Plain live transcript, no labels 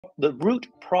The root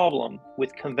problem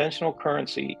with conventional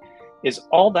currency is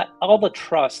all the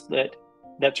trust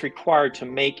that's required to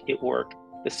make it work.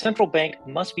 The central bank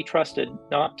must be trusted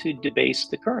not to debase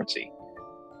the currency.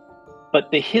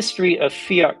 But the history of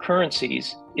fiat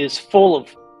currencies is full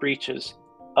of breaches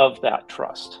of that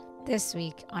trust. This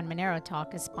week on Monero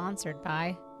Talk is sponsored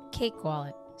by Cake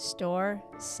Wallet. Store,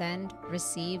 send,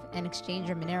 receive, and exchange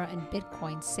your Monero and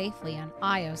Bitcoin safely on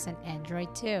iOS and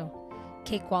Android too.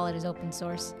 Cake Wallet is open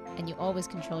source, and you always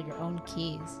control your own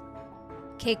keys.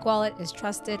 Cake Wallet is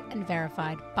trusted and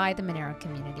verified by the Monero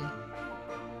community.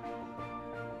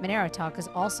 Monero Talk is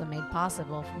also made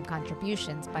possible from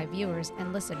contributions by viewers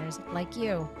and listeners like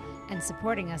you, and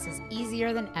supporting us is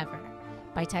easier than ever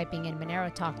by typing in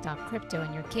monerotalk.crypto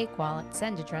in your Cake Wallet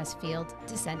send address field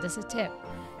to send us a tip.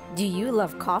 Do you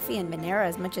love coffee and Monero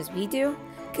as much as we do?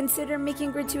 Consider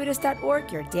making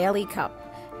gratuitous.org your daily cup.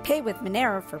 Pay with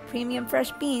Monero for premium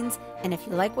fresh beans, and if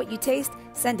you like what you taste,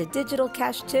 send a digital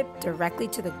cash tip directly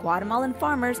to the Guatemalan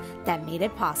farmers that made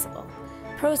it possible.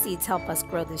 Proceeds help us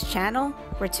grow this channel,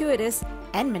 Gratuitous,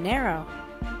 and Monero.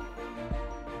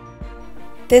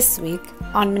 This week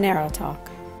on Monero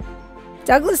Talk,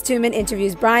 Douglas Tuman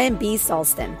interviews Bryan B.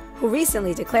 Solstin, who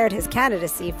recently declared his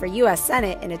candidacy for U.S.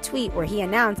 Senate in a tweet where he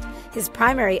announced his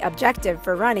primary objective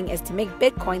for running is to make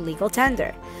Bitcoin legal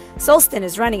tender. Solstin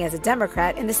is running as a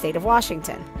Democrat in the state of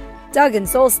Washington. Doug and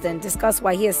Solstin discuss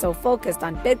why he is so focused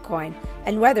on Bitcoin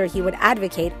and whether he would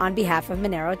advocate on behalf of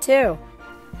Monero too.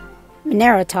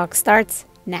 Monero Talk starts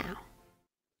now.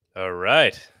 All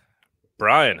right.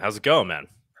 Bryan, how's it going, man?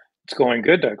 It's going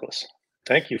good, Douglas.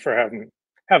 Thank you for having me.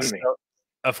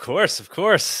 Of course.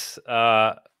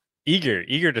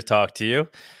 Eager to talk to you.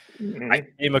 Mm-hmm. I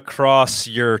came across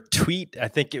your tweet, I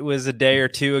think it was a day or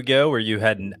two ago, where you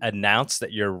had announced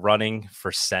that you're running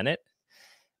for Senate.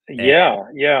 Yeah.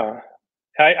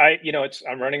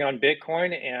 I'm running on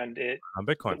Bitcoin, and it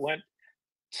went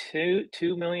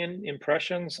 2 million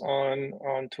impressions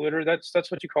on Twitter.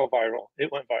 That's what you call viral.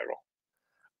 It went viral.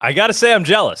 I gotta say, I'm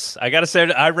jealous. I gotta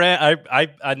say, I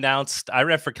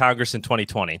ran for Congress in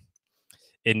 2020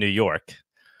 in New York,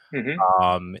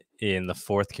 in the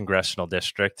 4th congressional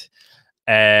district,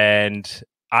 and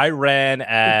I ran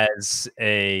as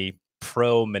a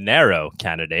pro Monero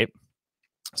candidate.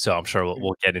 So I'm sure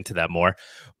we'll get into that more.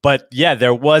 But yeah,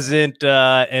 there wasn't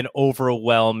an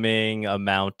overwhelming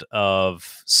amount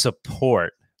of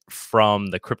support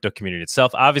from the crypto community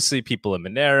itself. Obviously, people in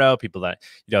Monero, people that,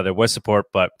 there was support,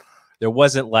 but there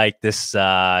wasn't like this,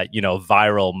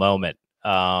 viral moment.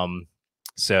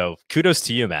 So kudos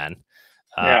to you, man.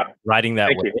 Riding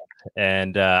that wave.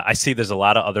 And I see there's a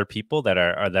lot of other people that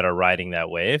are riding that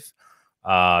wave.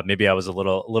 Maybe I was a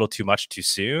little too much too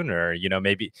soon, or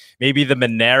maybe the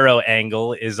Monero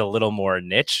angle is a little more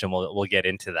niche, and we'll get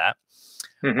into that.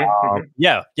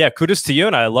 Yeah. Kudos to you,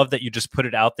 and I love that you just put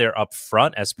it out there up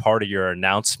front as part of your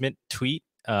announcement tweet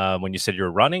when you said you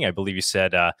were running. I believe you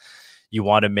said you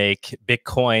want to make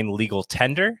Bitcoin legal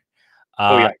tender.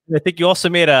 I think you also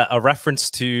made a reference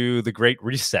to the Great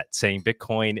Reset, saying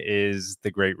Bitcoin is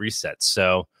the Great Reset.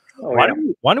 So why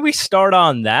don't we start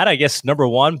on that? I guess number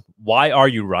one, why are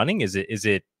you running? Is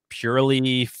it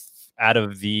purely out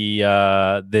of the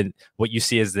what you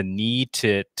see as the need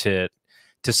to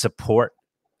support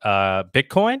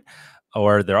Bitcoin,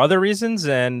 or are there other reasons?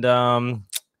 And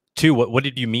two, what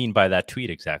did you mean by that tweet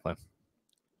exactly?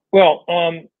 Well,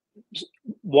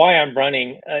 why I'm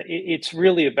running, it's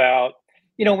really about,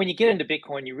 when you get into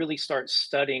Bitcoin, you really start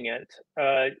studying it.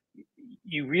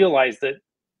 You realize that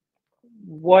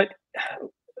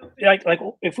like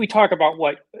if we talk about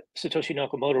what Satoshi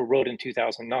Nakamoto wrote in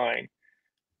 2009,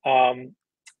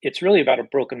 it's really about a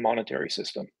broken monetary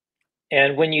system.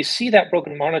 And when you see that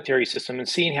broken monetary system and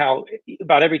seeing how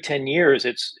about every 10 years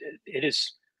it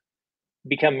is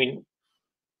becoming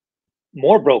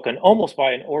more broken, almost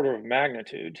by an order of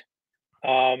magnitude,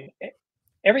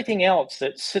 everything else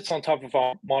that sits on top of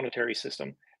our monetary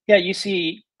system, you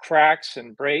see cracks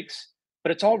and breaks,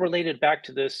 but it's all related back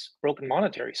to this broken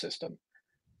monetary system.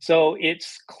 So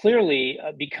it's clearly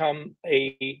become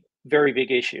a very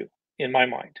big issue in my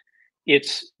mind.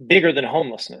 It's bigger than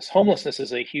homelessness. Homelessness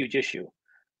is a huge issue,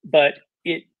 but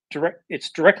it's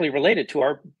directly related to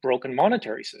our broken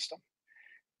monetary system.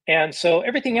 And so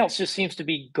everything else just seems to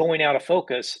be going out of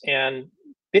focus, and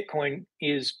Bitcoin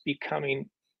is becoming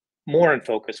more in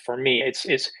focus for me. It's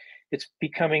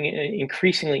becoming an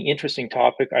increasingly interesting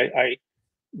topic. I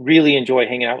really enjoy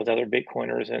hanging out with other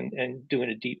Bitcoiners and doing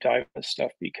a deep dive of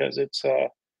stuff, because it's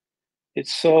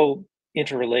so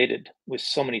interrelated with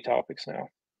so many topics now.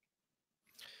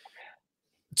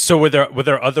 So were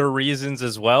there other reasons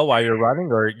as well why you're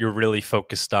running, or you're really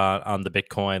focused on the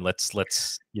Bitcoin?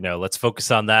 Let's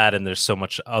focus on that, and there's so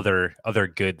much other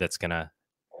good that's gonna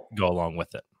go along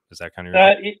with it. Is that kind of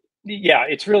your yeah,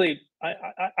 it's really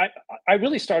I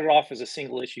really started off as a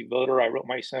single issue voter. I wrote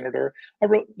my senator. I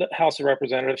wrote the House of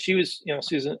Representatives. She was,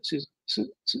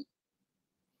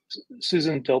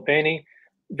 Susan Delbany,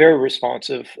 very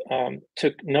responsive.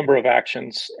 Took a number of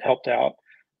actions, helped out.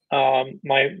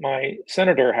 My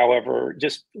senator, however,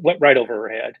 just went right over her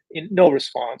head. No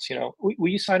response.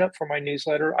 Will you sign up for my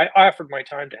newsletter? I offered my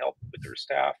time to help with her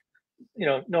staff.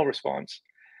 No response.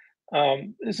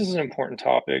 This is an important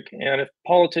topic, and if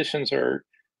politicians are,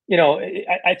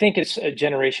 I think it's a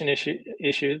generation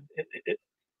issue.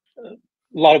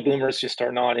 A lot of boomers just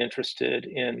are not interested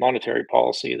in monetary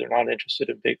policy. They're not interested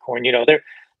in Bitcoin.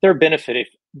 They're benefiting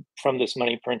from this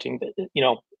money printing.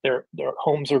 Their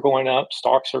homes are going up,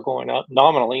 stocks are going up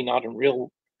nominally, not in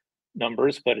real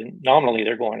numbers, but nominally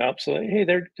they're going up. So hey,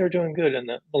 they're doing good. And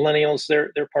the millennials,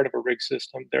 they're part of a rigged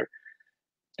system.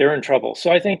 They're in trouble.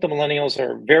 So I think the millennials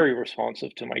are very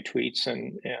responsive to my tweets,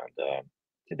 and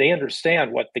they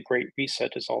understand what the Great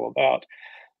Reset is all about.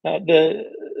 The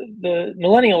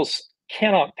millennials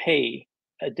cannot pay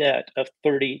a debt of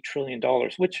 $30 trillion,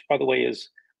 which, by the way, is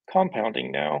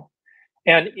compounding now.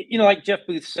 And like Jeff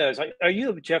Booth says, are you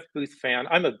a Jeff Booth fan?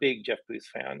 I'm a big Jeff Booth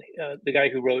fan. The guy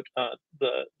who wrote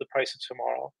the Price of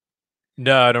Tomorrow.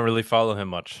 No, I don't really follow him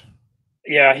much.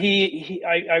 Yeah,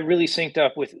 I really synced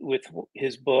up with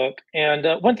his book. And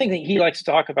one thing that he likes to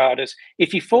talk about is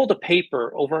if you fold a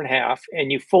paper over in half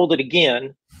and you fold it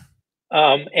again,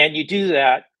 and you do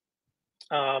that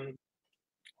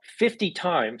 50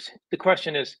 times, the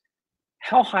question is,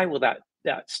 how high will that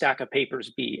stack of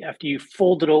papers be after you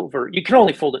fold it over? You can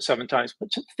only fold it 7 times, but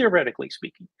theoretically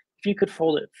speaking, if you could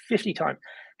fold it 50 times,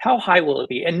 how high will it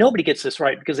be? And nobody gets this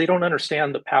right because they don't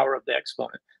understand the power of the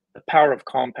exponent, the power of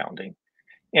compounding.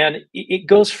 And it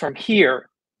goes from here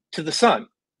to the sun.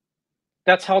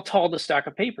 That's how tall the stack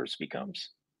of papers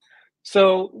becomes.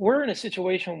 So we're in a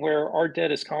situation where our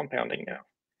debt is compounding now.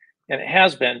 And it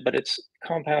has been, but it's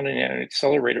compounding at an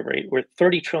accelerated rate. We're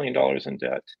 $30 trillion in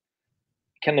debt.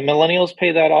 Can the millennials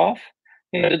pay that off?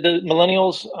 Did the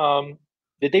millennials,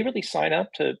 did they really sign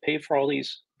up to pay for all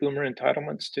these boomer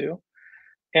entitlements too?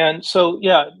 And so,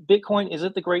 yeah, Bitcoin, is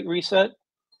it the Great Reset?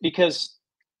 Because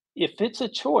if it's a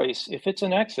choice, if it's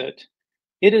an exit,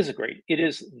 it is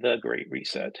the Great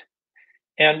Reset.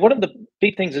 And one of the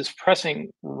big things that's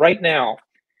pressing right now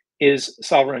is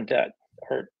sovereign debt,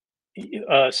 or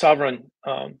sovereign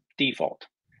default.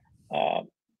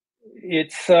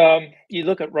 It's you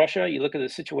look at Russia, you look at the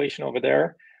situation over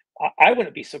there. I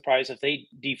wouldn't be surprised if they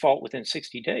default within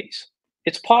 60 days.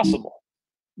 It's possible.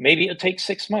 Maybe it'll take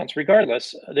 6 months.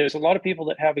 Regardless, there's a lot of people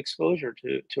that have exposure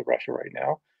to Russia right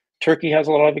now. Turkey has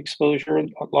a lot of exposure. A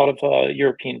lot of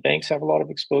European banks have a lot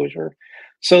of exposure.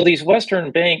 So these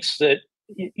Western banks that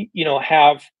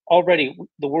have already,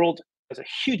 the world has a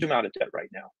huge amount of debt right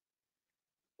now.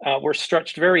 We're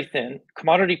stretched very thin.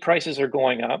 Commodity prices are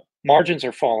going up. Margins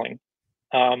are falling.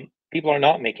 People are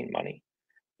not making money,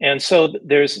 and so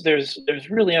there's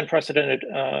really unprecedented.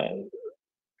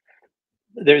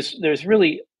 There's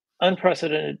really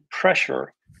unprecedented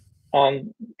pressure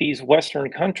on these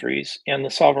Western countries and the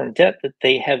sovereign debt that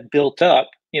they have built up.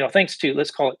 Thanks to,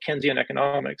 let's call it Keynesian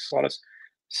economics, a lot of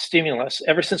stimulus.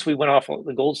 Ever since we went off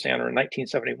the gold standard in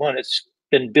 1971, it's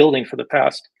been building for the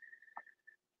past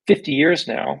 50 years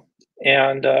now.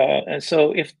 And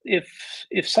so if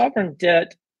sovereign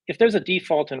debt, if there's a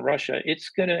default in Russia, it's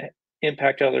going to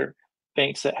impact other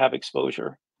banks that have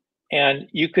exposure, and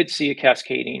you could see a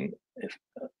cascading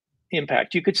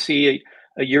impact. You could see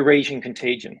a Eurasian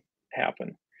contagion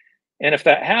happen, and if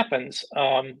that happens,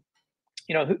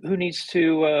 who needs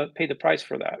to pay the price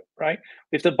for that, right?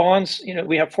 If the bonds,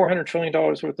 we have $400 trillion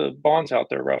worth of bonds out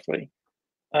there roughly,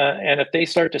 and if they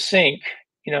start to sink,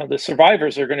 the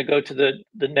survivors are going to go to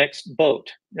the next boat.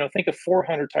 Think of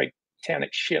 400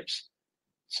 Titanic ships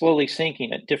slowly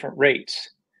sinking at different rates,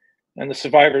 and the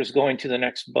survivors going to the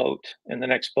next boat and the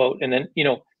next boat. And then,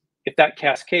 if that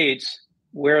cascades,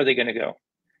 where are they going to go?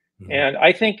 Mm-hmm. And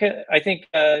I think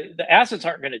the assets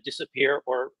aren't going to disappear,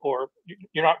 or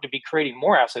you're not going to be creating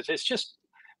more assets. It's just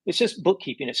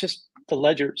bookkeeping. It's just the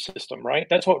ledger system, right?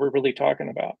 That's what we're really talking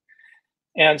about.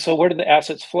 And so where do the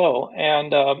assets flow?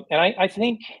 And I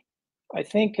think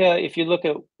if you look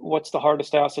at what's the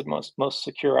hardest asset, most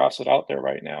secure asset out there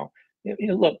right now,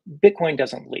 look, Bitcoin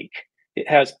doesn't leak. It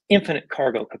has infinite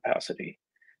cargo capacity.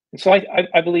 And so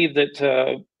I believe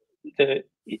that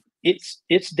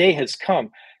its day has come.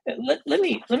 Let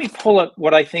me pull up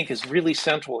what I think is really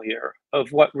central here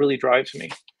of what really drives me.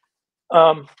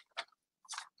 I'm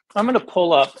going to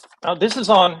pull up. This is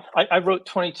on. I wrote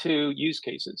 22 use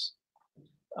cases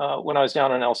when I was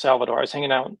down in El Salvador. I was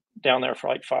hanging out down there for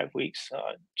like 5 weeks,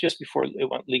 just before it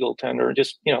went legal tender.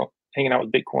 Just hanging out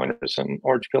with Bitcoiners and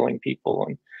orange pilling people,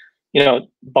 and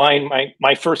buying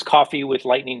my first coffee with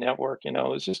Lightning Network. It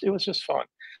was just fun.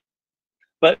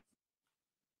 But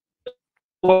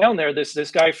down there,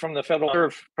 this guy from the Federal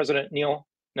Reserve, President Neil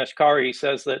Nashkari,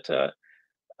 says that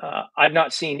I've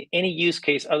not seen any use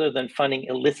case other than funding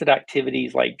illicit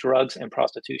activities like drugs and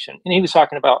prostitution. And he was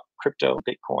talking about crypto,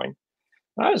 Bitcoin.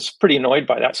 I was pretty annoyed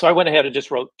by that. So I went ahead and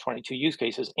just wrote 22 use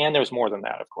cases. And there's more than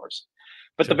that, of course.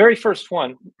 But the very first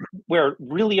one, where it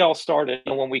really all started,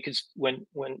 when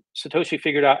Satoshi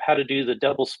figured out how to do the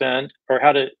double spend, or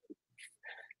how to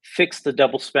fix the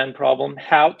double spend problem,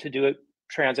 how to do a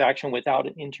transaction without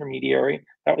an intermediary,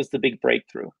 that was the big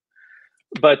breakthrough.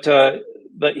 But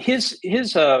his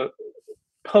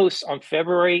post on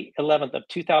February 11th of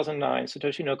 2009,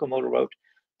 Satoshi Nakamoto wrote,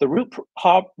 the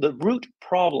root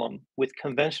problem with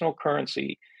conventional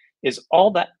currency is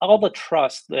all the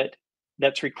trust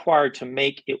that's required to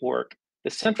make it work.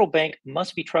 The central bank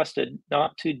must be trusted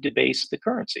not to debase the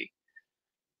currency.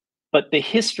 But the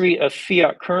history of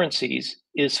fiat currencies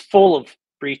is full of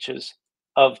breaches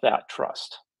of that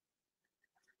trust.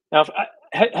 Now,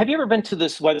 have you ever been to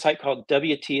this website called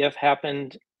WTF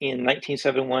happened in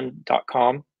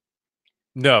 1971.com?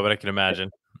 No, but I can imagine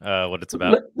what it's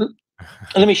about.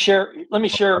 Let me share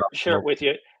it with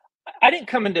you. I didn't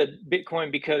come into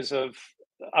Bitcoin because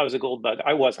I was a gold bug.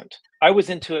 I wasn't. I was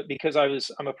into it because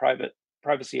I'm a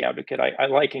privacy advocate. I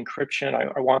like encryption.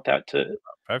 I want that to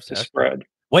spread.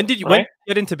 When did you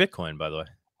get into Bitcoin, by the way?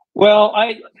 Well,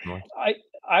 I'm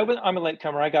a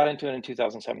latecomer. I got into it in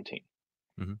 2017.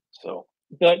 Mm-hmm. So,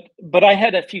 but I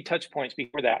had a few touch points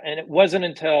before that, and it wasn't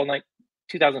until like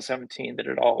 2017 that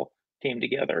it all came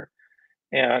together.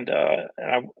 And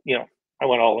I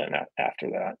went all in after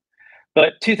that.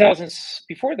 But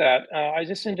before that, I was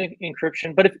just into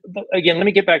encryption. But again, let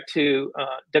me get back to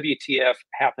WTF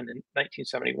happened in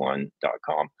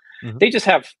 1971.com. Mm-hmm. They just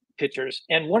have pictures,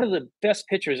 and one of the best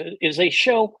pictures is they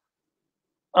show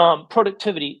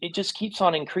productivity. It just keeps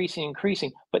on increasing.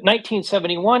 But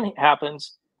 1971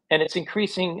 happens, and it's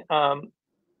increasing,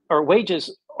 or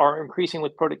wages are increasing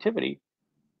with productivity.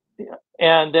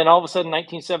 And then all of a sudden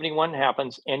 1971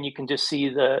 happens, and you can just see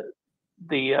the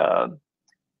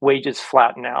wages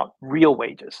flatten out, real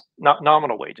wages, not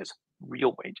nominal wages,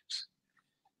 real wages,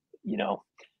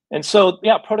 And so,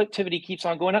 productivity keeps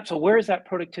on going up. So where is that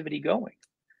productivity going?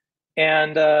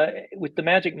 And with the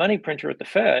magic money printer at the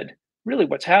Fed, really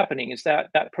what's happening is that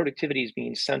productivity is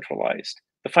being centralized.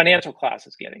 The financial class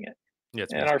is getting it. Yeah,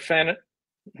 and our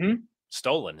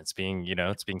stolen. It's being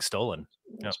stolen.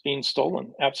 It's being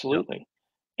stolen. Absolutely.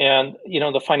 And,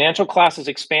 the financial class is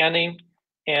expanding,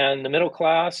 and the middle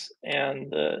class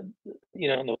and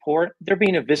the poor, they're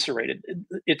being eviscerated.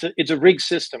 It's a rigged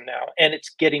system now, and it's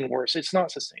getting worse. It's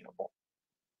not sustainable.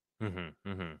 Mm-hmm,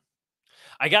 mm-hmm.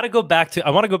 I want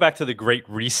to go back to the Great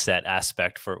Reset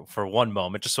aspect for one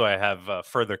moment, just so I have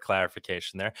further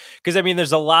clarification there. Because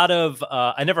there's a lot of,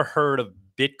 I never heard of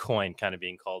Bitcoin kind of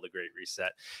being called a Great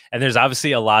Reset. And there's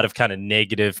obviously a lot of kind of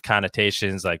negative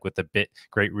connotations, like with the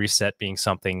Great Reset being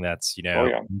something that's,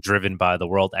 driven by the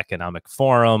World Economic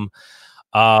Forum.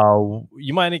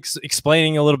 You mind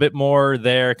explaining a little bit more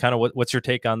there, kind of what's your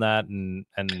take on that and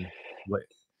what?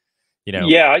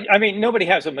 Yeah, nobody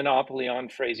has a monopoly on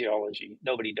phraseology.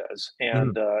 Nobody does,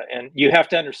 and and you have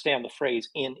to understand the phrase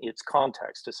in its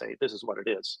context to say this is what it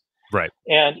is. Right.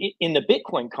 And in the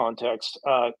Bitcoin context,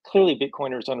 clearly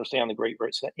Bitcoiners understand the Great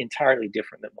Reset entirely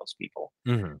different than most people.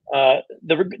 Mm-hmm.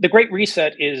 The Great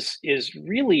Reset is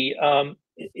really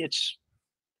it's,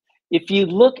 if you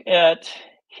look at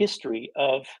history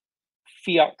of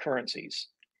fiat currencies,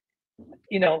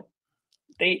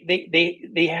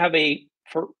 they have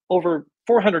for over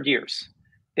 400 years,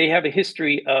 they have a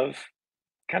history of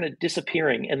kind of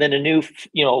disappearing, and then a new,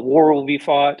 war will be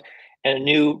fought, and a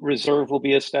new reserve will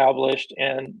be established,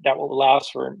 and that will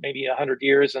last for maybe 100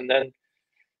 years, and then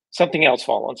something else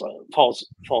falls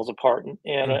apart,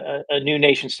 and a new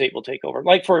nation state will take over.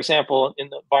 Like, for example, in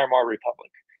the Weimar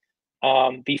Republic,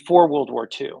 before World War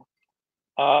II,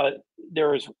 there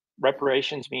was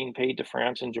reparations being paid to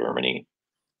France and Germany,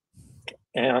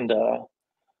 and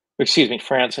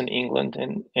France and England,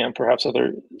 and perhaps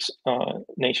other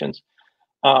nations,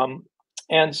 and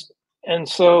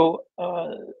so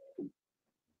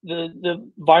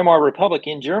the Weimar Republic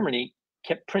in Germany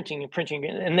kept printing,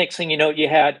 and next thing you know, you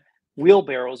had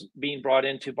wheelbarrows being brought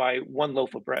in to buy one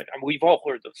loaf of bread. I mean, we've all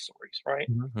heard those stories, right?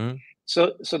 Mm-hmm.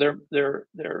 So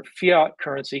their fiat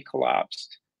currency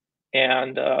collapsed,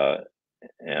 and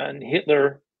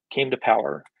Hitler came to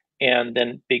power, and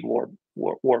then big war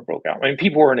broke out. I mean,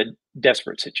 people were in a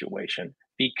desperate situation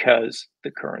because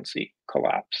the currency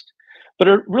collapsed. But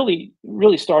it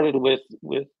really started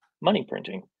with money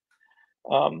printing,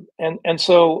 and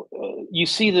so you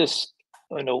see this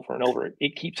and over.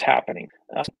 It keeps happening.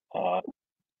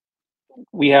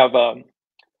 We have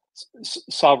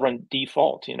sovereign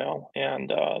default,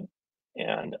 and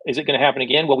is it going to happen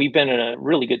again? Well, we've been in a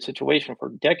really good situation for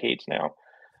decades now,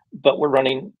 but we're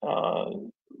running a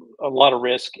lot of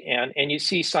risk, and you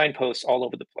see signposts all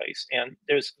over the place, and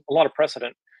there's a lot of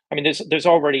precedent. I mean, there's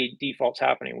already defaults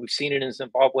happening. We've seen it in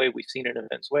Zimbabwe, we've seen it in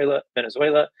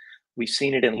Venezuela, we've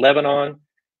seen it in Lebanon.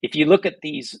 If you look at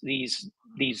these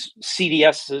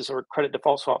CDSs, or credit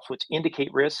default swaps, which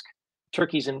indicate risk,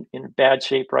 Turkey's in bad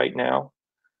shape right now.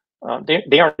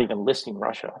 They aren't even listing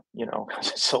Russia,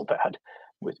 because it's so bad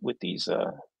with these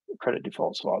credit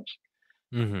default swaps.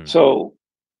 Mm-hmm.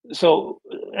 So,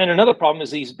 and another problem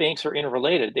is these banks are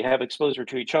interrelated. They have exposure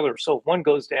to each other. So if one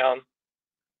goes down,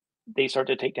 they start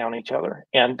to take down each other,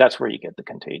 and that's where you get the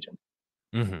contagion.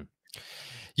 Mm-hmm.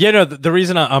 Yeah, no. The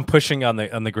reason I'm pushing on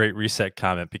the Great Reset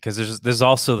comment, because there's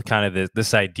also kind of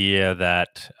this idea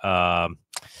that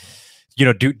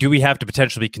do we have to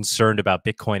potentially be concerned about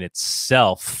Bitcoin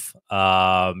itself?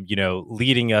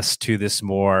 Leading us to this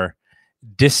more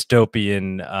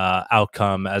dystopian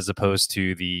outcome, as opposed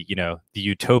to the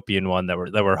utopian one that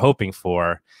we're hoping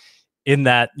for, in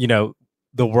that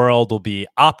the world will be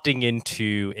opting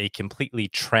into a completely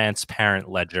transparent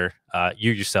ledger.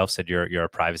 You yourself said you're a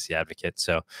privacy advocate,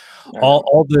 so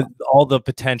all the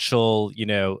potential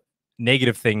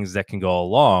negative things that can go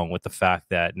along with the fact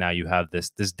that now you have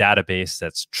this database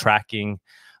that's tracking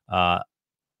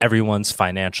everyone's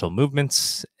financial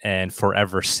movements and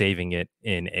forever saving it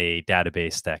in a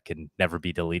database that can never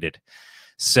be deleted.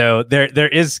 So there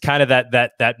is kind of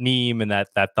that meme and that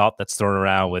thought that's thrown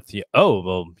around with,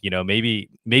 maybe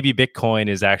Bitcoin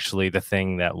is actually the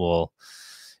thing that will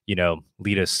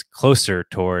lead us closer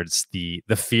towards the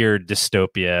feared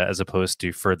dystopia, as opposed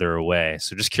to further away.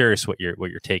 So just curious what your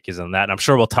take is on that. And I'm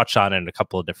sure we'll touch on it in a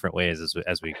couple of different ways as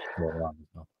we go along as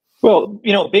well. Well,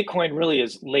 Bitcoin really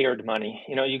is layered money.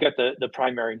 You got the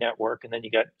primary network, and then you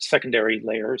got secondary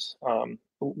layers,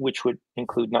 which would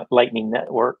include Lightning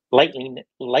Network, and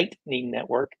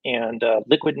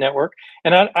Liquid Network.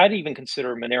 And I'd even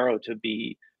consider Monero to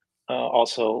be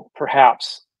also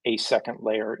perhaps a second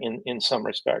layer in some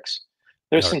respects.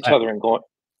 There's some tethering going.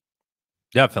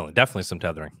 Definitely some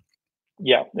tethering.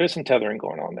 Yeah, there's some tethering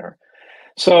going on there.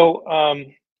 So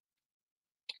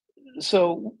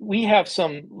so we have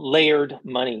some layered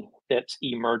money that's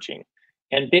emerging,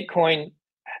 and Bitcoin,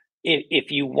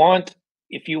 if you want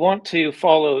to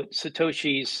follow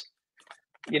Satoshi's,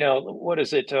 what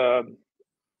is it? The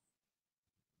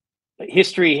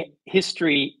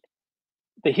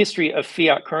history of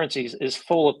fiat currencies is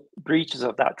full of breaches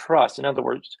of that trust. In other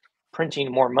words, printing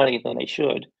more money than they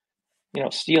should,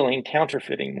 stealing,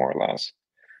 counterfeiting, more or less.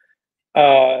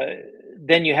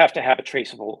 Then you have to have a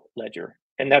traceable ledger.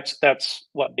 And that's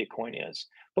what Bitcoin is.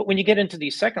 But when you get into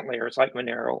these second layers like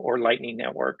Monero or Lightning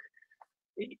Network,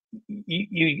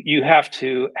 you have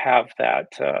to have that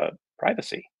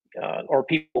privacy, or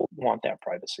people want that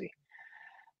privacy.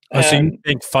 So you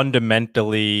think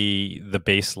fundamentally the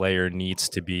base layer needs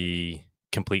to be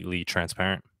completely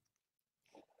transparent?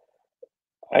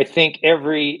 I think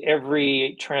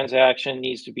every transaction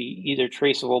needs to be either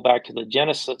traceable back to the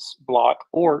Genesis block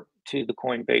or to the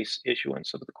Coinbase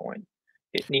issuance of the coin.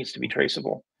 It needs to be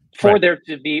traceable for there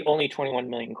to be only 21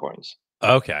 million coins.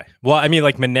 Okay. Well, I mean,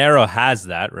 like Monero has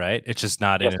that, right? It's just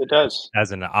not it does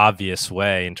as an obvious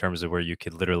way in terms of where you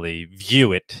could literally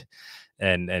view it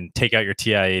and take out your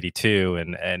TI-82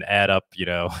 and add up,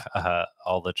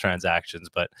 all the transactions.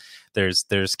 But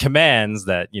there's commands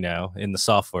that, in the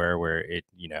software where it,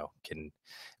 can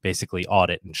basically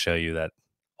audit and show you that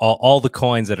all the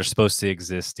coins that are supposed to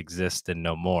exist and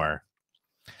no more.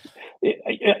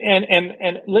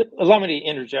 And allow me to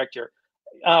interject here.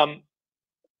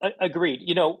 Agreed.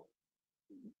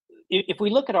 If we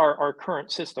look at our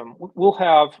current system, we'll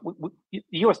have the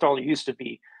U.S. dollar used to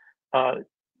be,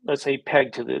 let's say,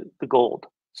 pegged to the gold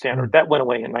standard. That went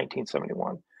away in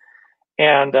 1971,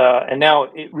 and now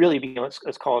it really became,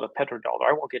 let's call it a petrodollar.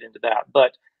 I won't get into that,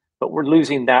 but we're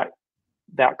losing that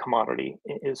commodity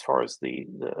as far as the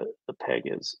peg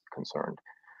is concerned.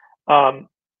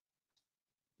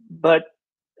 But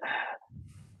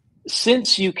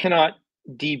since you cannot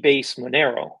debase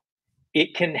Monero,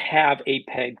 it can have a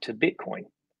peg to Bitcoin,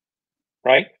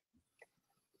 right?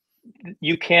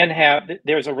 You can have,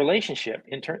 there's a relationship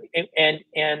in turn, and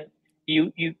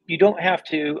you don't have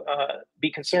to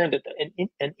be concerned that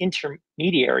an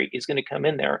intermediary is going to come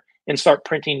in there and start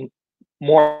printing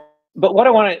more. But what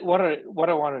I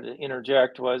wanted to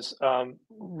interject was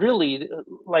really,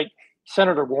 like,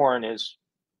 Senator Warren is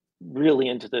really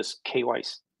into this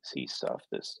KYC stuff,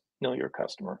 this know your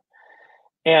customer.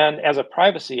 And as a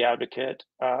privacy advocate,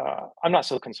 I'm not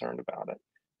so concerned about it.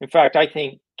 In fact, I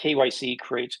think KYC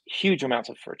creates huge amounts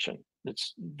of friction.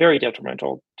 It's very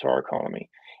detrimental to our economy,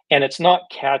 and it's not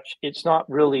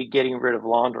really getting rid of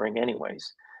laundering,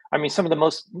 anyways. I mean,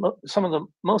 most of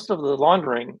the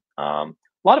laundering, a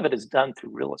lot of it is done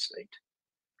through real estate,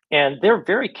 and they're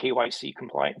very KYC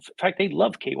compliant. In fact, they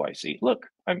love KYC. Look,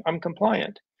 I'm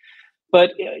compliant.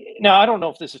 But now, I don't know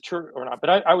if this is true or not,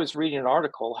 but I was reading an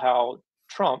article how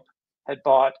Trump had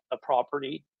bought a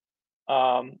property,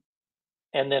 and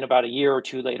then about a year or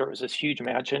two later, it was this huge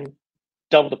mansion,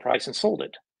 double the price, and sold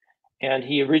it. And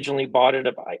he originally bought it,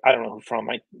 I don't know who from,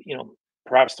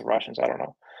 perhaps the Russians, I don't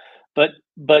know. But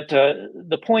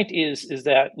the point is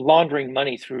that laundering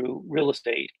money through real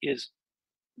estate is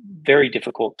very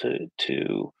difficult to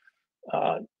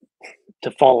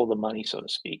follow the money, so to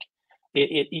speak.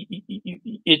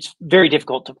 It's very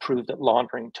difficult to prove that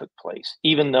laundering took place,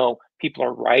 even though people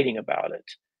are writing about it.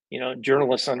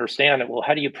 Journalists understand it. Well,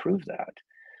 how do you prove that?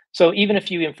 So even if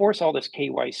you enforce all this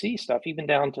KYC stuff, even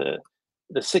down to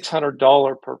the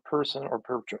 $600 per person or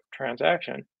per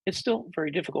transaction, it's still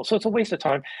very difficult. So it's a waste of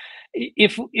time.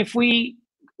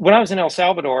 When I was in El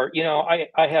Salvador, I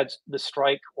had the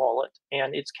Strike wallet,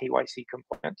 and it's KYC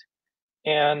compliant,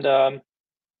 and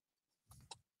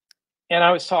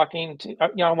I was talking to,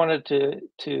 I wanted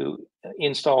to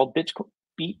install Bitcoin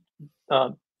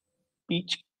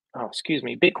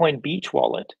Beach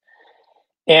wallet.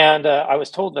 And I was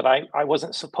told that I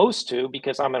wasn't supposed to,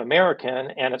 because I'm an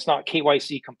American and it's not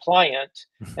KYC compliant.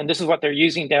 And this is what they're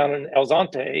using down in El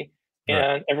Zonte, and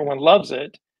right, everyone loves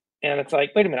it. And it's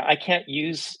like, wait a minute, I can't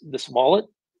use this wallet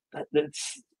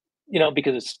that's,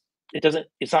 because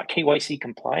it's not KYC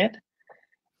compliant.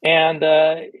 And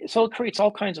so it creates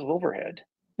all kinds of overhead.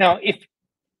 Now, if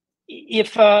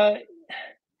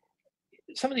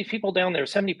some of these people down there,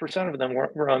 70% of them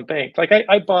were unbanked. Like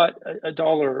I bought a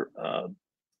dollar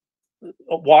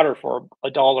water for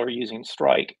 $1 using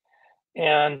Strike,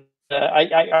 and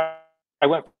I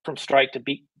went from Strike to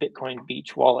Bitcoin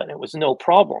Beach wallet, and it was no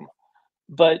problem.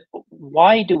 But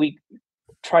why do we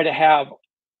try to have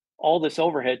all this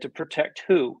overhead to protect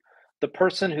who? The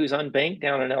person who's unbanked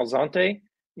down in El Zonte,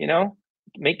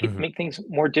 make things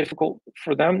more difficult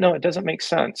for them? No, it doesn't make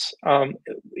sense.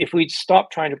 If we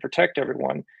stop trying to protect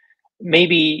everyone,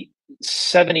 maybe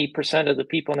 70% of the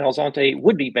people in El Zonte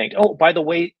would be banked. Oh, by the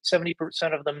way, 70%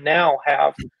 of them now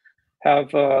have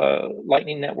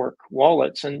Lightning Network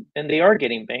wallets, and they are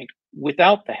getting banked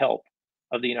without the help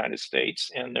of the United States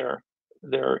and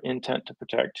their intent to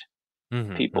protect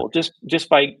people, just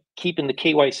by keeping the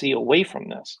KYC away from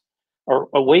this, or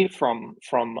away from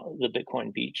the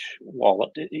Bitcoin Beach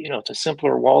wallet. It's a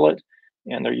simpler wallet,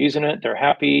 and they're using it. They're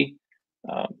happy.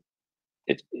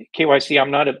 It's KYC.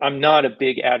 I'm not a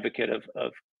big advocate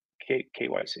of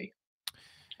KYC.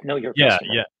 Know your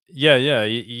customer. Yeah.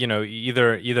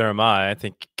 Either am I. I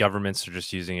think governments are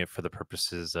just using it for the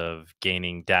purposes of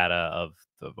gaining data of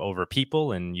over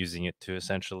people and using it to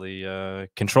essentially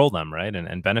control them, right,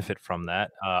 and benefit from that.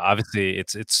 Obviously,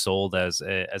 it's sold as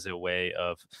a way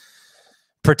of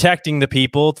protecting the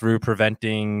people through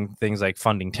preventing things like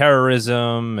funding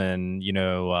terrorism and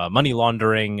money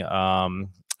laundering.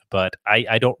 But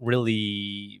I don't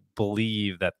really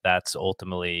believe that that's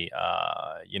ultimately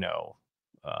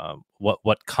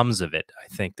what comes of it. I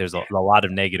think there's a lot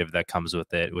of negative that comes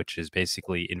with it, which is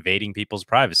basically invading people's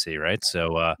privacy, right?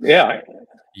 So what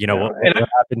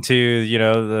happened to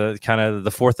the kind of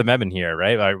the Fourth Amendment here,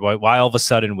 right? Why all of a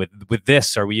sudden with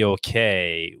this are we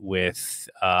okay with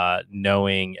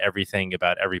knowing everything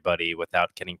about everybody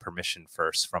without getting permission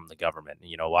first from the government?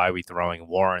 Why are we throwing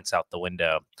warrants out the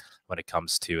window when it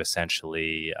comes to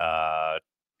essentially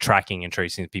tracking and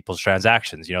tracing people's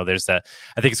transactions? There's that,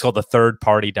 I think it's called the third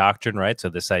party doctrine, right? So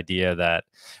this idea that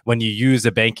when you use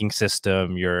a banking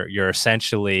system, you're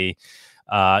essentially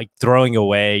throwing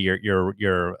away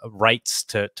your rights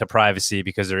to privacy,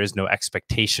 because there is no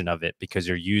expectation of it, because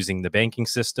you're using the banking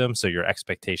system. So your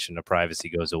expectation of privacy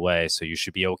goes away. So you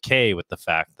should be okay with the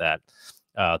fact that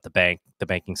the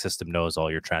banking system knows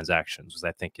all your transactions, which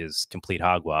I think is complete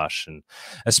hogwash. And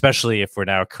especially if we're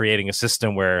now creating a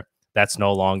system where that's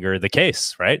no longer the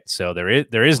case, right? So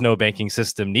there is no banking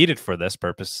system needed for this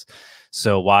purpose.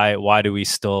 So why do we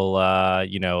still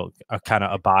kind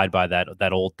of abide by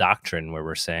that old doctrine where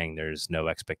we're saying there's no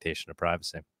expectation of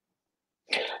privacy?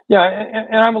 Yeah,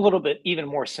 and I'm a little bit even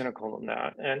more cynical than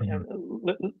that. And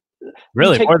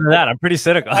really, more than that, I'm pretty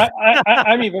cynical.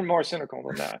 I'm even more cynical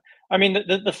than that. I mean,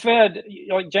 the Fed,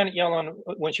 like Janet Yellen,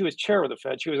 when she was chair of the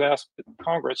Fed, she was asked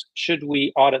Congress, should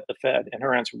we audit the Fed? And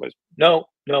her answer was no,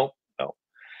 no, no.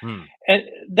 And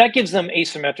that gives them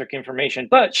asymmetric information.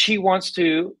 But she wants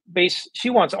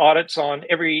audits on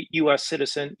every U.S.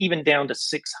 citizen, even down to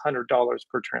 $600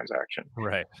 per transaction.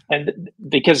 Right. And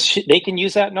because they can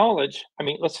use that knowledge. I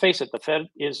mean, let's face it, the Fed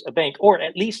is a bank, or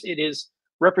at least it is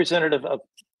representative of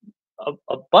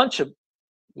a bunch of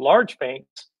large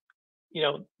banks,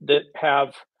 that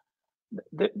have,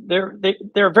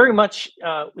 they're very much,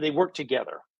 they work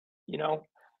together.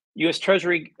 U.S.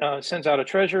 Treasury sends out a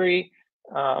treasury.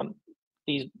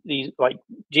 These like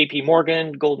J.P.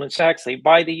 Morgan, Goldman Sachs, they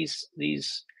buy these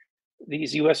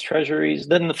U.S. Treasuries.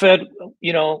 Then the Fed,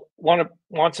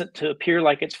 wants it to appear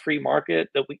like it's free market.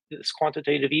 That this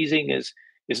quantitative easing is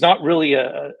not really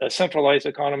a centralized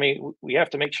economy. We have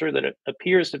to make sure that it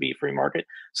appears to be free market.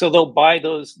 So they'll buy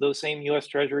those same U.S.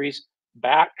 Treasuries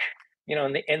back,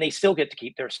 and they still get to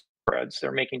keep their spreads.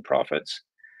 They're making profits.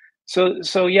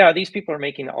 So yeah, these people are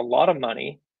making a lot of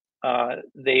money.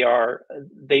 They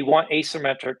want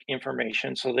asymmetric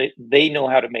information so they know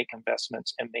how to make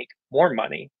investments and make more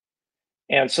money.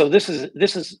 And so this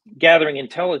is gathering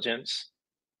intelligence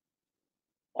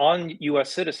on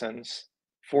U.S. citizens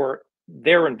for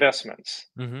their investments,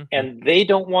 and they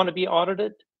don't want to be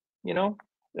audited.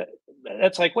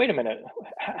 That's like, wait a minute,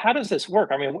 how does this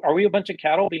work? I mean, are we a bunch of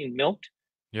cattle being milked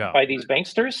by these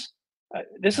banksters?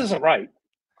 This isn't right.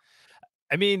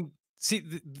 I mean, see,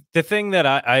 the thing that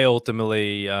I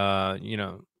ultimately, arrive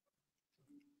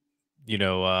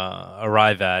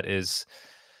at is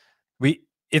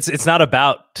it's not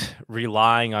about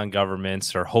relying on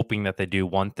governments or hoping that they do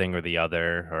one thing or the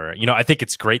other. Or, I think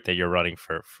it's great that you're running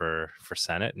for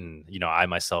Senate, and I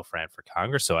myself ran for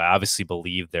Congress, so I obviously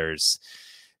believe there's,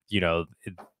 there's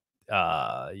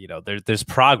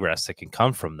progress that can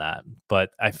come from that. But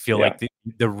I feel like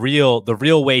the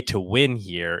real way to win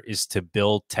here is to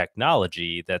build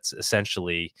technology that's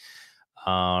essentially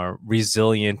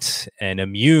resilient and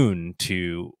immune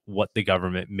to what the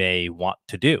government may want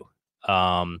to do.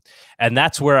 And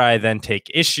that's where I then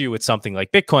take issue with something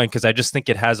like Bitcoin, because I just think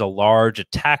it has a large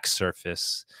attack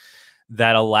surface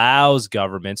that allows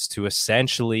governments to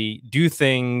essentially do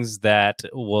things that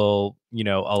will,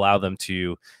 allow them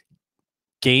to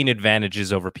gain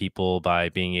advantages over people by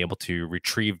being able to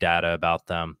retrieve data about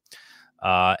them.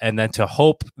 And then to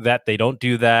hope that they don't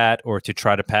do that, or to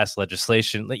try to pass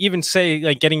legislation, like even say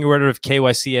like getting rid of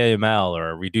KYC AML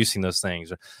or reducing those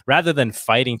things. Rather than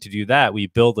fighting to do that, we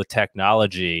build a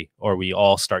technology, or we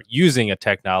all start using a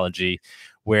technology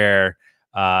where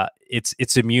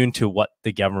it's immune to what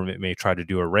the government may try to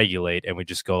do or regulate, and we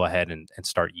just go ahead and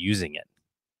start using it.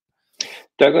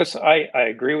 Douglas, I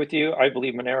agree with you. I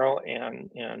believe Monero and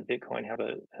Bitcoin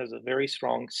has a very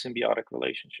strong symbiotic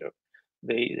relationship.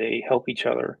 They help each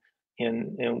other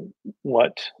in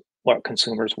what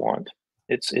consumers want.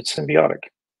 It's symbiotic.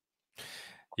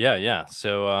 Yeah.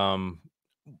 So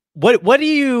what do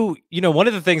you one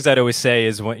of the things I'd always say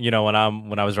is when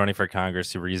I was running for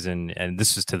Congress, the reason, and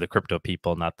this is to the crypto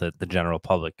people, not the general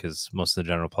public, because most of the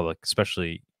general public,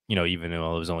 especially even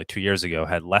though it was only 2 years ago,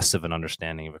 had less of an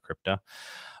understanding of a crypto,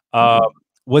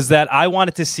 was that I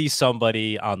wanted to see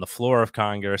somebody on the floor of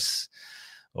Congress,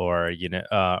 or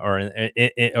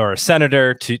or a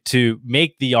senator, to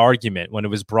make the argument when it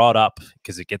was brought up,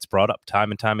 because it gets brought up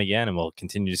time and time again, and we'll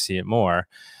continue to see it more,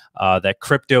 that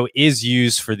crypto is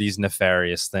used for these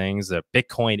nefarious things, that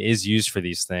Bitcoin is used for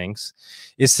these things,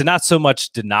 is to not so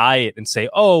much deny it and say,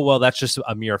 oh, well, that's just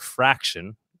a mere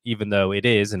fraction, even though it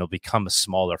is, and it'll become a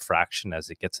smaller fraction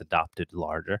as it gets adopted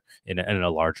larger in a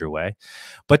larger way,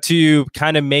 but to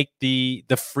kind of make the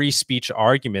free speech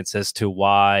arguments as to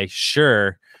why,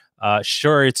 sure,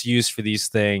 it's used for these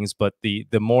things, but the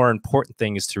more important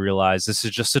thing is to realize this is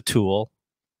just a tool,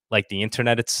 like the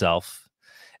internet itself,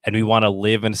 and we want to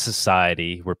live in a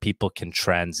society where people can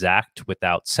transact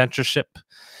without censorship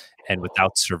and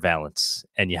without surveillance,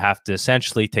 and you have to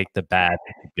essentially take the bad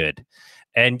with the good.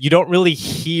 And you don't really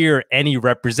hear any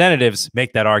representatives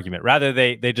make that argument. Rather,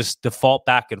 they just default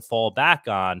back and fall back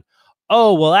on,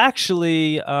 oh, well,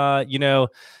 actually,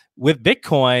 with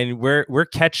Bitcoin, we're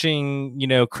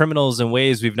catching, criminals in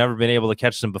ways we've never been able to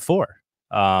catch them before.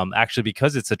 Actually,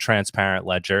 because it's a transparent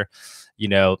ledger, you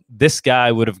know, this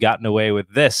guy would have gotten away with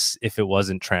this if it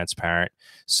wasn't transparent.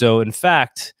 So in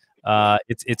fact,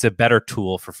 it's a better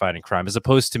tool for fighting crime, as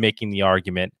opposed to making the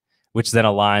argument, which then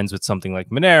aligns with something like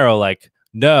Monero, like,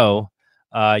 no,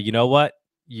 you know what,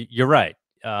 you're right.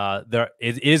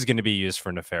 It is going to be used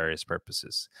for nefarious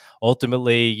purposes.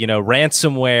 Ultimately, you know,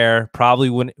 ransomware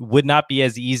probably would not be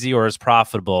as easy or as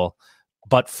profitable,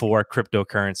 but for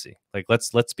cryptocurrency. Like,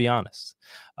 let's be honest.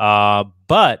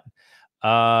 But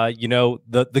you know,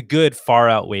 the good far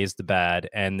outweighs the bad,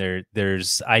 and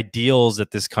there's ideals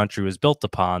that this country was built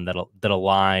upon that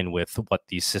align with what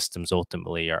these systems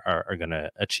ultimately are going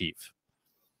to achieve.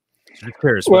 So just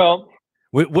curious, well,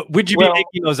 would you be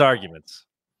making those arguments?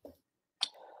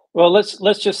 Well,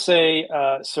 let's just say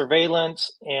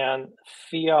surveillance and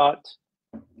fiat,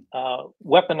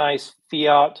 weaponized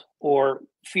fiat, or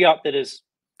fiat that is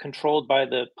controlled by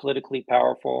the politically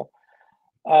powerful.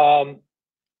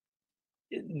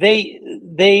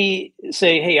 They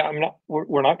say, hey,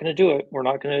 we're not going to do it. We're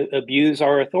not going to abuse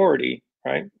our authority,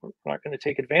 right? We're not going to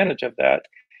take advantage of that.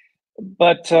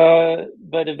 But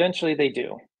eventually they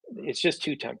do. It's just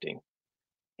too tempting.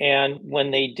 And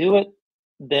when they do it,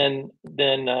 then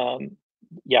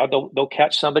yeah, they'll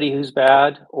catch somebody who's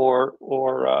bad, or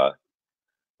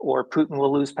Putin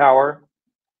will lose power.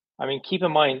 I mean, keep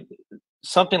in mind,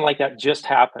 something like that just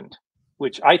happened,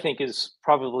 which I think is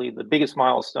probably the biggest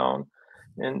milestone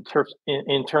in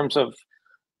terms of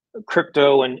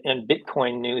crypto and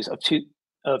Bitcoin news of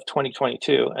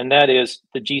 2022, and that is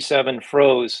the G7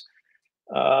 froze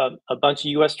a bunch of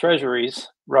U.S. treasuries,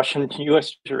 Russian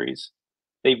U.S. treasuries.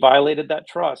 They violated that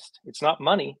trust. It's not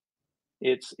money.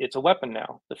 It's a weapon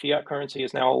now. The fiat currency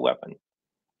is now a weapon,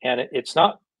 and it's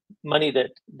not money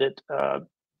that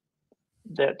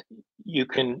you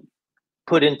can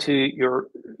put into your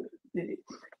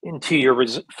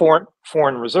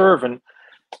foreign reserve and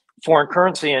foreign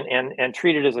currency and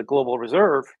treat it as a global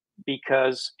reserve,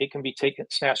 because it can be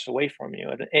snatched away from you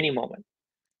at any moment.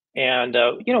 And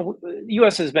you know, the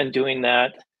U.S. has been doing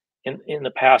that in the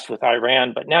past with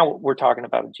Iran, but now we're talking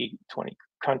about a G20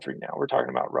 country. Now we're talking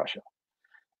about Russia,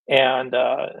 and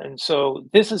so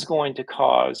this is going to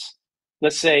cause,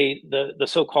 let's say, the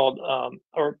so-called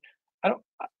or I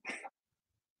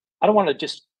don't want to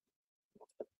just,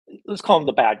 let's call them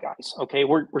the bad guys. Okay,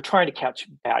 we're trying to catch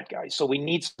bad guys, so we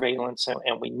need surveillance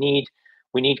and we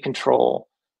need control.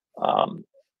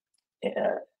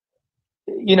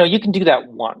 You know, you can do that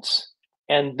once,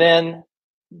 and then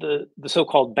the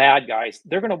so-called bad guys,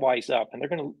 they're going to wise up, and they're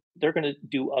going to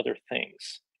do other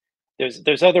things.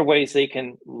 There's other ways they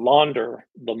can launder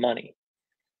the money,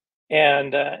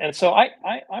 and so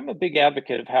I'm a big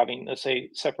advocate of having, let's say,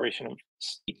 separation of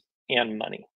state and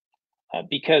money,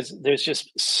 because there's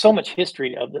just so much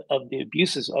history of the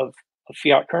abuses of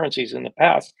fiat currencies in the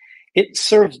past. It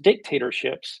serves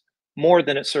dictatorships more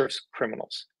than it serves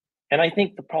criminals. And I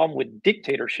think the problem with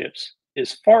dictatorships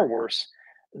is far worse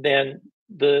than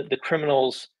the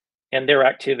criminals and their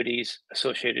activities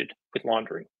associated with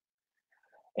laundering.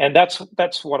 And that's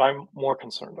what I'm more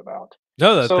concerned about.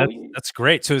 No, that's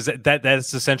great. So is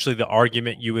that's essentially the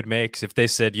argument you would make? 'Cause if they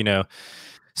said, you know,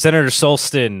 Senator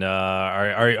Solstin,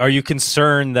 are you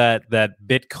concerned that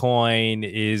Bitcoin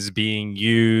is being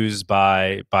used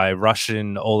by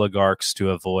Russian oligarchs to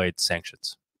avoid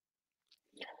sanctions?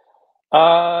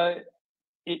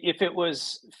 If it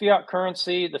was fiat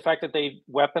currency, the fact that they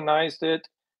weaponized it,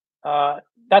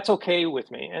 that's okay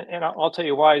with me. And I'll tell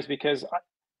you why, is because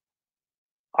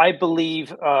I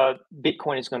believe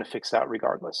Bitcoin is going to fix that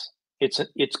regardless.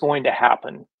 It's going to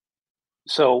happen.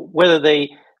 So whether they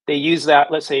use that,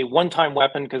 let's say, one-time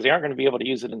weapon, because they aren't going to be able to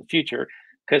use it in the future,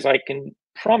 because I can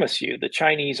promise you the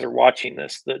Chinese are watching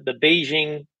this. The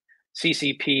Beijing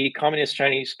CCP, Communist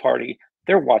Chinese Party,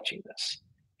 they're watching this.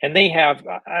 And they have,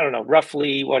 I don't know,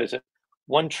 roughly, what is it,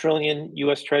 1 trillion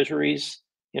U.S. treasuries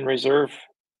in reserve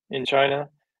in China.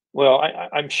 Well,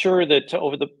 I'm sure that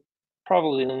over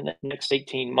probably the next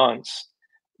 18 months,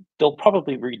 they'll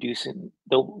probably reduce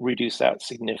that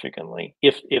significantly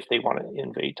if they want to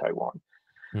invade Taiwan.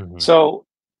 Mm-hmm. So,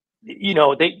 you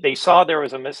know, they saw there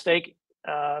was a mistake.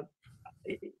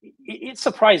 It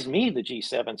surprised me the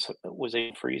G7 was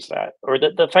able to freeze that, or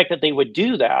the fact that they would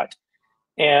do that,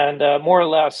 and more or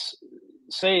less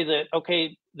say that,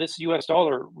 okay, this U.S.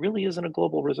 dollar really isn't a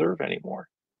global reserve anymore.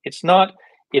 It's not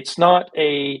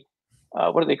a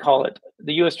what do they call it?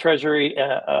 The U.S. Treasury,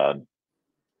 a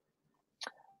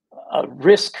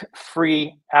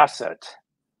risk-free asset.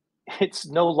 It's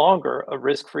no longer a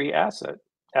risk-free asset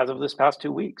as of this past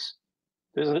 2 weeks.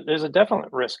 There's a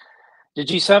definite risk. The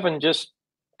G7 just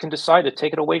can decide to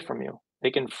take it away from you.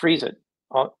 They can freeze it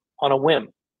on a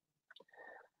whim.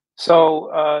 So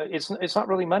it's not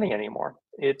really money anymore.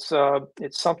 It's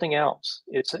something else.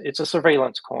 It's a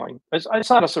surveillance coin. It's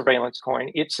not a surveillance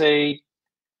coin. It's a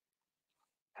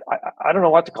I don't know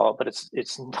what to call it, but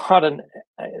it's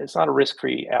not a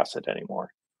risk-free asset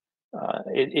anymore.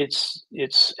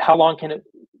 It's how long can it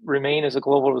remain as a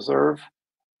global reserve?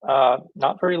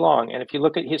 Not very long. And if you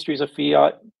look at histories of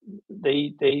fiat,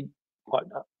 they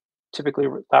typically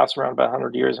last around about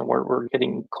 100 years, and we're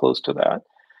getting close to that.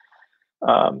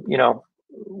 You know,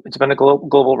 it's been a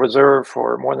global reserve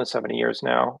for more than 70 years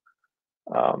now.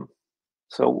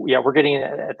 So yeah, we're getting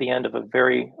at the end of a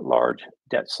very large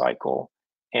debt cycle,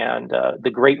 and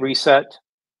the Great Reset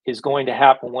is going to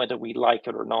happen whether we like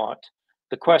it or not.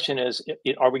 The question is,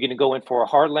 are we going to go in for a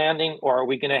hard landing, or are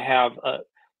we going to have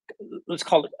let's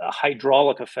call it a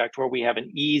hydraulic effect, where we have an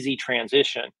easy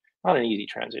transition, not an easy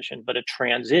transition, but a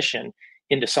transition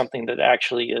into something that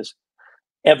actually is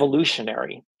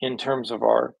evolutionary in terms of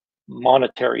our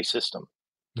monetary system.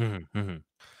 Mm-hmm.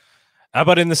 How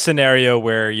about in the scenario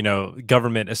where, you know,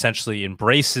 government essentially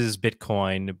embraces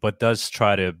Bitcoin, but does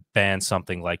try to ban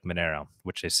something like Monero,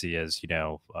 which I see as, you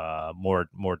know,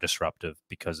 more disruptive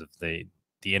because of the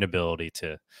inability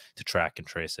to track and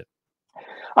trace it?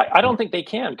 I don't think they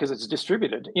can, because it's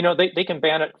distributed. You know, they can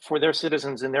ban it for their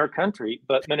citizens in their country,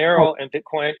 but Monero and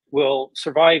Bitcoin will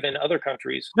survive in other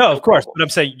countries. No, of course. But I'm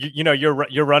saying, you know,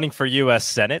 you're running for U.S.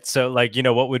 Senate. So, like, you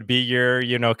know, what would be your,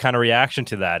 you know, kind of reaction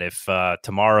to that if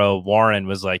tomorrow Warren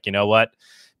was like, you know what,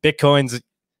 Bitcoin's,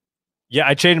 yeah,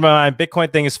 I changed my mind.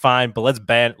 Bitcoin thing is fine, but let's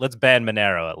ban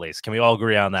Monero at least. Can we all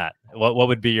agree on that? What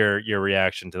would be your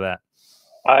reaction to that?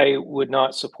 I would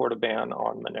not support a ban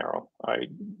on Monero.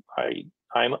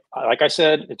 I'm like I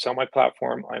said, it's on my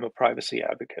platform. I'm a privacy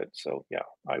advocate, so yeah,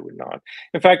 I would not.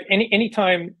 In fact,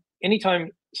 anytime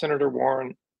Senator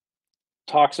Warren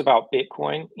talks about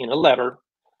Bitcoin in a letter,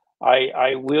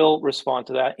 I will respond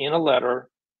to that in a letter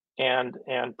and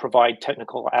provide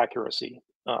technical accuracy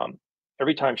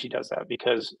every time she does that,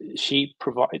 because she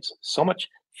provides so much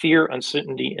fear,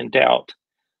 uncertainty, and doubt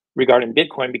regarding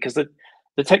Bitcoin, because the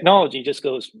technology just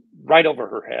goes right over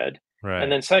her head. Right.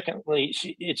 And then secondly,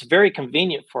 it's very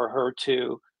convenient for her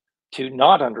to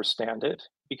not understand it,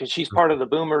 because she's part of the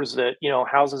boomers that, you know,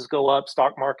 houses go up,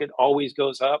 stock market always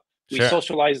goes up. We Sure.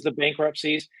 socialize the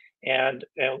bankruptcies, and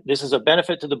this is a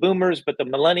benefit to the boomers, but the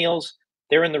millennials,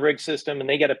 they're in the rig system, and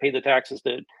they got to pay the taxes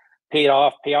to pay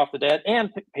off the debt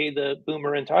and pay the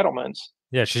boomer entitlements.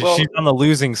 Yeah, she's on the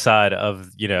losing side of,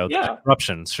 you know, yeah,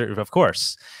 corruption, sure, of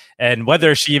course. And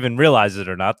whether she even realizes it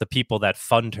or not, the people that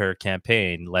fund her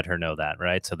campaign let her know that,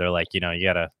 right? So they're like, you know, you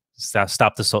got to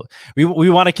stop this. We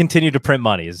want to continue to print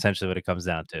money is essentially what it comes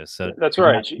down to. So that's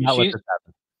right.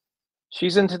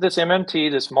 She's into this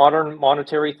MMT, this modern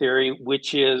monetary theory,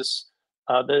 which is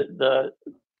the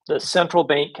central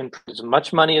bank can print as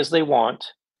much money as they want,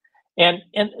 and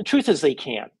the truth is they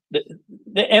can. The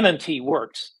MMT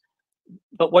works,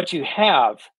 but what you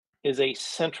have is a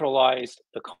centralized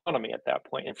economy at that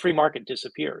point, and free market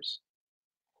disappears.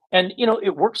 And you know,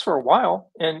 it works for a while,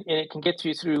 and it can get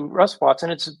you through rust spots,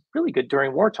 and it's really good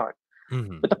during wartime.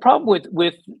 Mm-hmm. But the problem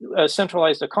with a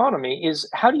centralized economy is,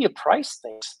 how do you price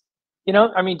things? You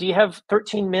know, I mean, do you have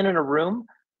 13 men in a room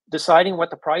deciding what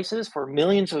the price is for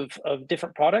millions of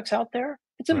different products out there?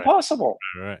 It's impossible.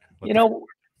 Right. You know,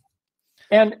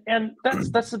 and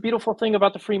that's the beautiful thing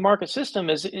about the free market system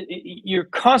is you're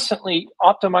constantly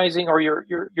optimizing, or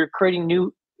you're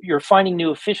creating you're finding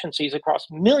new efficiencies across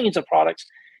millions of products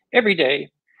every day,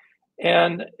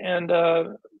 and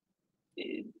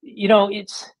you know,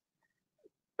 it's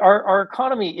our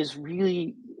economy is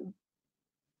really,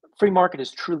 free market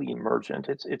is truly emergent.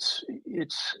 It's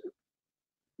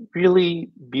really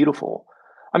beautiful.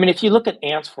 I mean, if you look at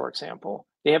ants, for example,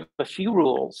 they have a few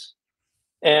rules,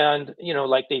 and you know,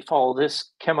 like they follow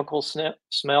this chemical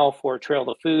smell for a trail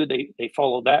to food. They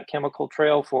follow that chemical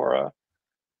trail for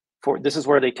this is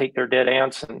where they take their dead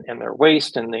ants and their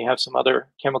waste, and they have some other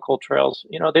chemical trails.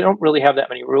 You know, they don't really have that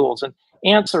many rules, and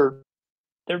ants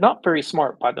they're not very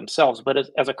smart by themselves, but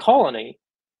as a colony,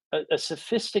 a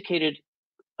sophisticated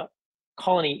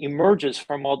colony emerges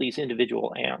from all these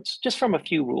individual ants, just from a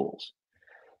few rules.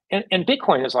 And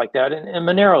Bitcoin is like that, and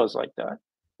Monero is like that,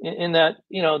 in that,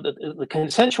 you know, the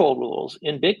consensual rules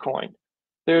in Bitcoin,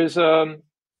 there's I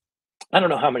don't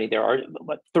know how many there are,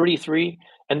 but 33,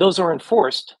 and those are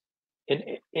enforced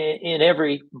in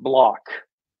every block.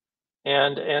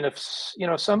 And if, you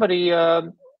know, somebody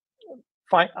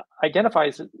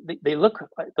identifies, they look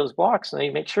at those blocks and they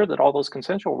make sure that all those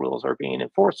consensual rules are being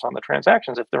enforced on the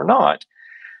transactions. If they're not,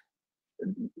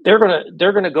 they're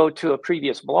gonna go to a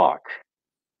previous block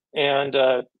and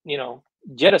you know,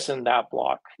 jettison that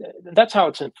block. That's how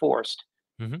it's enforced.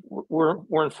 Mm-hmm.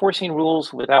 We're enforcing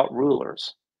rules without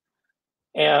rulers,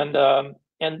 and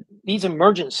these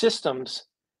emergent systems,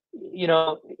 you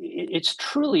know, it's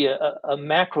truly a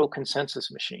macro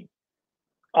consensus machine.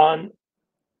 I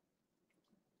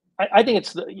think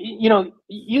it's you know,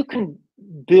 you can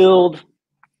build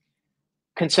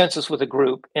consensus with a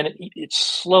group, and it's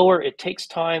slower. It takes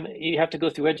time. You have to go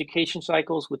through education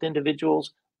cycles with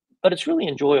individuals, but it's really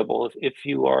enjoyable if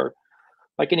you are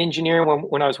like an engineer.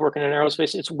 When I was working in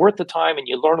aerospace, it's worth the time, and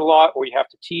you learn a lot, or you have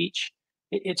to teach.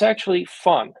 It's actually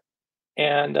fun,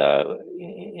 and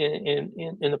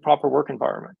in the proper work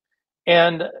environment.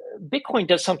 And Bitcoin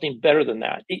does something better than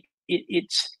that.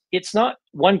 It's not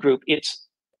one group. It's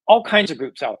all kinds of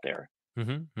groups out there.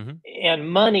 Mm-hmm, mm-hmm. And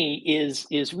money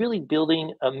is really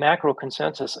building a macro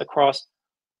consensus across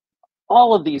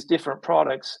all of these different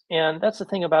products. And that's the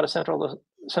thing about a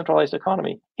centralized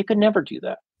economy. It could never do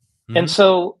that. Mm-hmm. And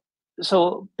so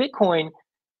Bitcoin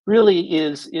really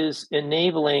is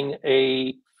enabling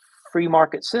a free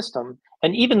market system.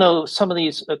 And even though some of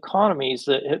these economies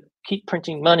that keep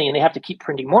printing money, and they have to keep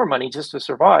printing more money just to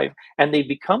survive, and they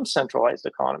become centralized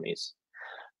economies,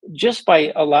 just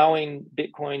by allowing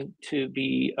Bitcoin to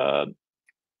be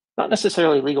not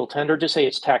necessarily legal tender, just say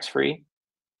it's tax-free,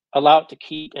 allow it to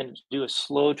keep and do a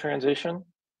slow transition,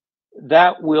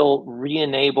 that will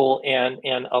re-enable and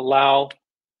allow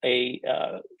a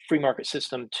free market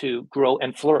system to grow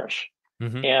and flourish,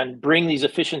 mm-hmm. and bring these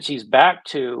efficiencies back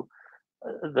to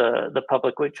the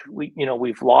public, which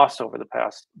we've lost over the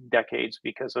past decades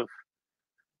because of,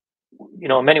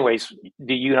 in many ways,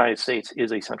 the United States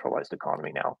is a centralized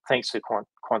economy now, thanks to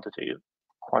quantitative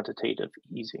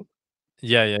easing.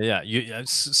 Yeah.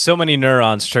 So many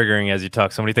neurons triggering as you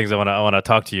talk. So many things I want to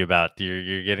talk to you about.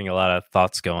 You're getting a lot of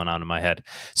thoughts going on in my head.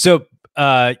 So,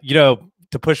 to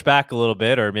push back a little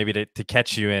bit, or maybe to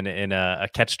catch you in a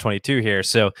catch-22 here.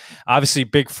 So obviously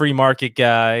big free market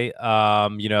guy,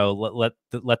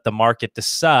 let the market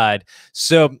decide.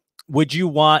 So would you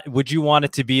want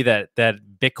it to be that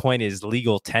Bitcoin is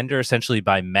legal tender essentially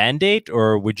by mandate,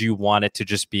 or would you want it to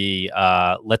just be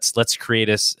let's create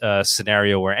a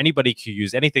scenario where anybody can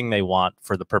use anything they want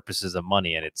for the purposes of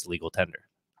money and it's legal tender?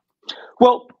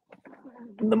 Well,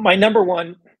 my number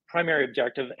one primary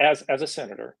objective as a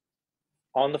senator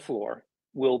on the floor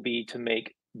will be to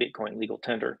make Bitcoin legal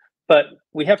tender, but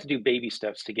we have to do baby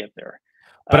steps to get there.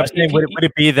 But I'm saying, would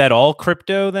it be that all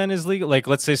crypto then is legal? Like,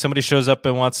 let's say somebody shows up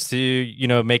and wants to,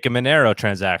 make a Monero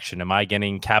transaction. Am I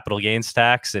getting capital gains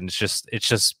tax, and it's just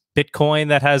Bitcoin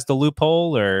that has the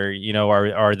loophole, or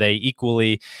are they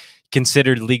equally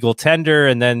considered legal tender,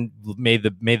 and then may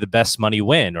the best money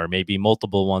win, or maybe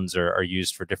multiple ones are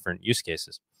used for different use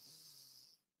cases?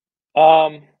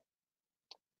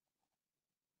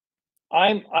 I'm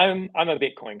a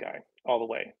Bitcoin guy all the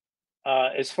way.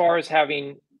 As far as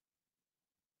having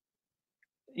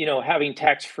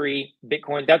tax-free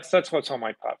Bitcoin, that's what's on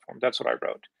my platform. That's what I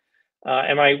wrote.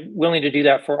 Am I willing to do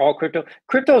that for all crypto?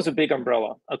 Crypto is a big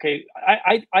umbrella. Okay,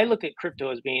 I look at crypto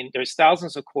as being, there's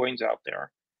thousands of coins out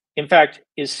there. In fact,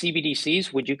 is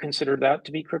CBDCs, would you consider that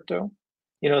to be crypto?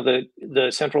 The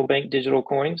central bank digital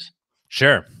coins?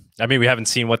 Sure. I mean, we haven't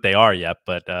seen what they are yet,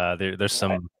 but there's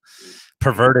some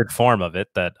perverted form of it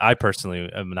that I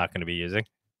personally am not going to be using.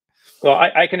 Well,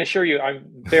 I can assure you, I'm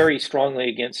very strongly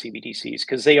against CBDCs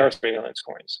because they are surveillance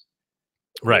coins.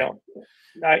 Right.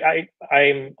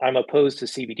 I'm opposed to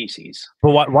CBDCs.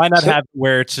 But why not have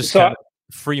where it's just kind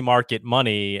of free market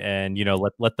money, and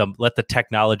let the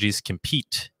technologies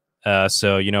compete?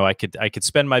 So I could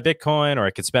spend my Bitcoin, or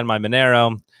I could spend my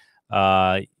Monero,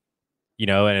 and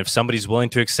if somebody's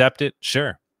willing to accept it,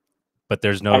 sure. But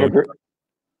there's no.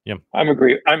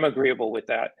 I'm agreeable with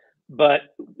that. But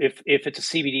if it's a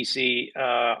CBDC,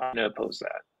 I'm going to oppose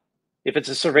that. If it's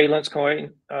a surveillance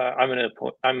coin, I'm going to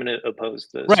oppose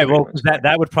the right. Well,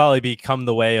 that would probably become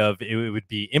the way of it would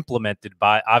be implemented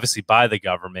obviously by the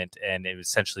government, and it would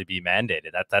essentially be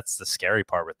mandated. That's the scary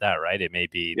part with that, right? It may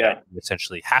be that you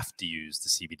essentially have to use the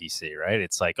CBDC, right?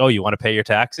 It's like, oh, you want to pay your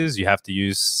taxes, you have to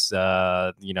use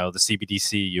the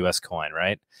CBDC US coin,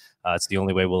 right? It's the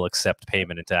only way we'll accept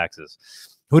payment and taxes.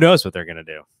 Who knows what they're going to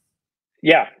do?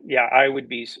 Yeah, I would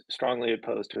be strongly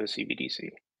opposed to a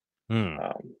CBDC.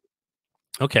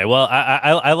 Okay, well,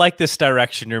 I like this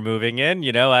direction you're moving in.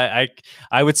 I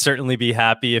would certainly be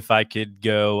happy if I could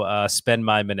go spend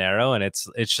my Monero, and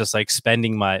it's just like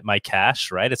spending my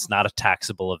cash, right? It's not a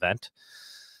taxable event.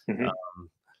 Mm-hmm.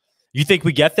 You think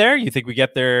we get there? You think we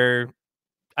get there?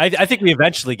 I think we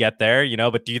eventually get there,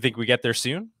 but do you think we get there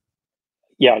soon?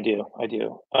 Yeah, I do.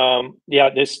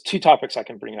 There's two topics I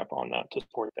can bring up on that to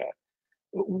support that.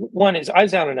 One is I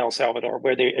was down in El Salvador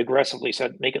where they aggressively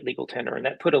said make it legal tender, and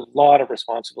that put a lot of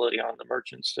responsibility on the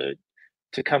merchants to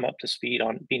come up to speed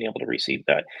on being able to receive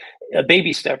that. A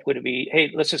baby step would be,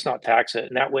 hey, let's just not tax it,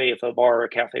 and that way, if a bar or a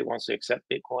cafe wants to accept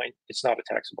Bitcoin, it's not a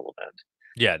taxable event.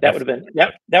 Yeah, that would have been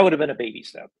that would have been a baby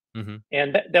step. Mm-hmm.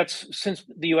 And that's, since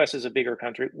the U.S. is a bigger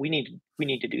country, we need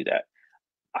to do that.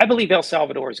 I believe El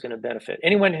Salvador is going to benefit.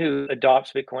 Anyone who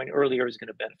adopts Bitcoin earlier is going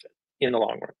to benefit in the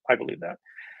long run. I believe that.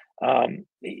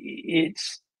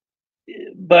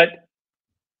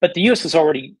 But the U.S. is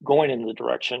already going in the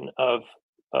direction of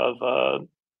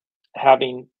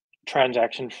having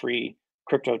transaction-free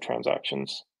crypto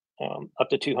transactions, up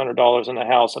to $200 in the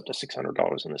House, up to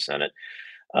 $600 in the Senate.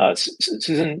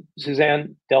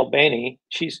 Suzanne Delbany,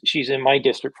 she's in my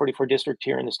district, 44 district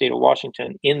here in the state of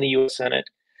Washington, in the U.S. Senate,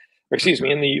 or excuse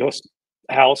me, in the U.S.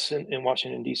 House in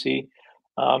Washington, D.C.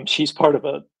 She's part of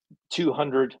a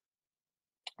 $200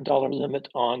 limit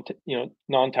on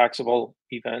non-taxable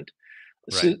event.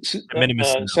 Right.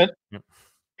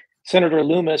 Senator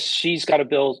Loomis, she's got a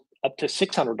bill up to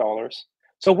 $600.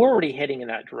 So we're already heading in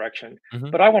that direction.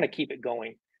 Mm-hmm. But I want to keep it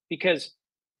going because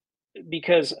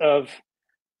of,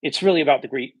 it's really about the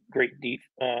great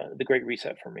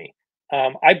reset for me.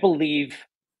 I believe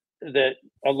that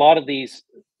a lot of these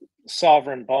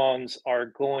sovereign bonds are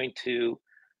going to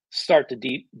start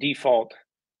to default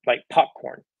like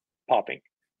popcorn popping.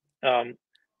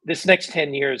 This next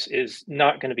 10 years is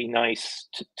not going to be nice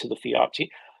to the fiat.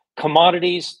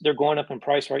 Commodities, they're going up in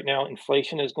price right now.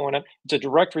 Inflation is going up. It's a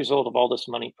direct result of all this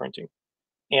money printing.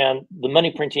 And the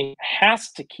money printing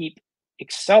has to keep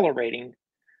accelerating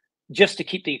just to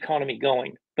keep the economy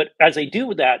going. But as they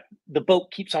do that, the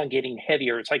boat keeps on getting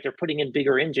heavier. It's like they're putting in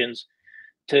bigger engines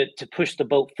to push the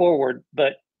boat forward,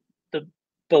 but the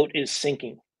boat is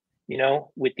sinking,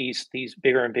 with these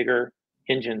bigger and bigger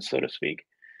engines, so to speak,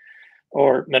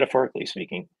 or metaphorically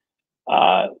speaking.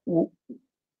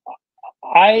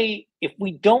 If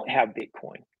we don't have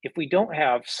Bitcoin, if we don't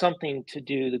have something to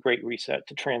do the Great Reset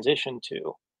to transition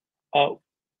to,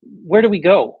 where do we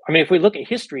go? I mean, if we look at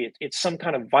history, it's some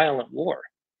kind of violent war.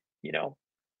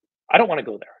 I don't want to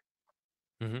go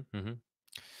there. Mm-hmm, mm-hmm.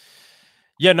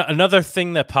 Yeah, another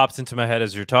thing that pops into my head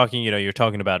as you're talking, you're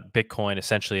talking about Bitcoin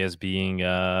essentially as being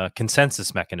a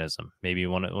consensus mechanism, maybe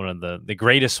one of the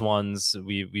greatest ones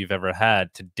we've ever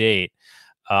had to date.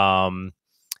 And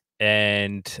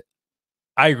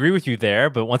I agree with you there,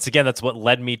 but once again, that's what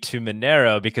led me to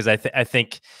Monero, because I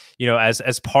think,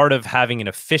 as part of having an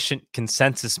efficient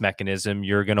consensus mechanism,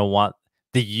 you're going to want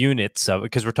the units of,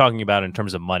 because we're talking about in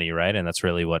terms of money, right? And that's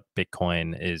really what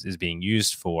Bitcoin is being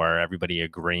used for. Everybody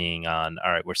agreeing on,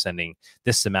 all right, we're sending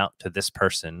this amount to this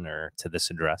person or to this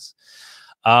address.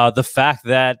 The fact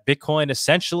that Bitcoin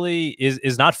essentially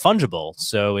is not fungible,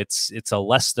 so it's a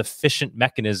less efficient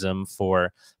mechanism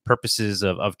for purposes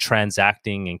of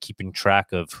transacting and keeping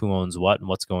track of who owns what and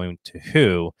what's going to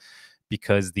who,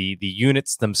 because the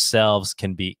units themselves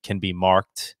can be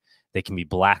marked. They can be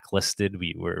blacklisted.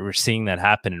 We're seeing that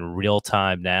happen in real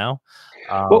time now.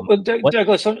 Well,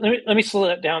 Douglas, let me slow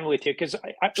that down with you, because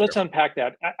let's unpack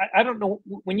that. I don't know,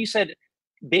 when you said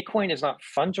Bitcoin is not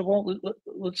fungible,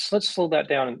 let's slow that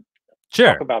down and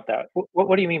talk about that.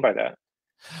 What do you mean by that?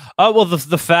 Well,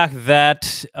 the fact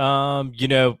that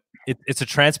it's a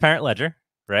transparent ledger,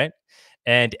 right?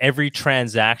 And every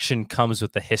transaction comes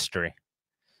with a history.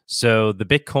 So the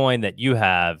Bitcoin that you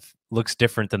have looks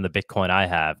different than the Bitcoin I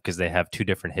have because they have two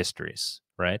different histories,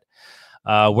 right?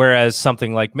 Whereas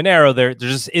something like Monero, there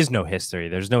just is no history.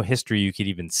 There's no history you could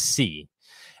even see.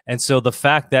 And so the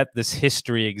fact that this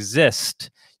history exists,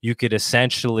 you could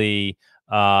essentially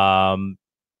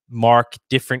mark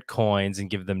different coins and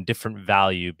give them different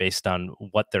value based on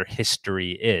what their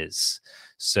history is.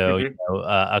 So,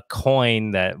 a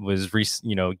coin that was,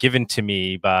 given to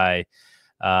me by,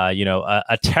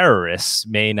 a terrorist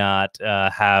may not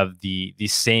have the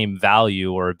same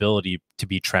value or ability to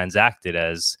be transacted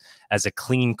as a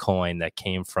clean coin that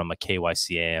came from a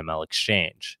KYC AML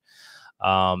exchange.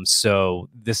 So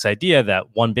this idea that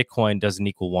one Bitcoin doesn't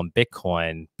equal one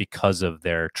Bitcoin because of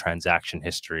their transaction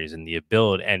histories and the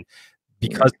ability, and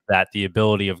because of that, the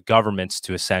ability of governments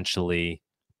to essentially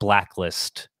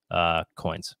blacklist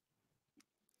coins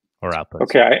or outputs.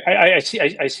 Okay,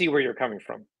 I see where you're coming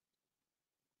from.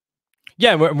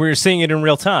 Yeah, we're seeing it in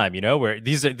real time, where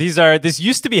this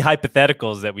used to be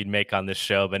hypotheticals that we'd make on this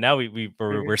show, but now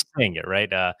we're seeing it,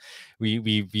 right?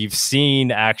 We've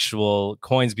seen actual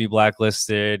coins be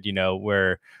blacklisted,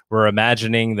 where we're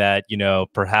imagining that,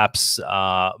 perhaps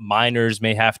miners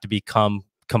may have to become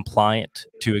compliant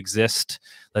to exist.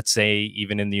 Let's say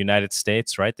even in the United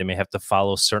States, right? They may have to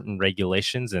follow certain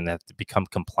regulations and have to become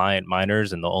compliant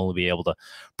miners, and they'll only be able to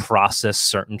process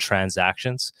certain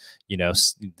transactions. You know,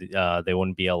 they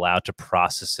wouldn't be allowed to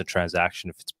process a transaction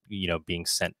if it's, you know, being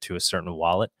sent to a certain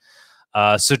wallet.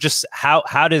 So just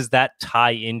how does that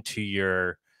tie into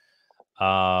your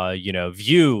you know,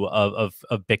 view of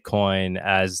Bitcoin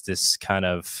as this kind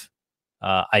of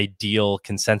ideal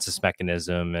consensus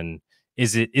mechanism, and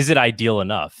is it ideal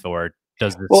enough, or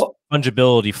does this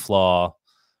fungibility flaw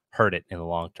hurt it in the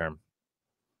long term?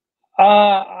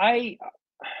 I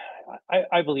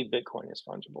believe Bitcoin is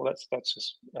fungible. That's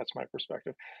my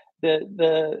perspective.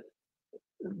 The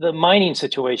mining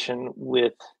situation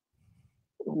with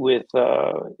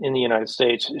in the United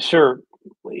States, sure,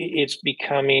 it's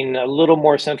becoming a little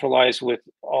more centralized with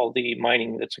all the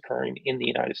mining that's occurring in the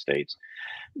United States.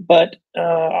 But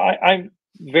I'm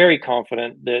very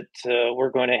confident that we're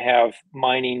going to have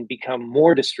mining become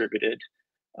more distributed,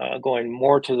 going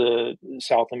more to the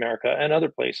South America and other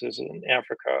places in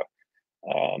Africa.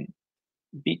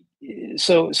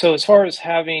 So as far as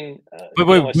having, but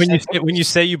when you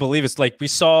say you believe, it's like we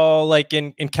saw like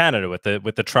in Canada with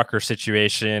the trucker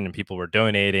situation, and people were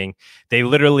donating. They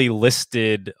literally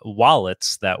listed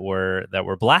wallets that were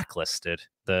blacklisted,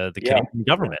 the Canadian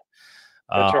government.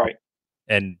 That's right.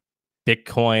 And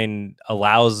Bitcoin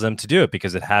allows them to do it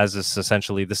because it has this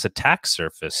essentially this attack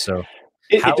surface. So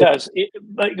it does.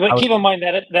 But keep in mind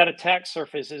that that attack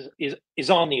surface is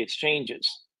on the exchanges.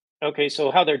 Okay, so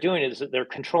how they're doing it is that they're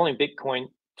controlling Bitcoin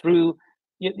through,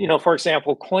 you know, for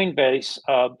example, Coinbase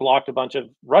blocked a bunch of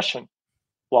Russian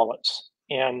wallets,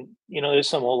 and you know, there's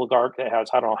some oligarch that has,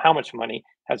 I don't know how much money,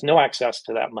 has no access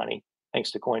to that money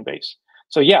thanks to Coinbase.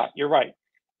 So yeah, you're right.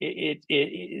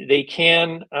 They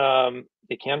can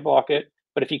block it,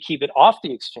 but if you keep it off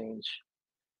the exchange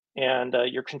and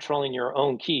you're controlling your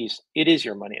own keys, it is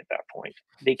your money at that point.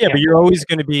 Yeah, but you're always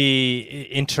going to be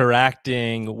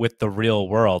interacting with the real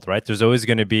world, right? There's always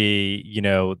going to be, you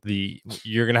know,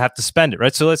 you're going to have to spend it,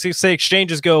 right? So let's say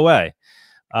exchanges go away,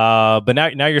 but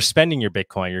now you're spending your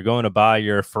Bitcoin. You're going to buy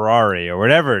your Ferrari or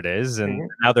whatever it is, and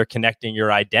now they're connecting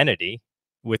your identity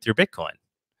with your Bitcoin.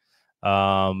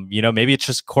 You know, maybe it's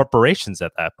just corporations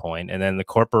at that point, and then the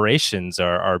corporations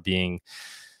are being,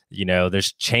 you know,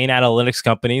 there's chain analytics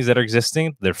companies that are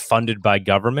existing. They're funded by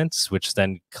governments, which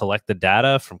then collect the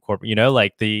data from corporate. You know,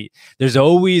 like there's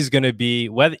always going to be,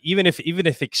 whether even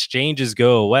if exchanges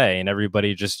go away and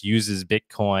everybody just uses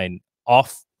Bitcoin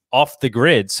off the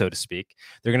grid, so to speak,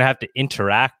 they're going to have to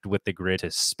interact with the grid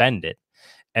to spend it.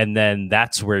 And then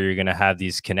that's where you're going to have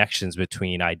these connections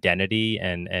between identity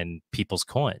and people's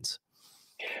coins.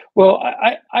 Well,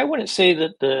 I wouldn't say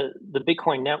that the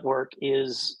Bitcoin network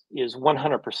is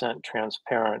 100%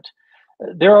 transparent.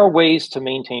 There are ways to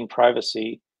maintain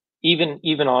privacy, even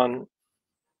on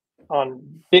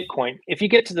Bitcoin. If you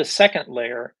get to the second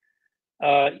layer,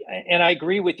 and I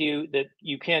agree with you that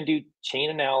you can do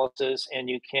chain analysis and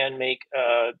you can make,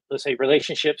 let's say,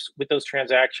 relationships with those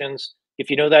transactions. If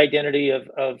you know the identity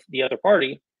of the other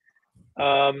party,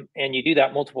 and you do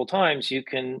that multiple times, you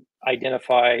can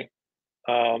identify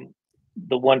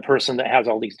the one person that has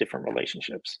all these different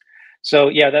relationships. So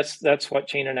yeah, that's what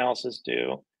chain analysis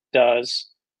does,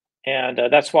 and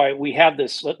that's why we have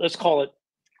this. Let's call it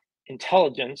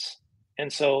intelligence.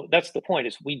 And so that's the point: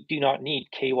 is we do not need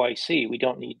KYC. We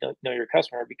don't need to know your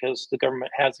customer, because the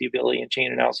government has the ability, and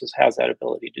chain analysis has that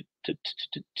ability to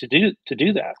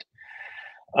do that.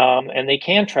 And they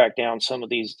can track down some of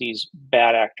these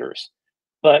bad actors.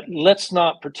 But let's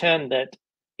not pretend that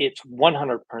it's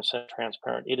 100%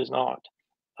 transparent. It is not.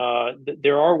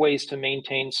 There are ways to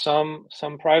maintain some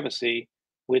privacy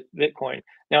with Bitcoin.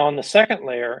 Now, on the second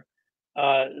layer,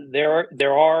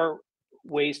 there are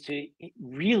ways to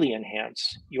really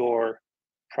enhance your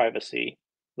privacy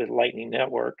with Lightning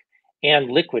Network and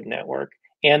Liquid Network,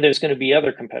 and there's going to be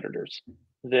other competitors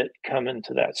that come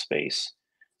into that space.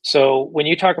 So when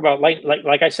you talk about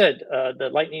like I said, the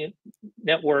Lightning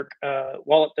Network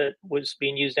wallet that was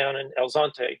being used down in El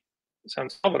Zonte, San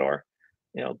Salvador,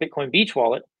 you know, Bitcoin Beach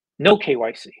wallet, no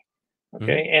KYC.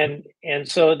 Okay, and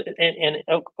so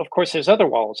of course there's other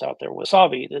wallets out there,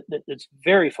 Wasabi, that's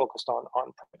very focused on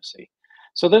privacy.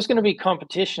 So there's going to be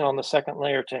competition on the second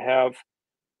layer to have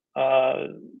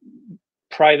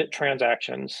private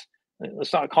transactions.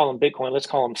 Let's not call them Bitcoin, let's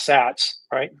call them sats,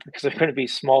 right? Because they're going to be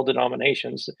small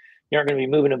denominations. You aren't going to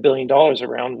be moving $1 billion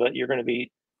around, but you're going to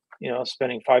be, you know,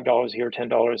 spending $5 here,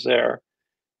 $10 there.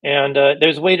 And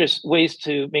there's ways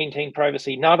to maintain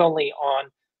privacy, not only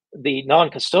on the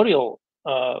non-custodial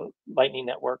Lightning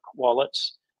Network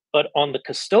wallets, but on the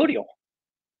custodial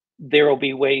there will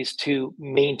be ways to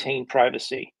maintain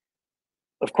privacy.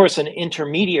 Of course, an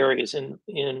intermediary is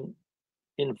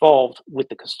involved with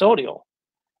the custodial,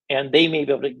 and they may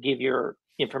be able to give your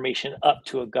information up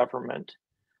to a government.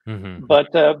 Mm-hmm.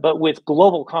 But with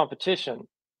global competition,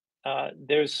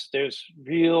 there's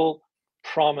real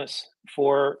promise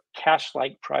for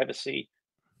cash-like privacy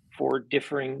for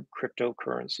differing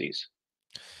cryptocurrencies.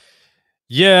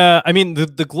 Yeah, I mean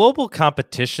the global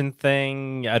competition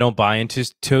thing, I don't buy into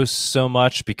so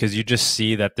much, because you just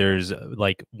see that there's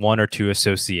like one or two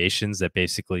associations that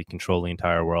basically control the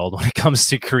entire world when it comes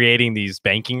to creating these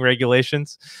banking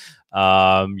regulations.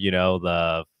 You know,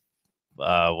 the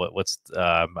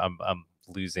I'm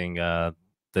losing the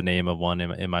name of one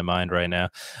in my mind right now.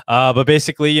 But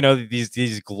basically, you know,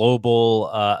 these global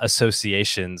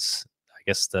associations, I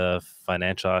guess the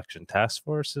Financial Action Task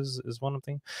Force is one of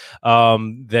them.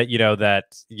 That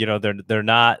they're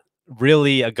not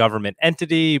really a government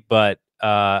entity, but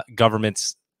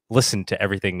governments listen to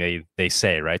everything they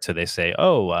say, right? So they say,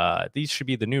 oh, these should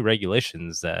be the new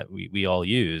regulations that we all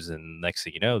use, and next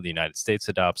thing you know, the United States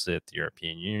adopts it, the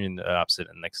European Union adopts it,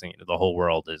 and next thing you know, the whole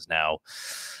world is now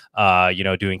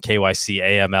doing KYC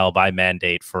AML by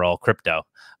mandate for all crypto.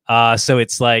 So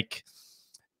it's like,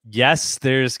 yes,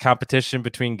 there's competition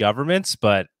between governments,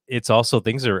 but it's also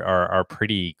things are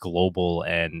pretty global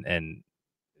and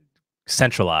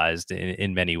centralized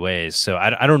in many ways. So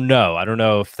I don't know. I don't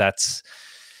know if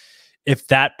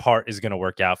that part is going to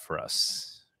work out for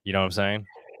us. You know what I'm saying?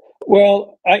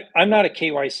 Well, I'm not a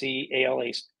KYC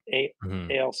ALC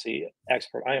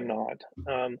expert. I am not.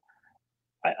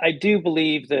 I do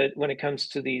believe that when it comes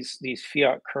to these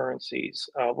fiat currencies,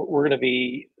 we're going to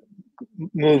be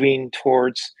moving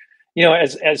towards,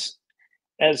 as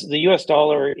the U.S.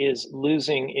 dollar is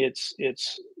losing its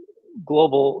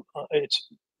global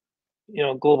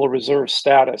global reserve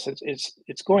status.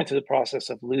 It's going through the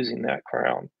process of losing that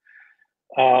crown,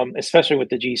 especially with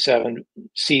the G7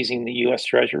 seizing the U.S.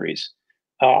 treasuries.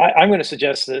 I'm going to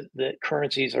suggest that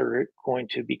currencies are going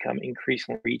to become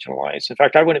increasingly regionalized. In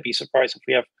fact, I wouldn't be surprised if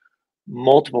we have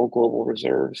multiple global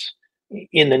reserves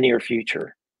in the near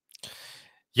future.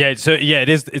 Yeah, so yeah,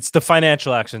 it's the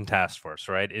Financial Action Task Force,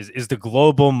 right? Is the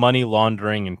global money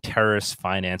laundering and terrorist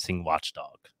financing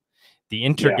watchdog, the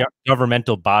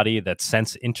intergovernmental body that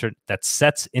sets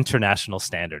international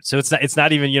standards. So it's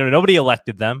not even, nobody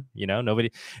elected them,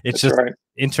 nobody. It's just an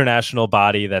international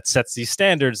body that sets these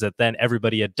standards that then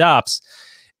everybody adopts,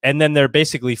 and then they're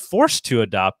basically forced to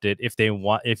adopt it if they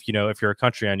want. If you're a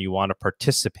country and you want to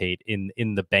participate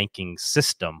in the banking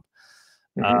system.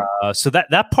 Mm-hmm. So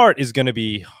that part is going to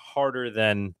be harder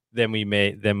than we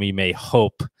may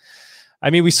hope. I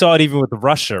mean, we saw it even with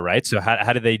Russia, right? So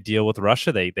how did they deal with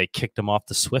Russia? They kicked them off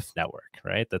the SWIFT network,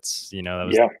 right? That's that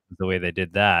was the way they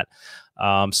did that.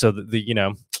 So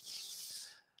the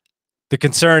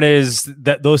concern is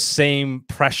that those same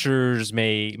pressures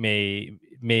may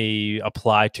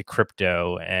apply to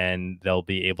crypto, and they'll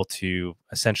be able to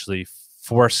essentially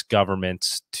force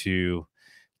governments to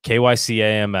KYC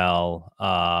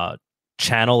AML,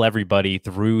 channel everybody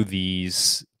through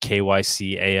these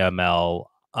KYC AML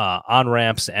on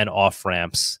ramps and off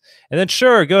ramps, and then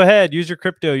sure, go ahead, use your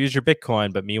crypto, use your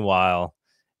Bitcoin, but meanwhile,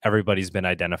 everybody's been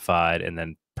identified and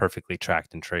then perfectly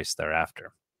tracked and traced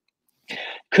thereafter.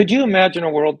 Could you imagine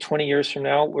a world 20 years from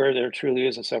now where there truly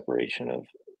is a separation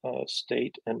of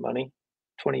state and money?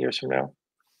 20 years from now?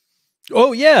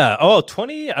 Oh yeah. Oh,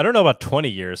 20. I don't know about 20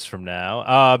 years from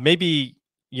now. Maybe.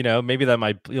 Maybe that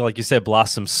might, like you said,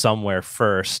 blossom somewhere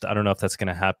first. I don't know if that's going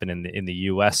to happen in the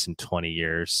U.S. in 20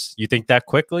 years. You think that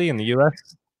quickly in the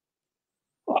U.S.?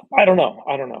 I don't know.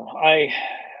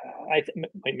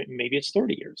 Maybe it's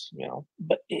 30 years.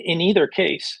 But in either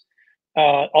case,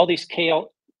 all these KYC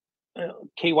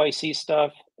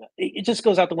stuff, it just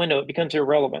goes out the window. It becomes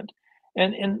irrelevant.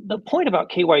 And the point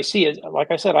about KYC is,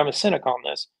 like I said, I'm a cynic on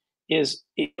this. Is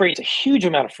it creates a huge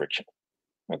amount of friction.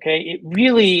 Okay, it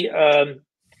really.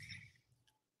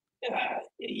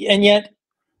 And yet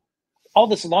all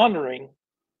this laundering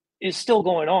is still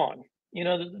going on.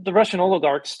 The Russian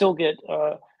oligarchs still get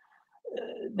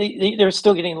they're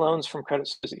still getting loans from Credit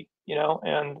Suisse,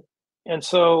 and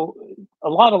so a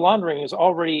lot of laundering is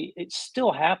it's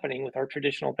still happening with our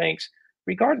traditional banks,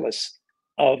 regardless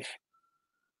of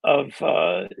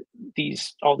all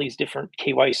these different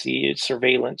KYC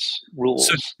surveillance rules.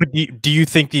 So, do you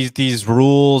think these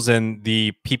rules and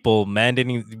the people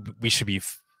mandating, we should be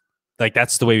like,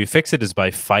 that's the way we fix it, is by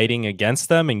fighting against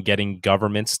them and getting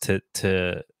governments to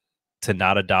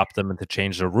not adopt them and to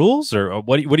change the rules? Or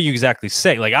what do you exactly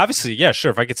say? Like, obviously, yeah, sure,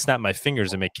 if I could snap my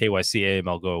fingers and make KYC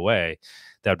AML go away,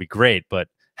 that would be great. But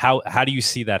How do you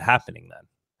see that happening then?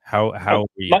 How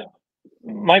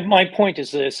my point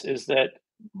is this, is that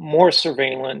more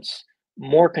surveillance,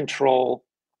 more control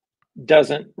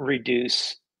doesn't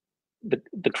reduce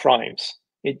the crimes.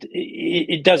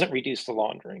 It doesn't reduce the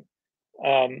laundering.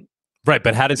 Right,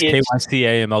 but how does KYC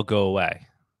AML go away?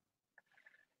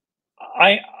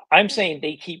 I'm saying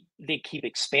they keep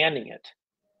expanding it.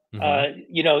 Mm-hmm.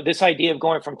 You know, this idea of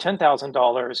going from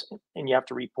 $10,000 and you have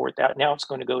to report that, now it's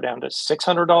going to go down to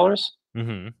 $600.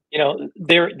 Mm-hmm. You know,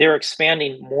 they're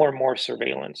expanding more and more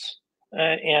surveillance,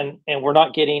 and we're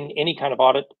not getting any kind of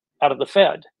audit out of the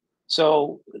Fed.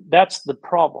 So that's the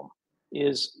problem: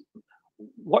 is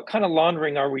what kind of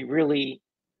laundering are we really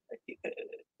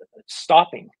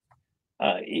stopping?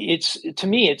 To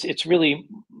me, it's really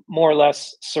more or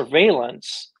less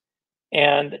surveillance,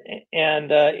 and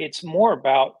it's more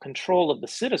about control of the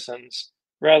citizens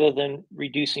rather than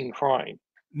reducing crime.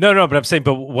 No, but I'm saying,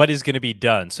 but what is going to be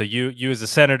done? So you as a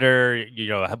senator, you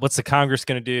know, what's the Congress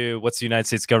going to do? What's the United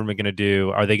States government going to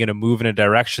do? Are they going to move in a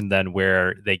direction then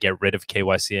where they get rid of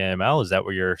KYC AML? Is that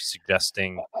what you're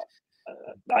suggesting?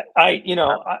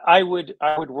 I would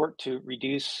work to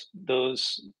reduce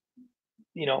those.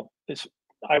 You know,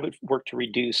 I would work to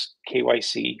reduce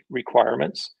KYC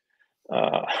requirements.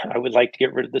 I would like to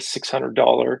get rid of the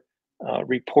 $600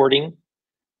 reporting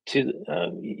to,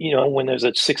 you know, when there's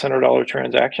a $600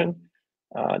 transaction.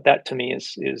 That to me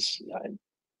is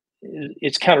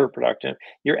it's counterproductive.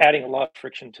 You're adding a lot of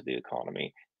friction to the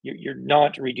economy. You're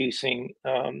not reducing,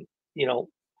 you know,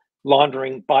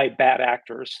 laundering by bad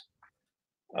actors.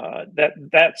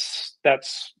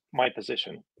 That's my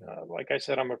position. Like I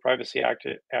said, I'm a privacy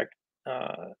activist,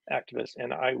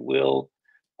 and I will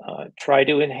try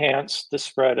to enhance the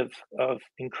spread of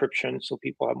encryption so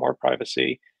people have more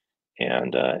privacy,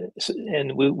 and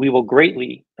we will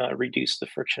greatly reduce the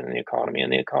friction in the economy,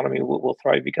 and the economy will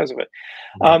thrive because of it.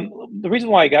 The reason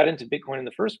why I got into Bitcoin in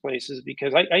the first place is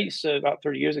because I used to, about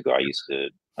 30 years ago, I used to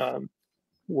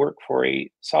work for a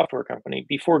software company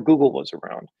before Google was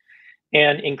around,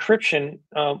 and encryption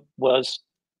was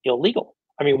illegal.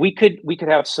 I mean, we could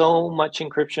have so much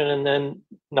encryption and then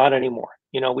not anymore.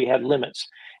 You know, we had limits.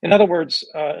 In other words,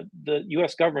 the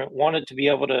U.S. government wanted to be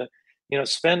able to, you know,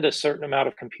 spend a certain amount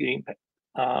of computing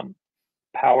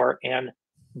power and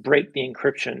break the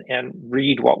encryption and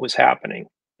read what was happening.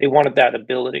 They wanted that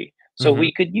ability. So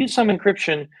we could use some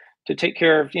encryption to take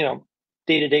care of, you know,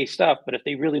 day-to-day stuff. But if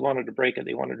they really wanted to break it,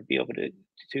 they wanted to be able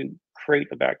to create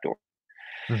a backdoor.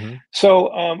 So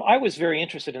I was very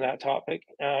interested in that topic.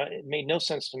 It made no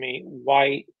sense to me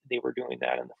why they were doing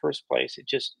that in the first place. It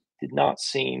just did not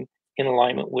seem in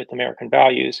alignment with American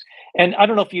values. And I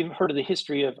don't know if you've heard of the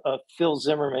history of Phil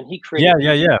Zimmerman. He created.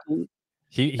 Yeah.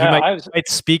 He might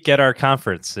speak at our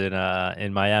conference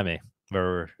in Miami.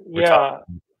 Where we're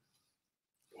talking.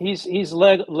 He's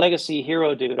legacy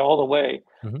hero dude all the way.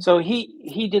 So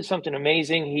he did something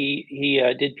amazing. He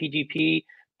did PGP,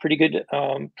 pretty good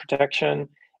protection.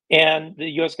 And the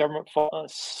U.S. government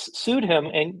sued him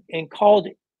and called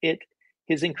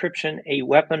his encryption a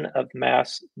weapon of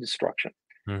mass destruction.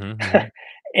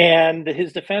 And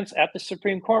his defense at the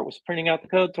Supreme Court was printing out the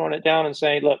code, throwing it down, and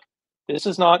saying, "Look, this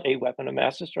is not a weapon of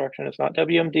mass destruction. It's not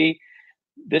WMD.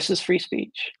 This is free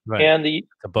speech." Right. And they,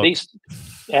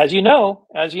 as you know,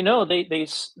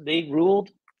 they ruled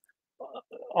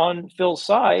on Phil's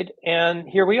side, and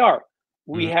here we are.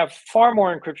 We have far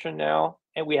more encryption now,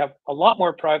 and we have a lot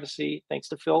more privacy thanks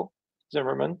to Phil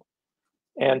Zimmerman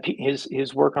and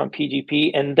his work on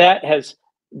PGP, and that has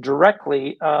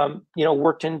directly, you know,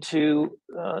 worked into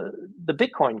the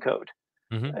Bitcoin code,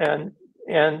 and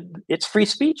it's free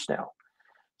speech now.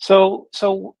 So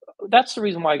that's the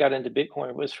reason why I got into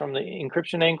Bitcoin, was from the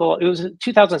encryption angle. It was in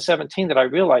 2017 that I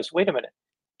realized, wait a minute,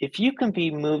 if you can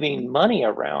be moving money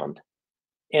around,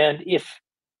 and if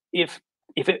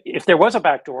there was a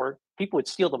backdoor, people would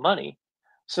steal the money.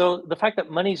 So the fact that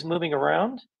money's moving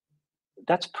around,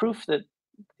 that's proof that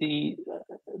the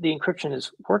encryption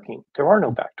is working. There are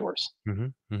no backdoors.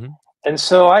 And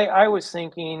so I was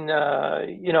thinking,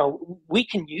 you know, we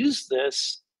can use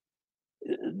this,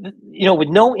 you know, with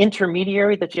no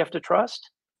intermediary that you have to trust.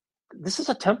 This is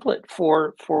a template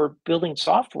for building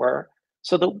software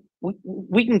so that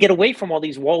we can get away from all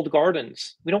these walled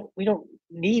gardens. We don't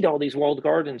need all these walled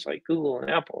gardens like Google and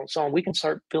Apple and so on. We can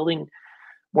start building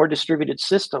more distributed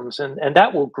systems, and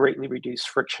that will greatly reduce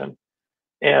friction,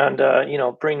 and you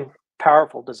know, bring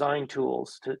powerful design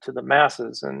tools to the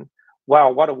masses. And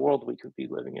wow, what a world we could be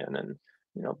living in! And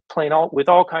you know, playing with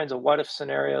all kinds of what if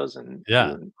scenarios, and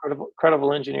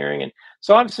incredible engineering. And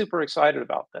so I'm super excited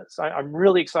about this. I'm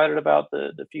really excited about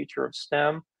the future of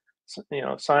STEM.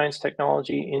 science,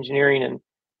 technology, engineering,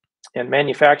 and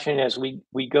manufacturing as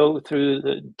we go through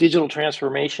the digital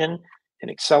transformation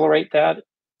and accelerate that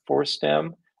for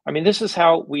STEM. I mean, this is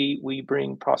how we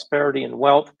bring prosperity and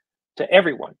wealth to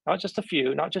everyone, not just a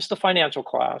few, not just the financial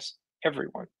class,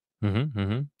 everyone. Mm-hmm,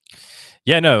 mm-hmm.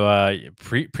 Yeah, no,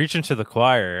 preaching to the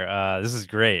choir. This is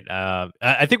great.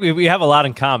 I think we have a lot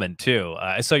in common too.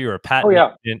 I saw you were a patent.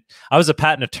 Oh, yeah. I was a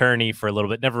patent attorney for a little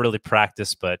bit, never really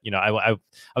practiced, but I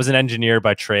was an engineer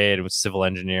by trade, was a civil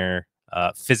engineer.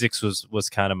 Physics was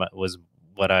kind of was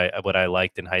what I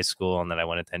liked in high school, and then I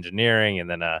went into engineering, and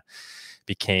then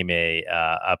became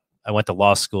I went to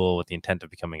law school with the intent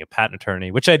of becoming a patent attorney,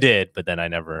 which I did, but then I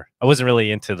wasn't really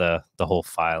into the whole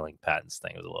filing patents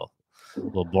thing. It was a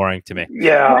little boring to me.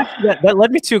 Yeah. That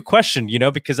led me to a question,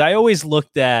 because I always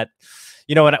looked at,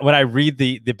 when I read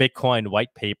the Bitcoin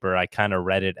white paper, I kind of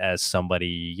read it as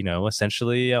somebody,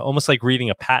 essentially almost like reading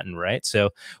a patent, right?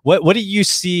 So what do you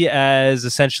see as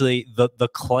essentially the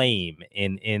claim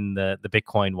in the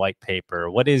Bitcoin white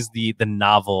paper? What is the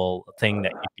novel thing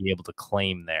that you'd be able to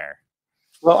claim there?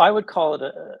 Well, I would call it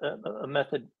a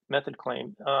method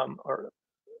claim, or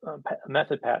a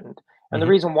method patent. And the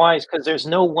reason why is because there's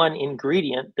no one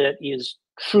ingredient that is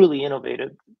truly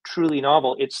innovative, truly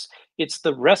novel. It's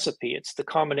the recipe. It's the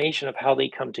combination of how they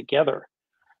come together.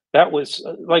 That was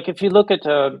like, if you look at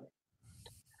how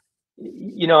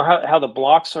the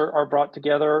blocks are brought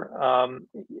together.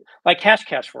 Like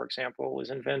Hashcash, for example,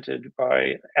 was invented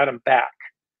by Adam Back.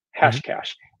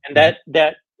 Hashcash, and that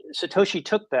Satoshi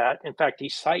took that. In fact, he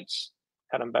cites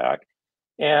Adam Back,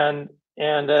 and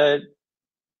that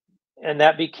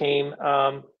became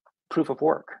proof of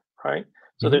work, right?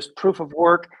 So there's proof of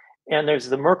work, and there's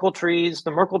the Merkle trees.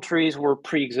 The Merkle trees were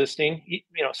pre-existing.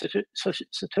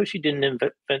 Satoshi didn't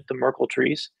invent the Merkle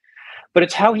trees, but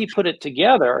it's how he put it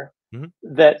together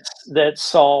that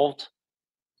solved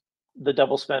the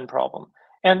double spend problem.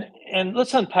 And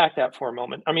let's unpack that for a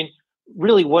moment. I mean,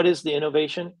 really, what is the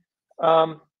innovation?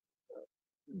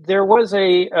 There was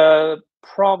a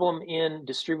problem in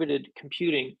distributed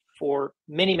computing for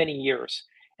many, many years,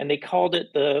 and they called it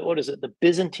the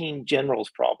Byzantine generals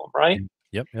problem, right?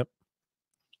 Yep.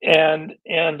 And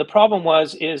the problem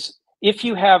is if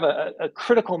you have a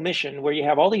critical mission where you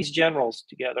have all these generals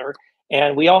together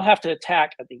and we all have to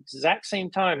attack at the exact same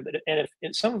time, and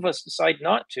if some of us decide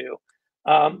not to,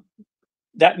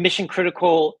 that mission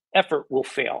critical effort will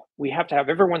fail. We have to have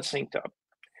everyone synced up.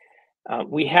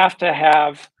 We have to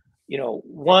have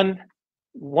one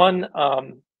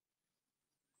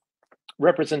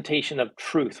representation of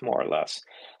truth, more or less.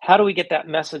 How do we get that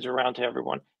message around to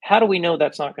everyone? How do we know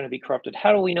that's not going to be corrupted?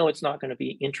 How do we know it's not going to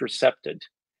be intercepted?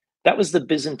 That was the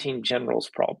Byzantine generals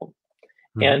problem.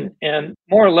 And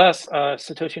more or less,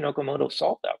 Satoshi Nakamoto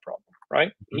solved that problem,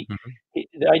 right?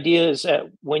 The idea is that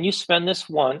when you spend this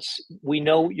once, we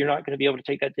know you're not going to be able to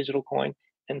take that digital coin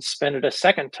and spend it a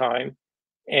second time,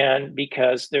 and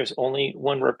because there's only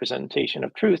one representation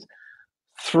of truth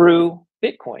through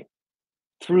Bitcoin,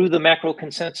 through the macro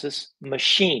consensus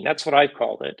machine. That's what I've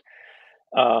called it,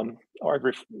 or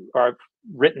I've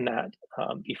written that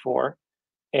before,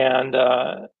 and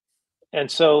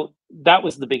so that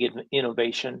was the big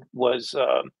innovation. Was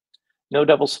no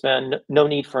double spend, no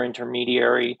need for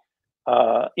intermediary.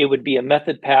 It would be a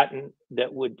method patent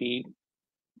that would be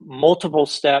multiple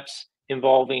steps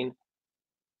involving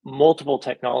multiple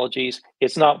technologies.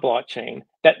 It's not blockchain.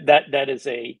 That is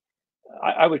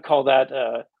I would call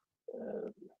that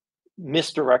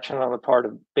misdirection on the part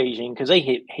of Beijing, because they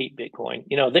hate Bitcoin.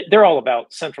 They're all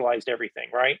about centralized everything,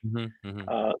 right?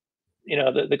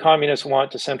 The communists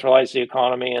want to centralize the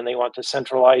economy, and they want to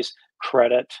centralize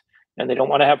credit, and they don't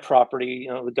want to have property.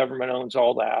 The government owns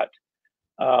all that.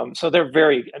 So they're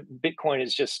Bitcoin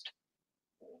is just,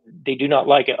 they do not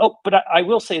like it. Oh, but I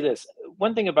will say this.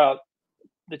 One thing about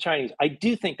the Chinese, I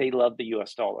do think they love the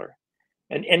US dollar.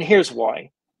 And here's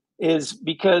why, is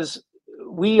because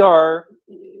we are,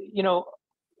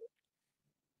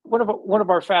 one of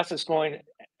our fastest growing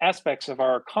aspects of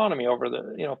our economy over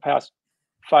the past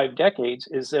 5 decades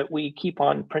is that we keep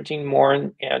on printing more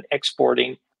and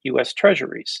exporting US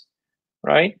treasuries,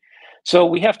 right? So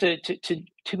we have to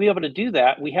be able to do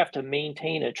that, we have to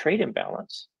maintain a trade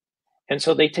imbalance. And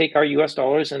so they take our US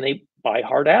dollars and they buy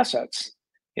hard assets.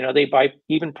 They buy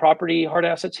even property, hard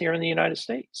assets here in the United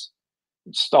States,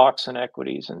 stocks and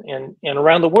equities and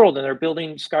around the world. And they're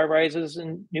building sky rises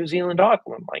in New Zealand,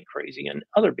 Auckland like crazy, and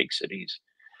other big cities,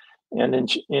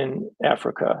 and in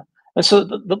Africa. And so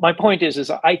my point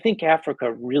is I think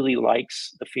Africa really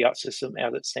likes the fiat system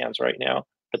as it stands right now,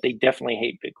 but they definitely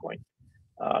hate Bitcoin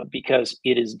because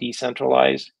it is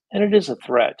decentralized and it is a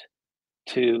threat.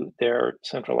 to their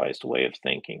centralized way of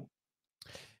thinking.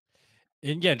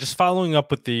 And yeah, just following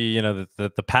up with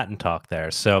the patent talk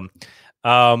there. So,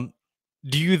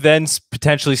 do you then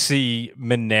potentially see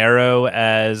Monero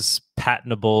as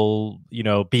patentable,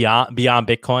 beyond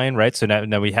Bitcoin, right? So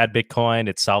now we had Bitcoin,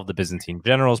 it solved the Byzantine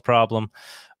generals problem.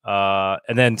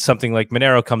 And then something like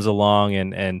Monero comes along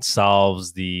and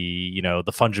solves the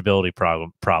fungibility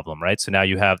problem, right? So now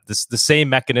you have the same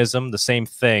mechanism, the same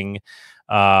thing,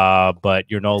 but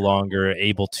you're no longer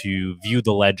able to view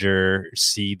the ledger,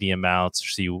 see the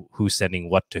amounts, see who's sending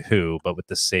what to who, but with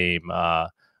the same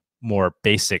more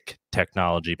basic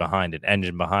technology behind it,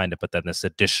 engine behind it, but then this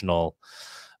additional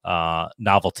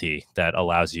novelty that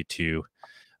allows you to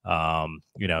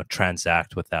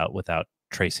transact without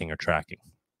tracing or tracking.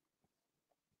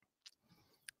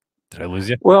 Did I lose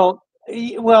you? Well,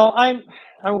 I'm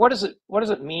what does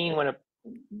it mean when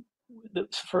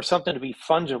for something to be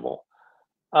fungible?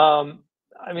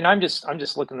 I mean, I'm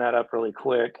just looking that up really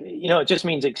quick. It just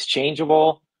means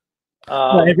exchangeable.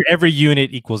 Well, every unit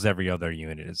equals every other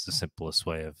unit is the simplest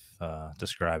way of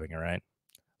describing it, right?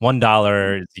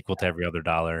 $1 is equal to every other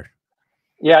dollar.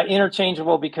 Yeah,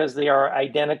 interchangeable because they are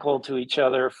identical to each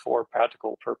other for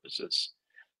practical purposes.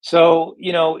 So,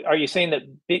 are you saying that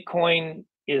Bitcoin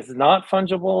is not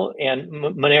fungible and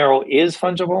Monero is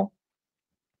fungible?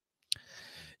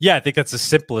 Yeah, I think that's the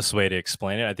simplest way to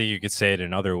explain it. I think you could say it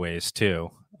in other ways too.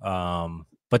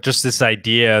 But just this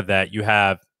idea that you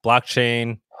have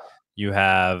blockchain, you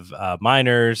have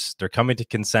miners, they're coming to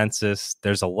consensus,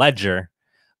 there's a ledger,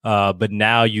 but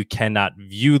now you cannot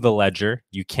view the ledger,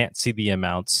 you can't see the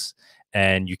amounts,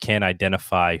 and you can't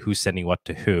identify who's sending what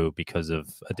to who because of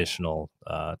additional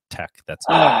tech that's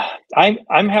I'm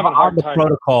having a hard time.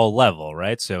 Protocol level,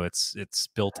 right? So it's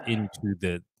built into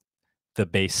the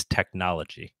base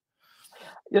technology.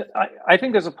 Yeah, I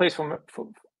think there's a place for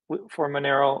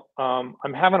Monero.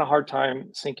 I'm having a hard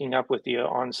time syncing up with you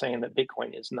on saying that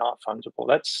Bitcoin is not fungible.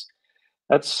 That's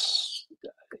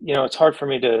it's hard for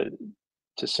me to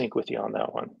sync with you on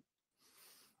that one.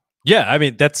 Yeah, I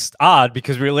mean, that's odd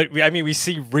because we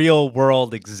see real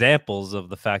world examples of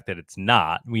the fact that it's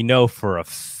not. We know for a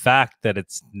fact that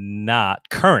it's not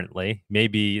currently.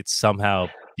 Maybe it's somehow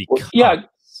becomes. Yeah,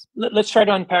 let's try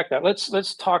to unpack that.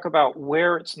 Let's talk about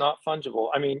where it's not fungible.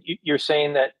 I mean, you're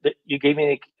saying that you gave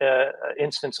me an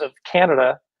instance of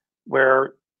Canada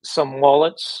where some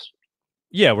wallets.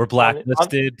 Yeah, we're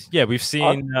blacklisted. Yeah, we've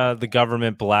seen the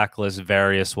government blacklist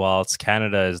various wallets.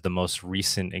 Canada is the most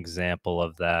recent example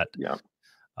of that. Yeah.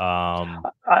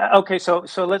 Okay, so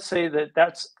let's say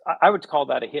that's I would call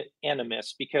that a hit and a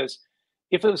miss, because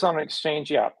if it was on an exchange,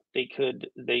 yeah, they could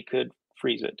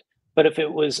freeze it. But if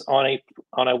it was on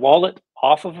a wallet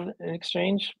off of an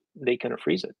exchange, they couldn't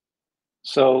freeze it.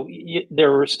 So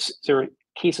there were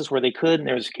cases where they could, and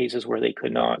there's cases where they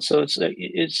could not. So it's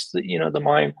the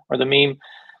mime or the meme,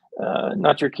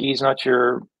 not your keys, not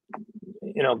your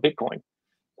Bitcoin.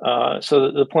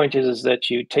 So the point is that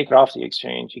you take it off the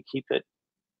exchange, you keep it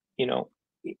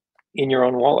in your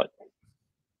own wallet.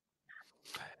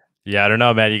 Yeah, I don't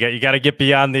know, man. You got to get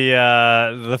beyond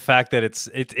the fact that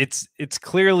it's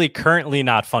clearly currently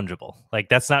not fungible. Like,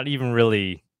 that's not even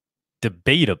really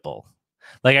debatable.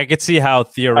 Like, I could see how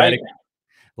theoretically,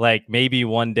 like, maybe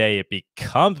one day it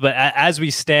becomes, but as we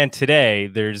stand today,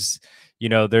 there's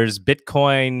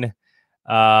Bitcoin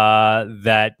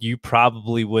that you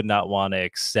probably would not want to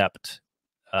accept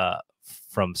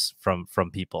from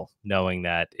people, knowing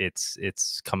that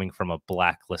it's coming from a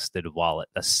blacklisted wallet,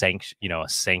 a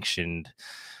sanctioned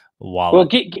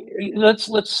wallet. Well,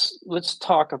 let's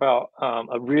talk about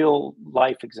a real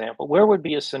life example. Where would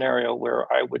be a scenario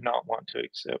where I would not want to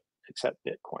accept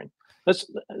Bitcoin? Let's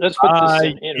put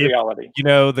this in reality.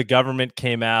 The government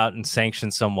came out and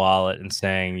sanctioned some wallet and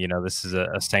saying, this is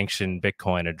a sanctioned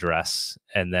Bitcoin address,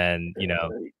 and then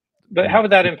But how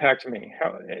would that impact me?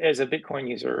 How, as a Bitcoin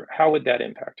user, how would that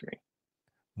impact me?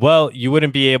 Well, you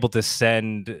wouldn't be able to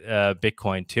send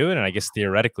Bitcoin to it, and I guess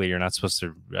theoretically, you're not supposed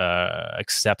to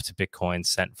accept Bitcoin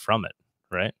sent from it,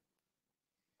 right?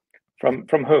 From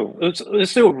who?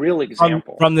 Let's do a real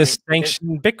example. From this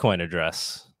sanctioned Bitcoin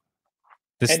address.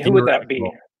 And who would that be?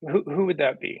 Who would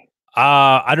that be?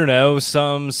 I don't know,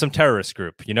 some terrorist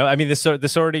group. I mean, this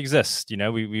already exists.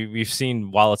 We've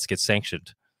seen wallets get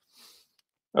sanctioned.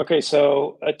 Okay,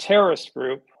 so a terrorist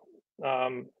group,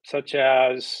 such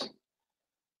as,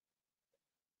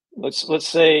 let's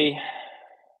say,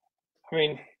 I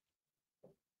mean,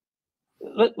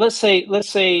 let's say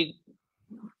the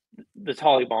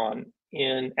Taliban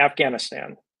in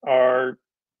Afghanistan are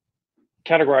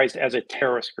categorized as a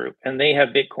terrorist group, and they have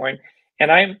Bitcoin,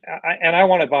 and I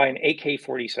want to buy an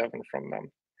AK-47 from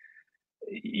them.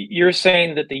 You're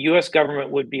saying that the U.S. government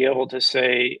would be able to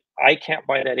say, I can't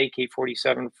buy that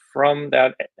AK-47 from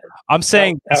that. I'm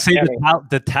saying, say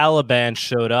the Taliban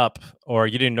showed up, or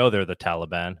you didn't know they're the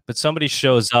Taliban, but somebody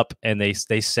shows up and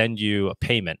they send you a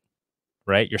payment,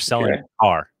 right? You're selling a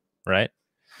car, right?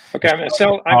 Okay, I'm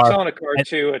selling a car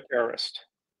to a terrorist.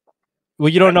 Well,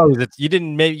 you don't know that you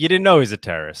didn't know he's a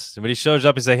terrorist. When he shows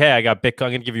up and say, "Hey, I got Bitcoin.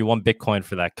 I'm going to give you 1 Bitcoin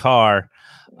for that car,"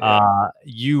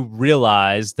 you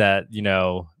realize that, you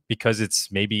know, because it's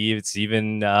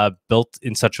even built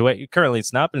in such a way. Currently,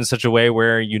 it's not, but in such a way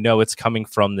where you know it's coming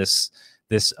from this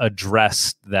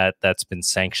address that's been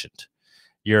sanctioned.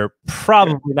 You're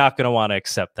probably not going to want to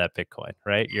accept that Bitcoin,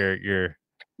 right?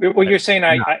 Well, you're saying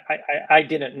I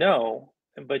didn't know,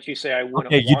 but you say I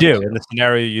wouldn't. Okay, you do in the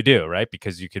scenario, you do, right?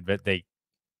 Because you could like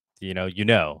you're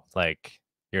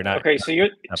not. Okay, so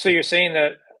you're saying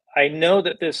that I know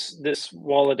that this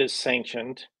wallet is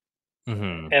sanctioned,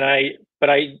 and I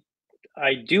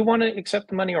do want to accept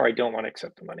the money, or I don't want to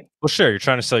accept the money. Well, sure, you're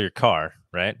trying to sell your car,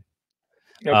 right?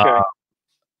 Okay.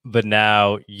 But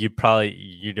now I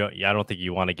don't think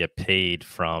you want to get paid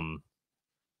from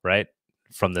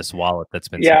this wallet that's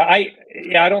been. I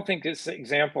don't think this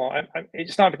example.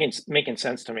 It's not making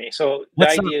sense to me. So the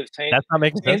idea of saying that's not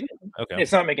making sense. Okay,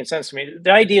 it's not making sense to me.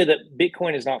 The idea that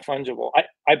Bitcoin is not fungible.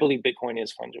 I believe Bitcoin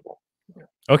is fungible.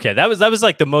 Okay, that was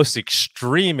like the most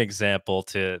extreme example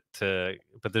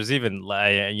but there's even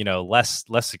less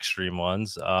extreme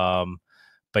ones.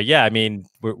 But yeah, I mean,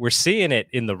 we're seeing it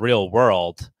in the real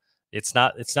world. It's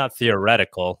not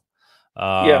theoretical.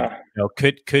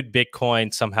 Could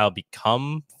Bitcoin somehow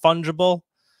become fungible?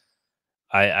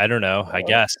 I don't know. I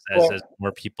guess as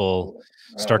more people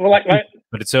start,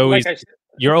 but it's always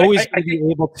you're always going to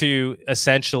be able to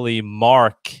essentially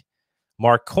mark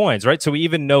coins, right? So we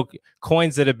even know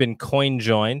coins that have been coin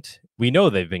joined. We know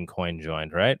they've been coin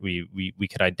joined, right? We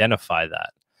could identify that.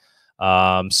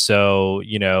 So,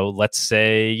 let's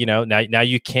say, now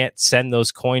you can't send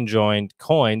those coin joined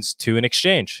coins to an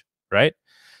exchange, right?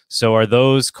 So are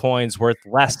those coins worth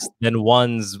less than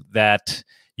ones that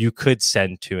you could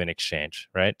send to an exchange,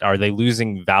 right? Are they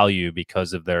losing value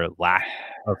because of their lack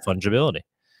of fungibility?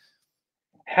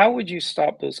 How would you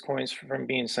stop those coins from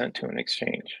being sent to an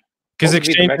exchange? Because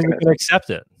exchange isn't going to accept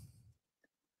it.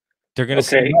 They're going to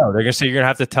say no. They're going to say you're going to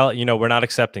have to tell it, we're not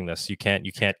accepting this. You can't.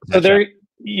 So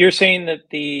you're saying that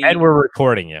and we're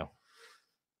reporting you.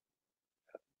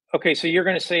 Okay, so you're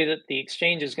going to say that the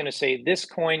exchange is going to say this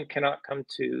coin cannot come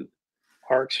to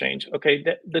our exchange. Okay,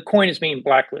 the coin is being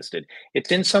blacklisted.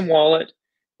 It's in some wallet.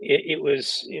 It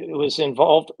was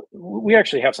involved. We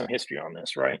actually have some history on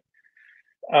this, right?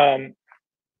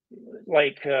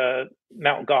 Like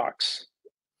Mt. Gox,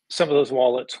 some of those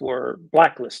wallets were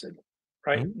blacklisted,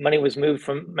 right? Money was moved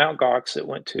from Mt. Gox. It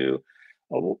went to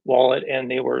a wallet, and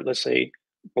they were, let's say,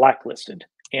 blacklisted.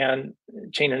 And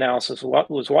Chain Analysis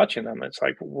was watching them. It's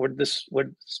like, where'd this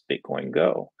Bitcoin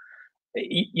go?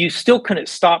 You still couldn't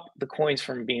stop the coins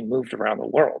from being moved around the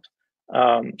world.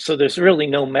 So there's really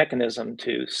no mechanism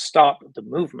to stop the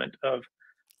movement of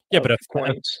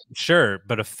coins. Sure,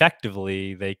 but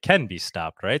effectively they can be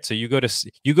stopped, right? So you go to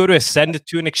send it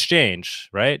to an exchange,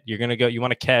 right? You're gonna go. You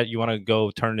want to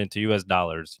go turn it into U.S.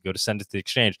 dollars. You go to send it to the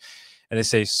exchange, and they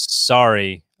say,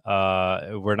 sorry,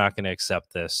 we're not going to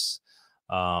accept this.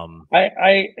 Let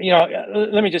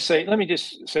me just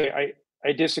say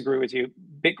I disagree with you.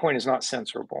 Bitcoin is not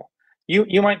censorable.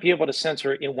 You might be able to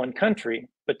censor it in one country,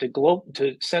 but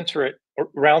to censor it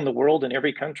around the world in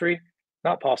every country,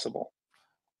 not possible.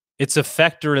 It's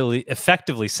effectively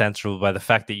censorable by the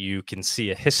fact that you can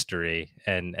see a history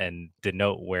and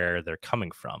denote where they're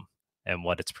coming from and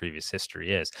what its previous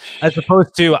history is, as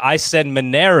opposed to I send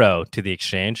Monero to the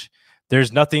exchange.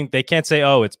 There's nothing. They can't say,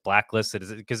 oh, it's blacklisted,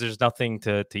 because there's nothing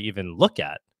to even look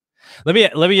at. Let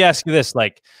me ask you this: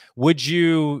 like, would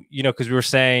you, because we were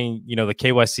saying, the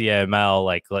KYC AML,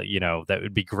 like, that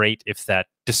would be great if that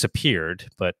disappeared,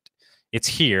 but it's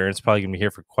here. It's probably going to be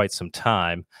here for quite some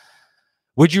time.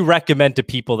 Would you recommend to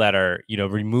people that are,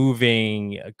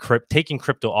 taking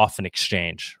crypto off an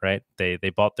exchange, right? They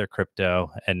bought their crypto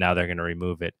and now they're going to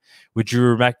remove it. Would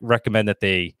you recommend that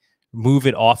they move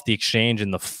it off the exchange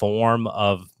in the form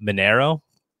of Monero,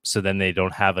 so then they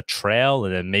don't have a trail,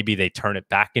 and then maybe they turn it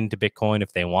back into Bitcoin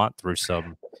if they want through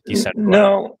some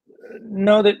decentralized?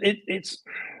 No,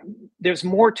 there's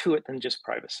more to it than just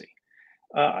privacy.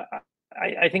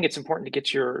 I think it's important to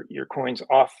get your coins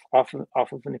off of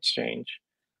an exchange.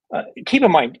 Keep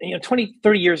in mind, 20,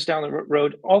 30 years down the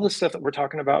road, all the stuff that we're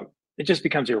talking about, it just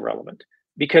becomes irrelevant,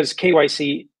 because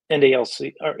KYC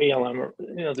NDLC or ALM, or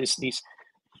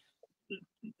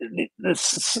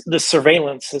this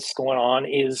surveillance that's going on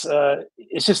is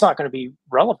it's just not going to be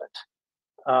relevant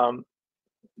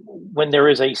when there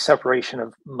is a separation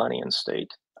of money and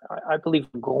state. I believe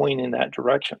we're going in that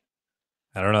direction.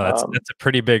 I don't know. That's a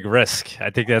pretty big risk. I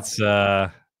think that's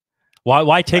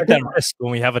why take that risk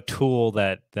when we have a tool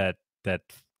that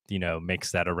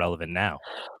makes that irrelevant now.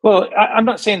 Well, I'm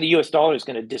not saying the U.S. dollar is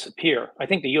going to disappear. I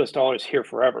think the U.S. dollar is here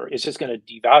forever. It's just going to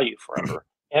devalue forever.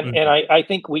 And I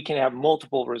think we can have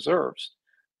multiple reserves.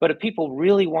 But if people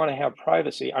really want to have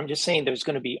privacy, I'm just saying there's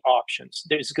going to be options.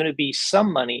 There's going to be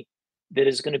some money that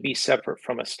is going to be separate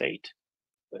from a state.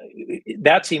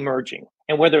 That's emerging.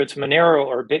 And whether it's Monero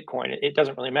or Bitcoin, it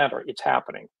doesn't really matter. It's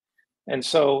happening. And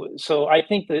so I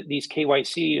think that these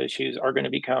KYC issues are going to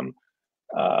become,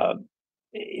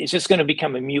 it's just going to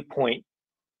become a moot point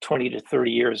 20 to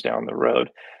 30 years down the road.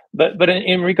 But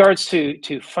in regards to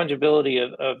fungibility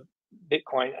of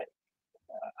Bitcoin,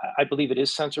 I believe it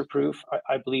is censor proof.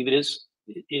 I believe it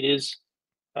is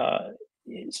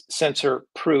censor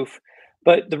proof.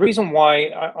 But the reason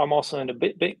why I'm also into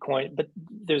Bitcoin, but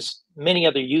there's many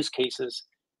other use cases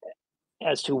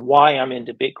as to why I'm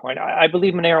into Bitcoin. I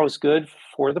believe Monero is good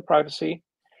for the privacy,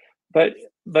 but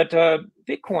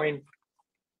Bitcoin,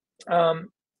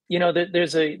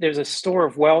 there's a store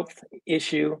of wealth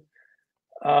issue.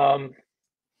 I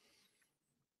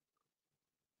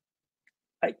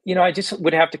just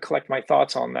would have to collect my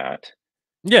thoughts on that.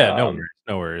 Yeah,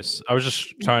 no worries. I was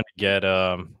just trying to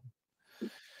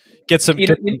get some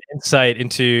insight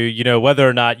into, whether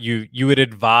or not you would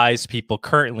advise people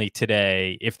currently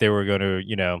today, if they were going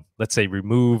to, let's say,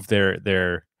 remove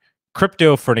their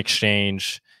crypto for an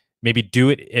exchange, maybe do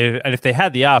it, and if they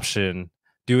had the option,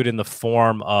 do it in the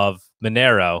form of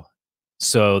Monero,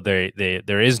 so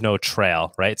there is no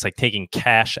trail, right? It's like taking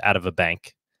cash out of a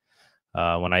bank.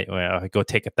 When I go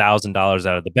take $1,000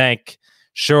 out of the bank,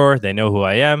 sure, they know who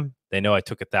I am. They know I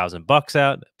took $1,000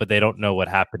 out, but they don't know what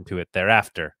happened to it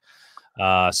thereafter.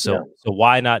 So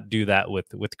why not do that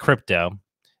with crypto,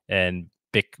 and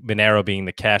Monero being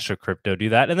the cash of crypto, do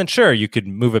that, and then sure, you could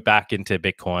move it back into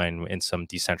Bitcoin in some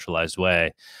decentralized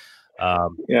way.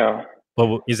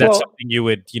 But is that something you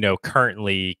would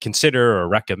currently consider or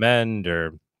recommend,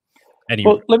 or any?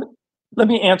 Well, let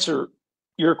me answer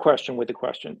your question with a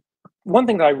question. One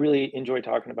thing that I really enjoy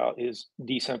talking about is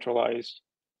decentralized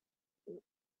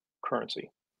currency.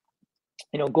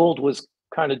 Gold was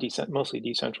kind of mostly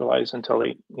decentralized until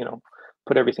they,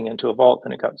 put everything into a vault,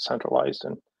 and it got centralized.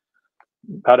 And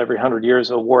about every 100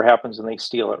 years, a war happens and they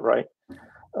steal it, right?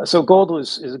 So gold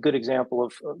is a good example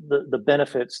of the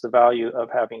benefits, the value of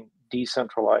having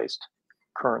decentralized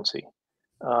currency.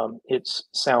 It's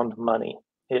sound money.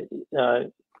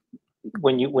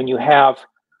 When you have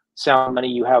sound money,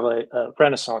 you have a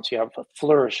renaissance, you have a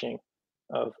flourishing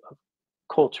of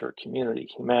culture, community,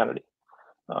 humanity.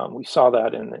 We saw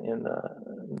that in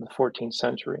the 14th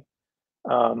century.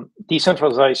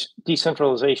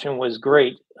 Decentralization was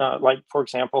great. Like, for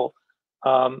example,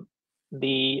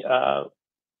 the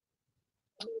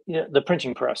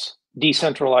printing press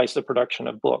decentralized the production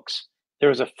of books. There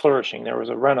was a flourishing. There was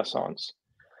a renaissance.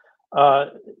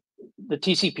 The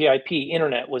TCP/IP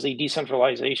internet was a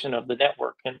decentralization of the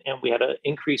network, and we had an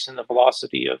increase in the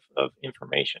velocity of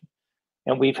information,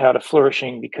 and we've had a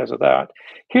flourishing because of that.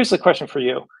 Here's the question for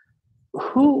you: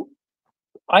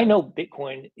 I know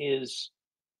Bitcoin is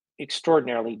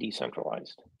extraordinarily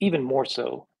decentralized, even more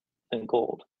so than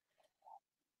gold,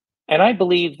 and I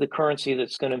believe the currency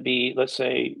that's going to be, let's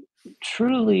say,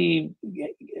 truly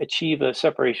achieve a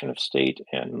separation of state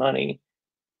and money,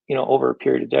 over a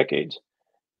period of decades,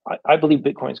 I believe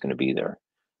Bitcoin is going to be there.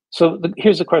 So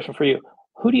here's the question for you.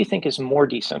 Who do you think is more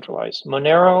decentralized,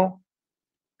 Monero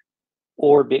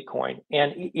or Bitcoin?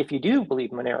 And if you do believe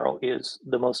Monero is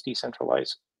the most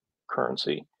decentralized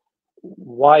currency,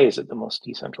 why is it the most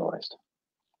decentralized?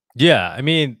 Yeah, I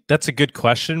mean, that's a good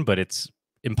question, but it's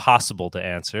impossible to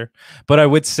answer. But I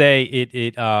would say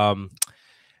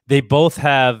they both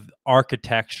have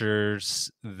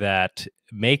architectures that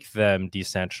make them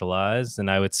decentralized,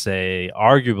 and I would say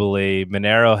arguably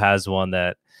Monero has one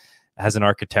that has an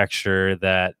architecture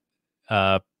that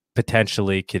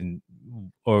potentially can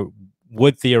or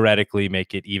would theoretically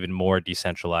make it even more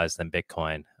decentralized than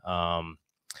Bitcoin.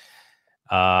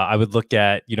 I would look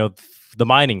at the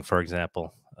mining, for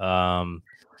example.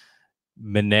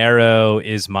 Monero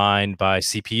is mined by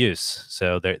CPUs,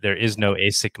 so there is no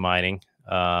ASIC mining.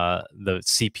 The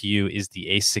CPU is the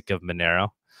ASIC of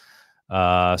Monero.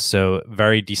 So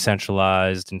very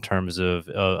decentralized in terms of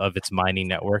its mining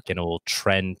network, and it will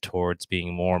trend towards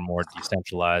being more and more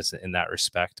decentralized in that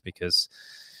respect, because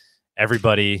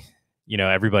everybody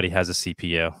has a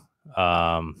CPU.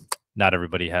 Not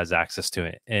everybody has access to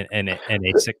it, an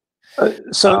ASIC.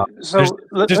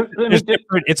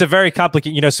 It's a very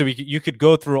complicated, so you could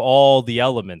go through all the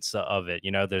elements of it.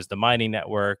 There's the mining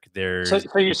network, there's so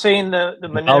you're saying the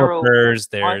developers,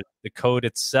 there's the code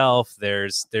itself,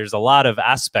 there's a lot of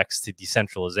aspects to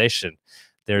decentralization.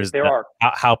 There's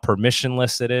how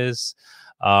permissionless it is.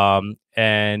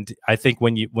 And I think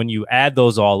when you add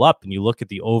those all up and you look at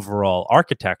the overall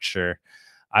architecture,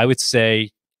 I would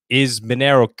say, is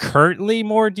Monero currently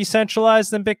more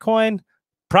decentralized than Bitcoin?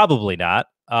 Probably not,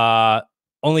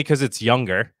 only because it's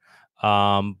younger.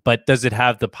 But does it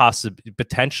have the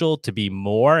potential to be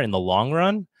more in the long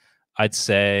run? I'd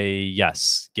say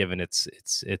yes, given it's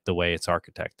the way it's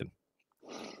architected.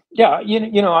 Yeah,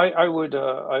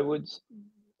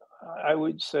 I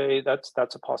would say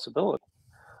that's a possibility.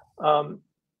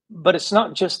 But it's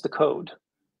not just the code.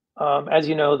 As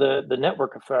you know, the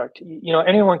network effect.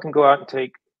 Anyone can go out and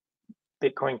take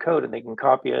Bitcoin code and they can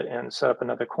copy it and set up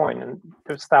another coin, and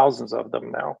there's thousands of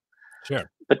them now. Sure.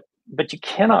 But you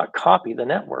cannot copy the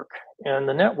network, and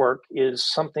the network is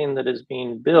something that is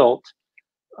being built,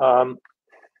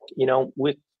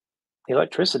 with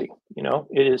electricity.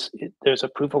 There's a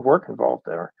proof of work involved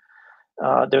there.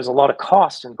 There's a lot of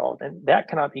cost involved, and that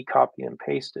cannot be copied and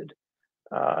pasted.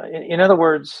 In other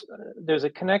words, there's a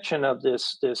connection of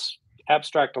this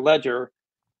abstract ledger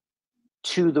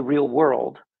to the real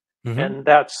world. Mm-hmm. And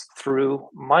that's through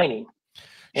mining.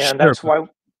 And that's why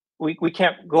we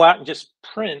can't go out and just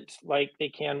print like they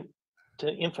can to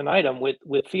infinitum with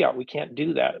fiat. We can't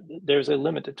do that. There's a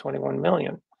limit to 21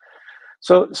 million.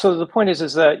 So the point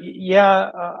is that,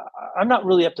 I'm not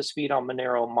really up to speed on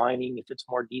Monero mining, if it's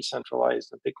more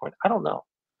decentralized than Bitcoin. I don't know.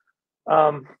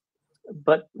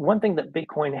 But one thing that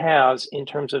Bitcoin has in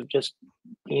terms of just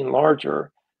being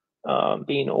larger,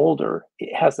 being older,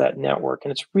 it has that network,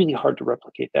 and it's really hard to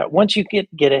replicate that. Once you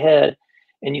get ahead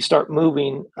and you start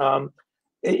moving,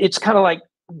 it's kind of like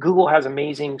Google has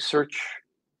amazing search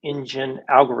engine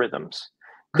algorithms.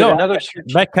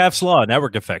 Metcalfe's law,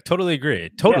 network effect. Totally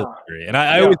agree. Agree. And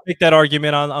I always make that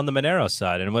argument on the Monero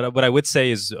side. And what I would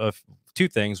say is two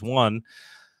things. One,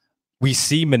 we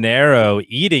see Monero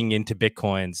eating into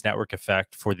Bitcoin's network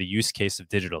effect for the use case of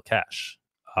digital cash,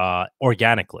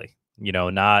 organically.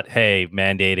 Not, hey,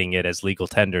 mandating it as legal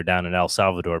tender down in El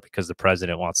Salvador because the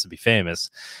president wants to be famous,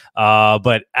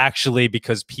 but actually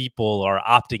because people are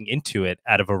opting into it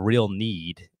out of a real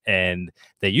need, and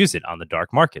they use it on the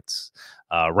dark markets.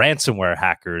 Ransomware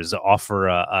hackers offer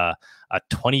a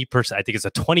 20%, I think it's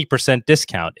a 20%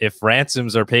 discount if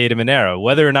ransoms are paid in Monero.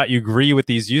 Whether or not you agree with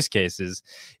these use cases,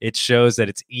 it shows that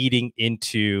it's eating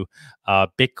into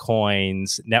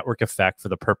Bitcoin's network effect for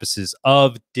the purposes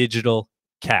of digital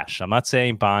cash. I'm not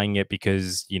saying buying it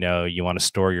because you want to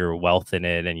store your wealth in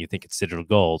it and you think it's digital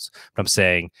gold, but I'm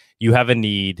saying you have a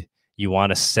need, you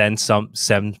want to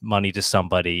send money to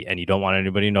somebody, and you don't want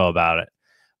anybody to know about it.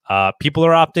 People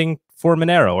are opting for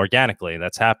Monero organically.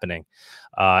 That's happening,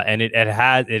 and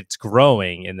it's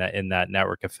growing in that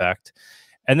network effect.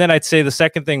 And then I'd say the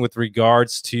second thing with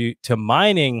regards to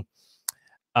mining,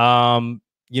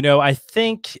 I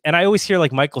think, and I always hear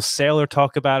like Michael Saylor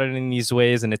talk about it in these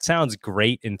ways, and it sounds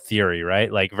great in theory,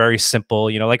 right? Like very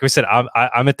simple, like we said,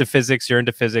 I'm into physics, you're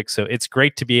into physics. So it's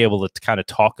great to be able to kind of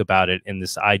talk about it in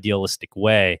this idealistic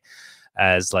way,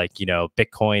 as like,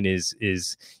 Bitcoin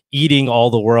is eating all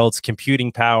the world's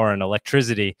computing power and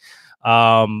electricity.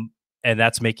 And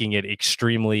that's making it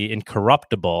extremely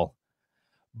incorruptible.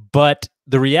 But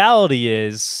the reality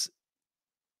is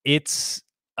it's,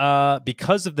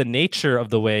 because of the nature of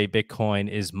the way Bitcoin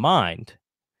is mined,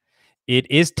 it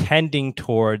is tending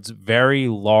towards very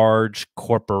large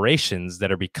corporations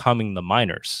that are becoming the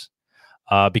miners,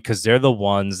 because they're the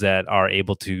ones that are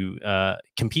able to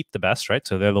compete the best, right?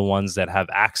 So they're the ones that have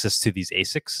access to these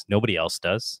ASICs. Nobody else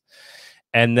does.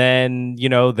 And then,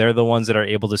 they're the ones that are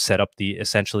able to set up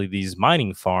essentially these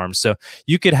mining farms. So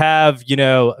you could have,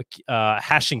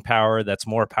 hashing power that's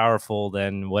more powerful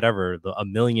than whatever, a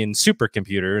million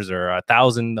supercomputers or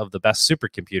 1,000 of the best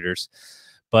supercomputers.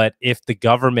 But if the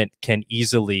government can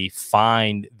easily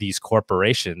find these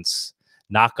corporations,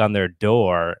 knock on their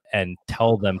door and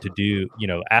tell them to do,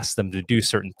 ask them to do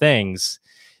certain things,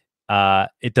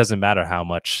 it doesn't matter how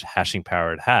much hashing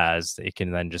power it has. It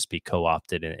can then just be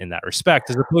co-opted in that respect,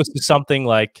 as opposed to something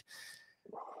like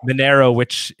Monero,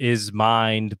 which is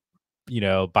mined,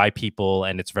 by people,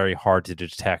 and it's very hard to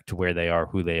detect where they are,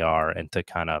 who they are, and to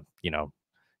kind of,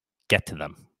 get to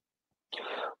them?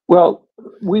 Well,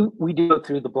 we did go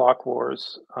through the block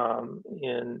wars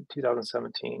in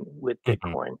 2017 with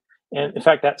Bitcoin, and in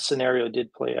fact, that scenario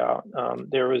did play out.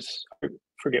 There was, I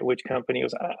forget which company it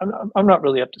was. I'm not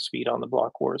really up to speed on the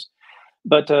block wars,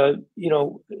 but you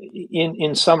know,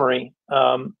 in summary,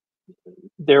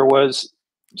 there was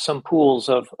some pools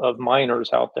of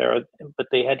miners out there, but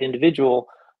they had individual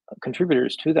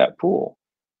contributors to that pool,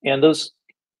 and those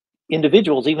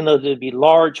individuals, even though there'd be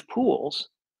large pools,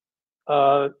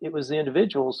 it was the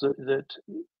individuals that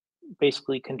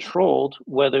basically controlled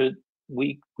whether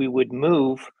we would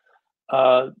move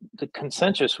the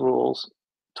consensus rules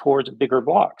towards bigger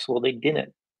blocks. Well, they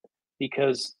didn't,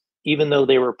 because even though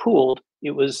they were pooled,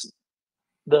 it was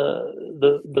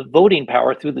the voting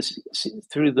power through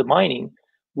the mining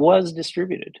was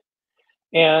distributed.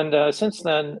 And since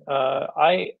then,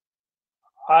 I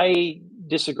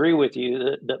disagree with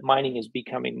you that mining is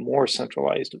becoming more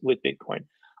centralized with Bitcoin.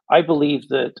 I believe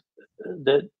that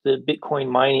the Bitcoin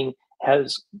mining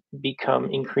has become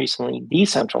increasingly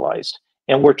decentralized,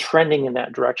 and we're trending in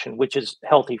that direction, which is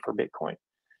healthy for Bitcoin.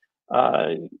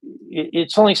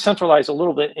 It's only centralized a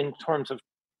little bit in terms of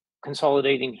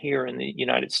consolidating here in the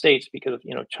United States because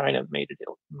China made it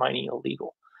mining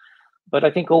illegal. But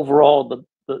I think overall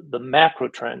the macro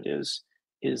trend is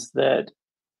that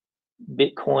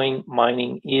Bitcoin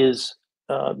mining is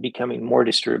becoming more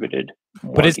distributed,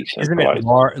 more isn't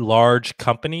it large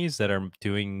companies that are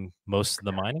doing most of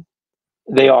the mining?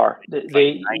 They are.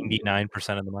 They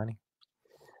 99% of the mining.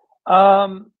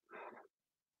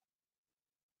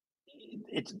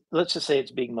 Let's just say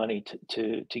it's big money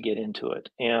to get into it,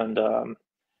 and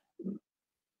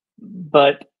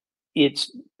but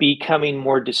it's becoming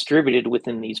more distributed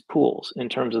within these pools in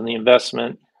terms of the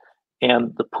investment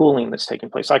and the pooling that's taking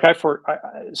place. Like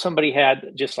somebody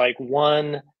had just like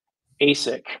one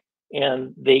ASIC,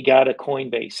 and they got a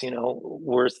Coinbase,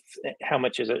 worth, how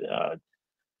much is it?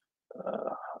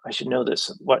 I should know this.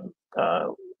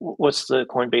 What's the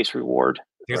Coinbase reward? I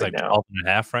think it's right like now?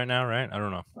 12.5 right now, right? I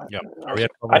don't know. Yeah, are we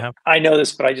at 12.5? I know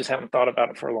this, but I just haven't thought about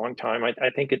it for a long time. I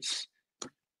think it's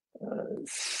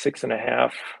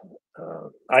 6.5.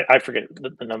 I forget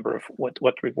the number of what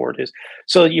the reward is.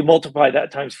 So you multiply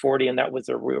that times 40, and that was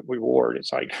their reward.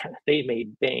 It's like they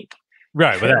made bank.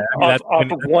 Right, but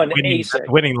off of one ASIC. That's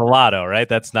winning the lotto, right?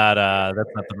 That's not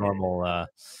the normal.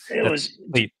 It was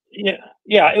it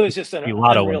was just an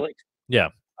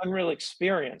unreal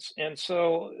experience. And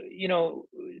so,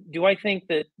 do I think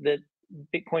that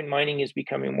Bitcoin mining is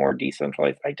becoming more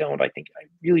decentralized? I don't. I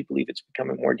really believe it's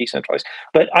becoming more decentralized.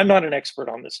 But I'm not an expert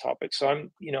on this topic, so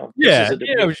I'm,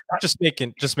 just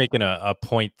making a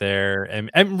point there,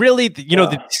 and really,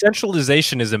 the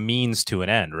decentralization is a means to an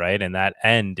end, right? And that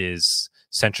end is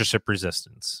censorship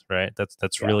resistance, right?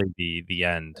 That's really the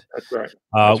end. That's right.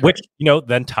 Which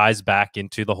then ties back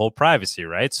into the whole privacy,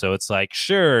 right? So it's like,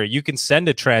 sure, you can send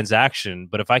a transaction,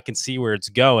 but if I can see where it's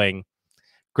going,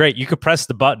 great, you could press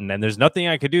the button, and there's nothing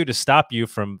I could do to stop you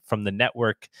from the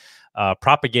network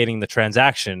propagating the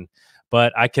transaction.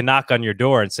 But I can knock on your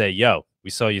door and say, "Yo, we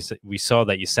saw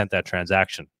that you sent that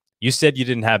transaction. You said you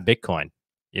didn't have Bitcoin.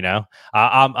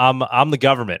 I'm the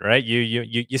government, right?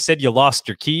 You said you lost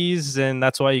your keys, and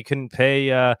that's why you couldn't pay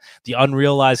the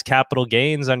unrealized capital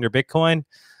gains on your Bitcoin.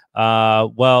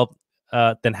 Then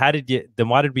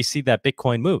why did we see that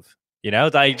Bitcoin move?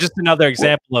 Just another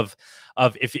example of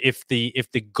if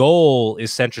the goal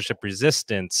is censorship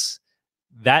resistance,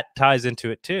 that ties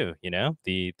into it too.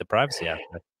 The privacy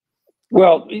aspect.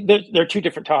 Well, they're two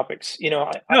different topics.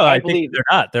 I believe they're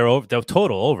not. They're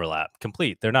total overlap,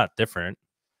 complete. They're not different.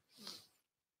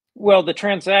 Well, the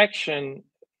transaction,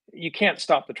 you can't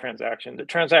stop the transaction. The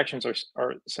transactions are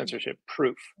censorship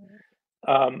proof.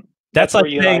 That's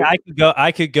like saying I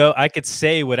could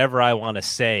say whatever I want to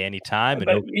say anytime.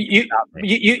 But you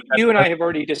and I have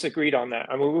already disagreed on that.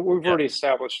 I mean, we've already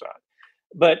established that.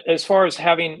 But as far as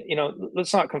having,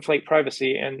 let's not conflate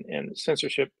privacy and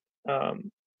censorship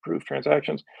proof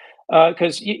transactions,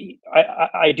 because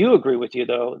I do agree with you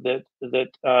though that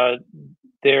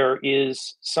there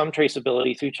is some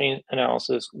traceability through chain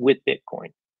analysis with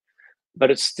Bitcoin, but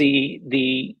it's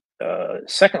the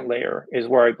second layer is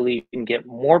where I believe you can get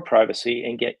more privacy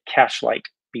and get cash-like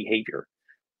behavior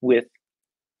with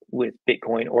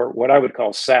Bitcoin, or what I would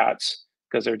call sats,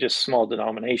 because they're just small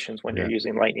denominations when you're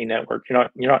using Lightning Network. You're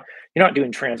not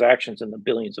doing transactions in the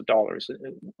billions of dollars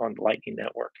on the Lightning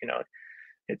Network.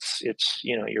 It's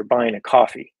you're buying a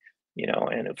coffee,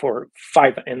 and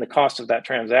and the cost of that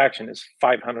transaction is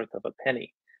 5/100th of a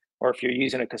penny. Or if you're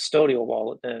using a custodial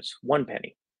wallet, then it's 1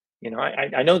 penny.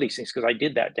 I know these things because I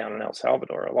did that down in El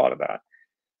Salvador, a lot of that.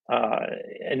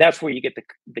 And that's where you get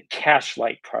the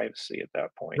cash-like privacy at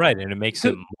that point. Right, and it makes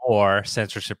it more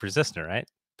censorship resistant, right?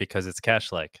 Because it's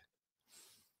cash-like.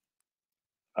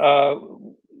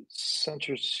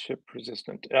 Censorship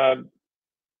resistant.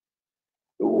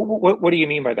 What do you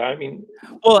mean by that? I mean,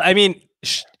 well, I mean,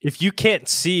 if you can't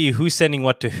see who's sending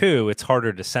what to who, it's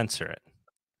harder to censor it,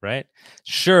 right?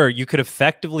 Sure, you could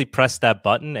effectively press that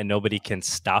button and nobody can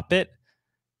stop it,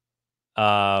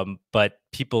 but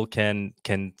people can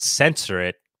censor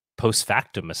it post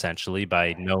factum, essentially,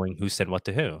 by knowing who sent what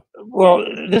to who. Well,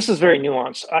 this is very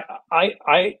nuanced.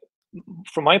 I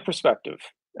from my perspective,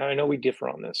 and I know we differ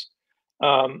on this.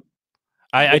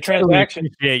 I totally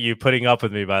appreciate you putting up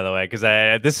with me, by the way, because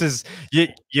this is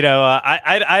you know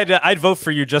I'd vote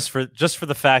for you just for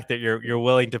the fact that you're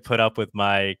willing to put up with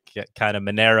my kind of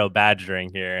Monero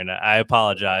badgering here, and I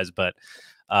apologize, but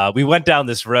we went down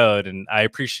this road, and I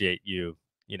appreciate you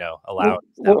allowing.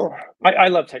 Well, I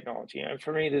love technology, and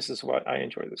for me, this is what I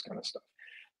enjoy, this kind of stuff.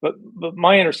 But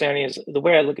my understanding is the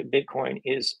way I look at Bitcoin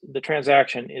is the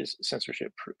transaction is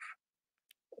censorship proof.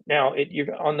 Now,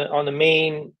 you're on the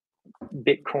main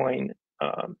Bitcoin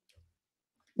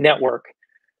network,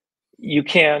 you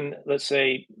can, let's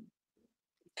say,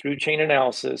 through chain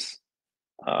analysis,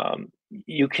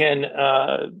 you can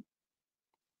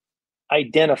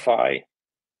identify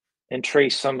and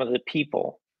trace some of the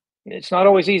people. It's not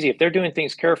always easy. If they're doing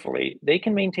things carefully, they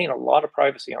can maintain a lot of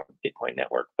privacy on the Bitcoin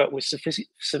network, but with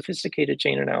sophisticated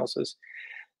chain analysis,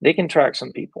 they can track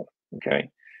some people,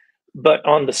 okay? But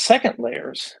on the second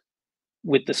layers,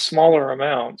 with the smaller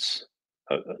amounts,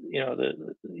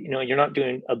 you're not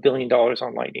doing $1 billion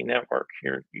on Lightning Network.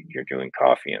 You're doing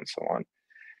coffee and so on,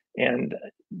 and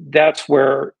that's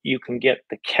where you can get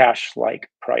the cash-like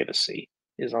privacy,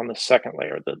 is on the second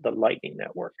layer, the Lightning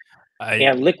Network.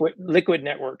 And liquid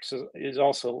networks is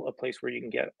also a place where you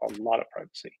can get a lot of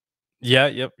privacy. Yeah,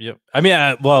 yep. I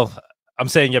mean, well, I'm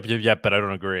saying yep, but I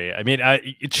don't agree. I mean,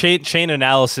 chain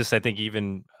analysis, I think,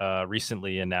 even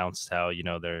recently announced how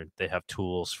they have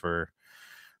tools for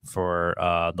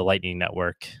the Lightning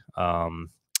Network. So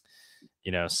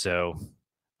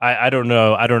I don't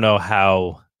know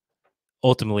how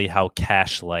ultimately how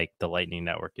cash like the Lightning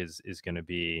Network is going to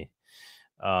be.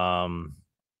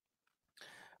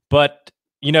 But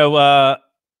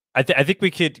I think we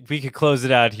could close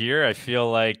it out here. I feel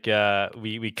like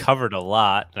we covered a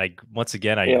lot. Like, once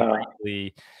again, I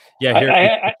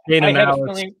had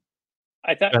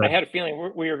a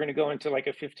feeling we were going to go into like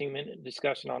a 15-minute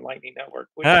discussion on Lightning Network,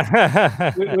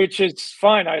 which is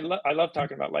fine. I love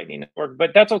talking about Lightning Network,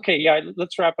 but that's okay. Yeah,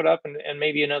 let's wrap it up, and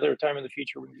maybe another time in the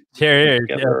future.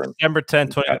 December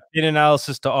 10th, chain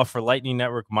analysis to offer Lightning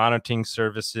Network monitoring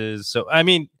services. So, I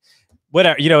mean,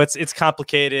 whatever, it's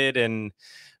complicated,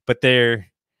 but you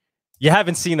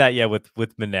haven't seen that yet with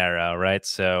Monero, right?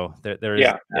 So there is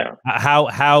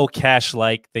how cash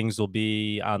like things will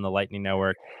be on the Lightning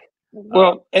Network.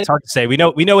 Well, it's hard to say. We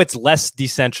know it's less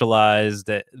decentralized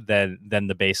than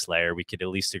the base layer. We could at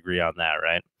least agree on that,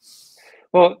 right?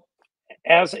 Well,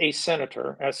 as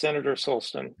Senator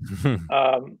Solstin,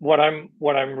 what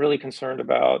I'm really concerned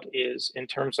about is in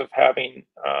terms of having,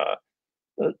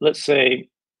 let's say,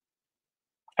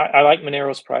 I like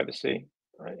Monero's privacy.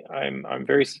 I'm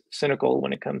very cynical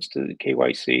when it comes to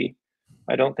KYC.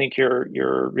 I don't think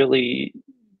you're really,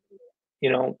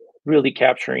 really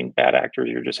capturing bad actors.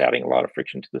 You're just adding a lot of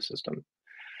friction to the system.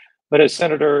 But as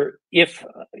Senator, if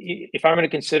I'm going to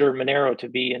consider Monero to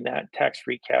be in that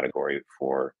tax-free category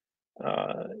for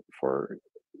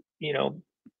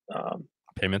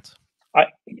payments,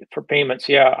 for payments,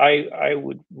 I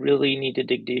would really need to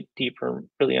dig deeper and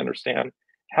really understand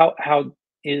how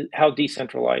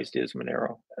decentralized is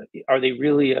Monero. Are they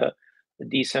really a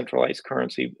decentralized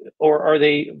currency, or are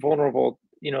they vulnerable?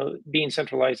 Being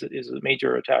centralized is a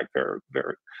major attack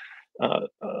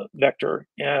vector,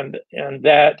 and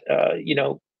that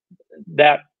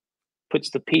that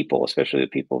puts the people, especially the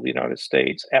people of the United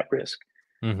States, at risk.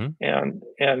 Mm-hmm.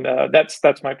 And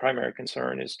that's my primary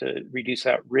concern, is to reduce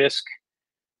that risk.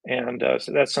 And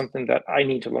so that's something that I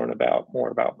need to learn more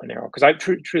about Monero, because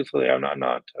truthfully, I'm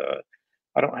not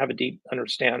I don't have a deep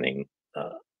understanding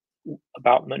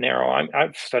about Monero.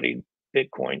 I've studied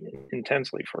Bitcoin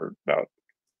intensely for about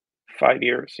 5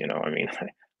 years. I mean,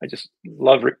 I just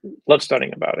love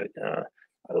studying about it. I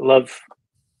love,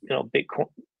 Bitcoin,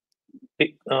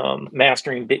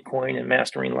 mastering Bitcoin and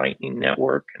mastering Lightning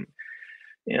Network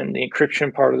and the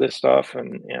encryption part of this stuff.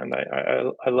 And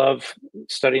I love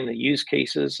studying the use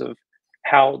cases of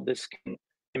how this can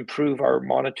improve our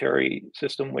monetary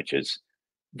system, which is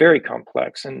very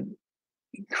complex and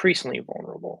increasingly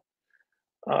vulnerable.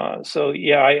 So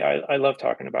yeah, I love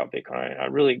talking about Bitcoin.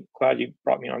 I'm really glad you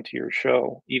brought me onto your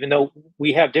show, even though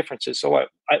we have differences. So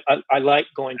I like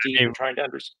going deep and trying to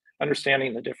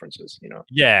understanding the differences. You know.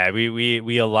 Yeah,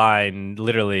 we align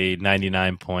literally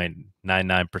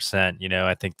 99.99%. You know,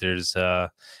 I think there's and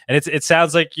it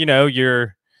sounds like, you know,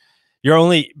 your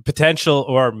only potential,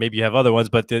 or maybe you have other ones,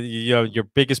 but you know, your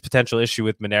biggest potential issue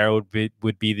with Monero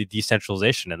would be the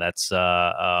decentralization, and that's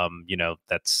you know,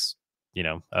 that's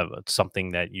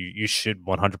something that you should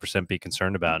 100% be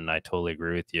concerned about, and I totally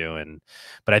agree with you.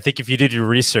 But I think if you did your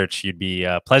research, you'd be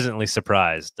pleasantly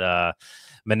surprised.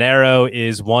 Monero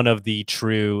is one of the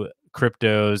true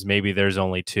cryptos. Maybe there's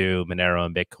only two, Monero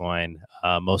and Bitcoin.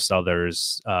 Most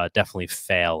others definitely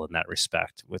fail in that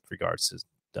respect with regards to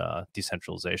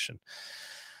decentralization.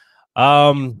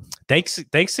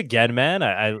 Thanks again, man.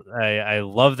 I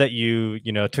love that you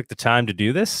took the time to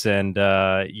do this, and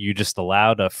you just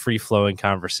allowed a free-flowing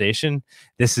conversation.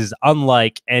 This is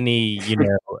unlike any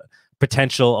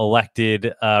potential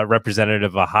elected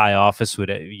representative of a high office would,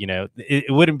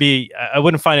 it wouldn't be. I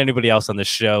wouldn't find anybody else on the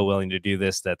show willing to do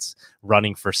this that's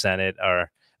running for Senate, or at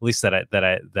least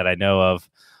that I know of.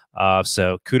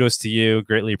 So kudos to you.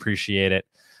 Greatly appreciate it.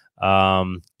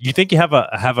 You think you have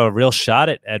a real shot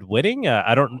at winning?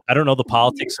 I don't know the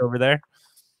politics over there.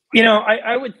 You know,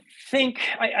 I would think,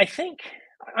 I think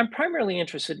I'm primarily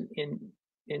interested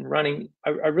in running. I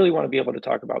really want to be able to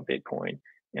talk about Bitcoin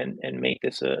and make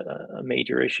this a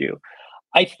major issue.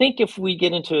 I think if we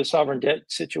get into a sovereign debt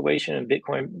situation and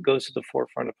Bitcoin goes to the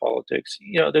forefront of politics,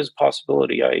 you know, there's a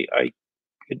possibility I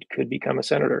could become a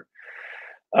senator.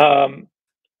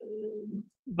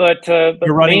 But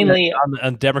you're running mainly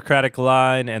on the Democratic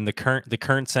line, and the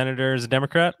current senator is a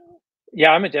Democrat.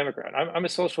 Yeah, I'm a Democrat. I'm a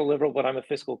social liberal, but I'm a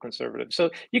fiscal conservative. So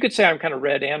you could say I'm kind of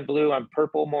red and blue. I'm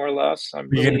purple, more or less. Are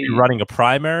you going to be running a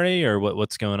primary, or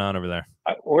what's going on over there?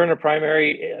 We're in a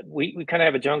primary. We kind of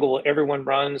have a jungle where everyone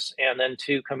runs, and then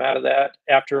two come out of that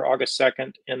after August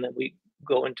 2nd, and then we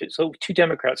go into, so two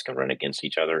Democrats can run against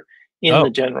each other in the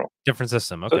general. Different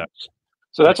system. Okay.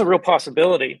 So that's a real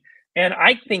possibility. And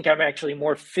I think I'm actually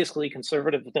more fiscally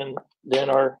conservative than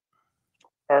our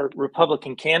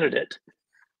Republican candidate.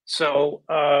 So,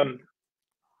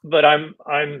 but I'm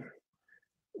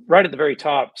right at the very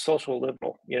top, social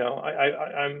liberal. You know,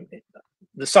 I'm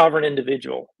the sovereign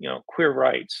individual. You know, queer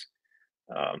rights,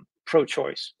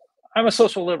 pro-choice. I'm a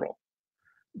social liberal,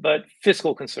 but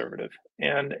fiscal conservative,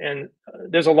 and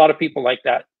there's a lot of people like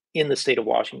that in the state of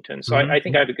Washington. So I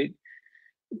think I have a good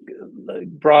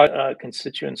broad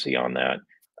constituency on that.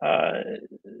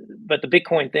 But the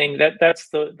Bitcoin thing, that's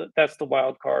the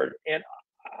wild card, and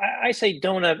I say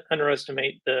don't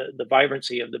underestimate the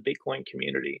vibrancy of the Bitcoin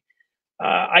community.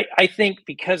 I think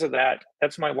because of that,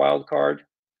 that's my wild card,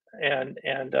 and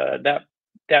that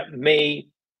may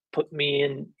put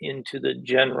me into the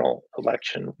general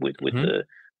election with the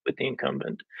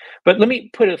incumbent. But let me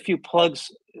put a few plugs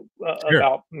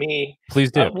about me.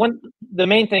 Please do. The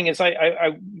main thing is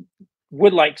I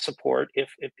would like support if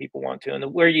people want to,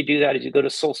 and where you do that is you go to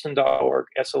solstin.org,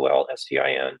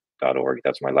 SOLSTIN.org.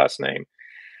 That's my last name.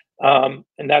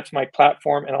 And that's my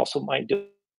platform, and also my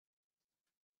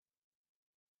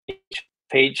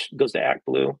page goes to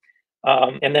ActBlue.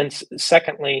 And then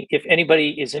secondly, if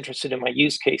anybody is interested in my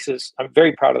use cases, I'm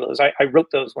very proud of those. I wrote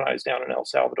those when I was down in El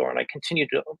Salvador, and I continue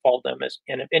to evolve them.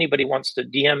 And if anybody wants to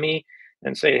DM me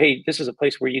and say, hey, this is a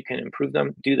place where you can improve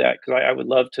them, do that, because I would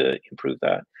love to improve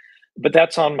that. But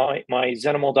that's on my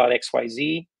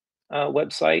Zenimal.xyz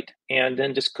website, and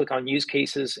then just click on use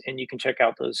cases, and you can check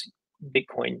out those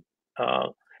Bitcoin.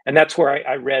 And that's where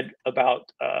I read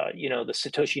about the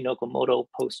Satoshi Nakamoto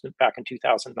post back in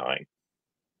 2009.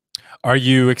 Are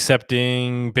you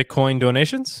accepting Bitcoin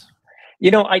donations?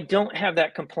 You know, I don't have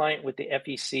that compliant with the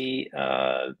FEC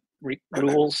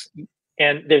rules,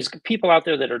 and there's people out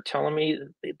there that are telling me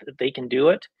that they can do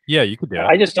it. Yeah, you could do it.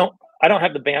 I don't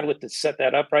have the bandwidth to set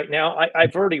that up right now.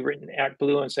 I've already written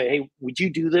ActBlue and say, hey, would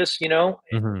you do this? You know,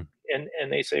 and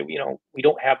they say, you know, we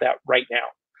don't have that right now.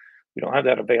 We don't have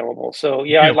that available. So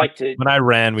yeah, I'd like to. When I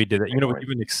ran, we did it. You know, we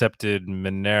even accepted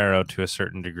Monero to a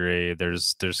certain degree.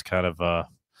 There's kind of a,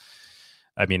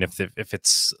 I mean, if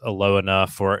it's a low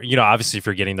enough, or obviously if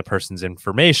you're getting the person's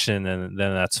information, then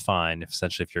that's fine.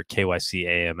 Essentially, if you're KYC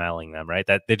AMLing them, right?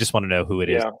 That they just want to know who it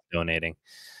is donating.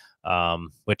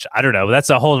 Which I don't know. That's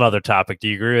a whole other topic. Do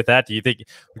you agree with that? Do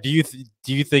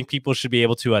you think people should be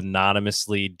able to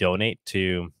anonymously donate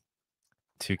to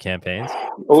campaigns?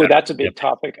 Oh, that's a big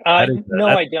topic. No, I don't. No,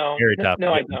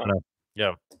 I don't.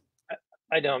 Yeah,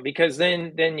 I don't, because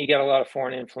then you get a lot of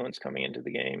foreign influence coming into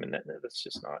the game, and that's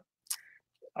just not.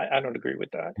 I don't agree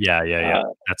with that. Yeah.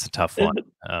 That's a tough one.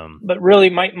 But really,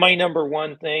 my number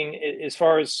one thing, as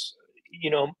far as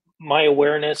my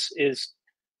awareness is,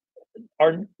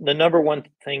 the number one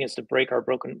thing is to break our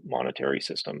broken monetary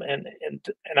system, and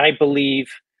I believe,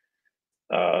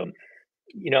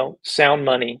 sound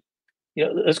money.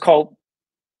 Let's call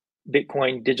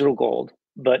Bitcoin digital gold,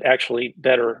 but actually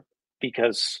better,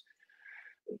 because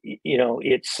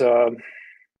it's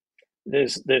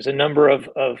there's a number of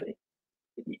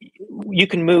you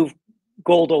can move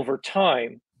gold over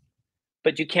time,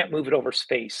 but you can't move it over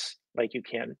space like you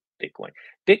can Bitcoin.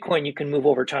 Bitcoin you can move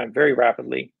over time very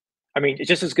rapidly. I mean, it's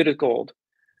just as good as gold,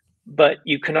 but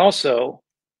you can also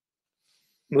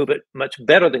move it much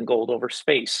better than gold over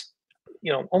space,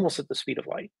 almost at the speed of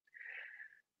light.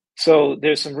 So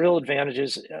there's some real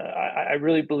advantages. I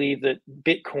really believe that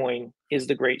Bitcoin is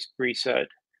the great reset,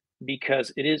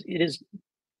 because it is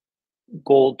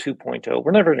gold 2.0.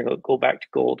 We're never going to go back to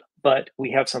gold, but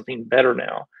we have something better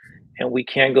now, and we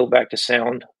can go back to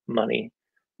sound money,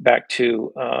 back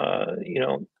to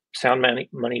sound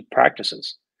money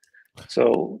practices.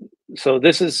 So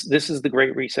this is the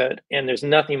great reset, and there's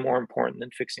nothing more important than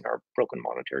fixing our broken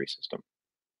monetary system.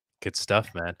 Good stuff,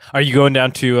 man. Are you going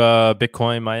down to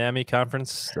Bitcoin Miami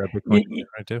conference? Bitcoin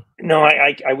too? No,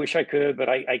 I wish I could, but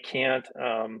I can't.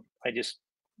 I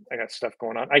got stuff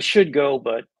going on. I should go,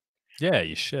 but yeah,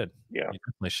 you should. Yeah, you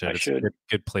definitely should. I It's should. a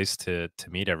good place to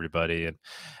meet everybody.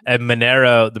 And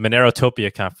Monero, the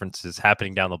Monerotopia conference is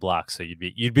happening down the block, so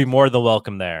you'd be more than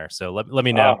welcome there. So let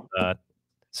me know.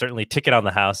 Certainly, ticket on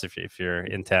the house if you're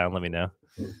in town. Let me know.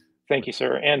 Thank you,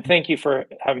 sir, and thank you for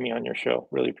having me on your show.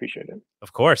 Really appreciate it.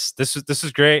 Of course, this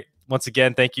is great. Once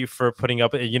again, thank you for putting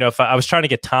up. If I was trying to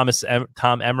get Tom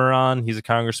Emmer on, he's a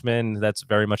congressman that's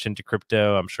very much into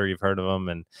crypto. I'm sure you've heard of him,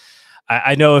 and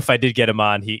I know if I did get him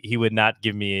on, he would not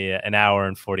give me an hour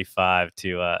and 45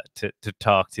 to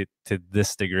talk to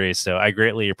this degree. So I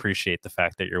greatly appreciate the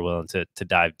fact that you're willing to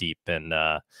dive deep and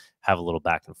have a little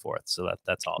back and forth. So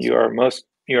that's awesome.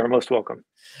 You are most welcome.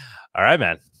 All right,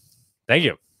 man. Thank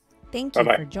you. Thank you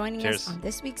for joining us on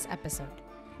this week's episode.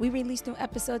 We release new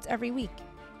episodes every week.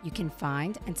 You can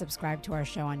find and subscribe to our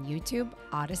show on YouTube,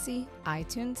 Odyssey,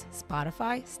 iTunes,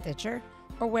 Spotify, Stitcher,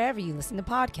 or wherever you listen to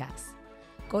podcasts.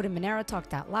 Go to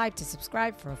monerotalk.live to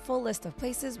subscribe for a full list of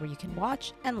places where you can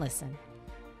watch and listen.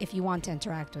 If you want to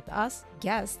interact with us,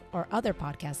 guests, or other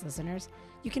podcast listeners,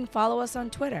 you can follow us on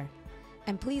Twitter.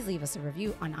 And please leave us a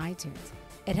review on iTunes.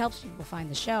 It helps people find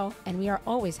the show, and we are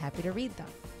always happy to read them.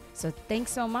 So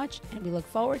thanks so much, and we look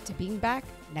forward to being back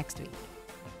next week.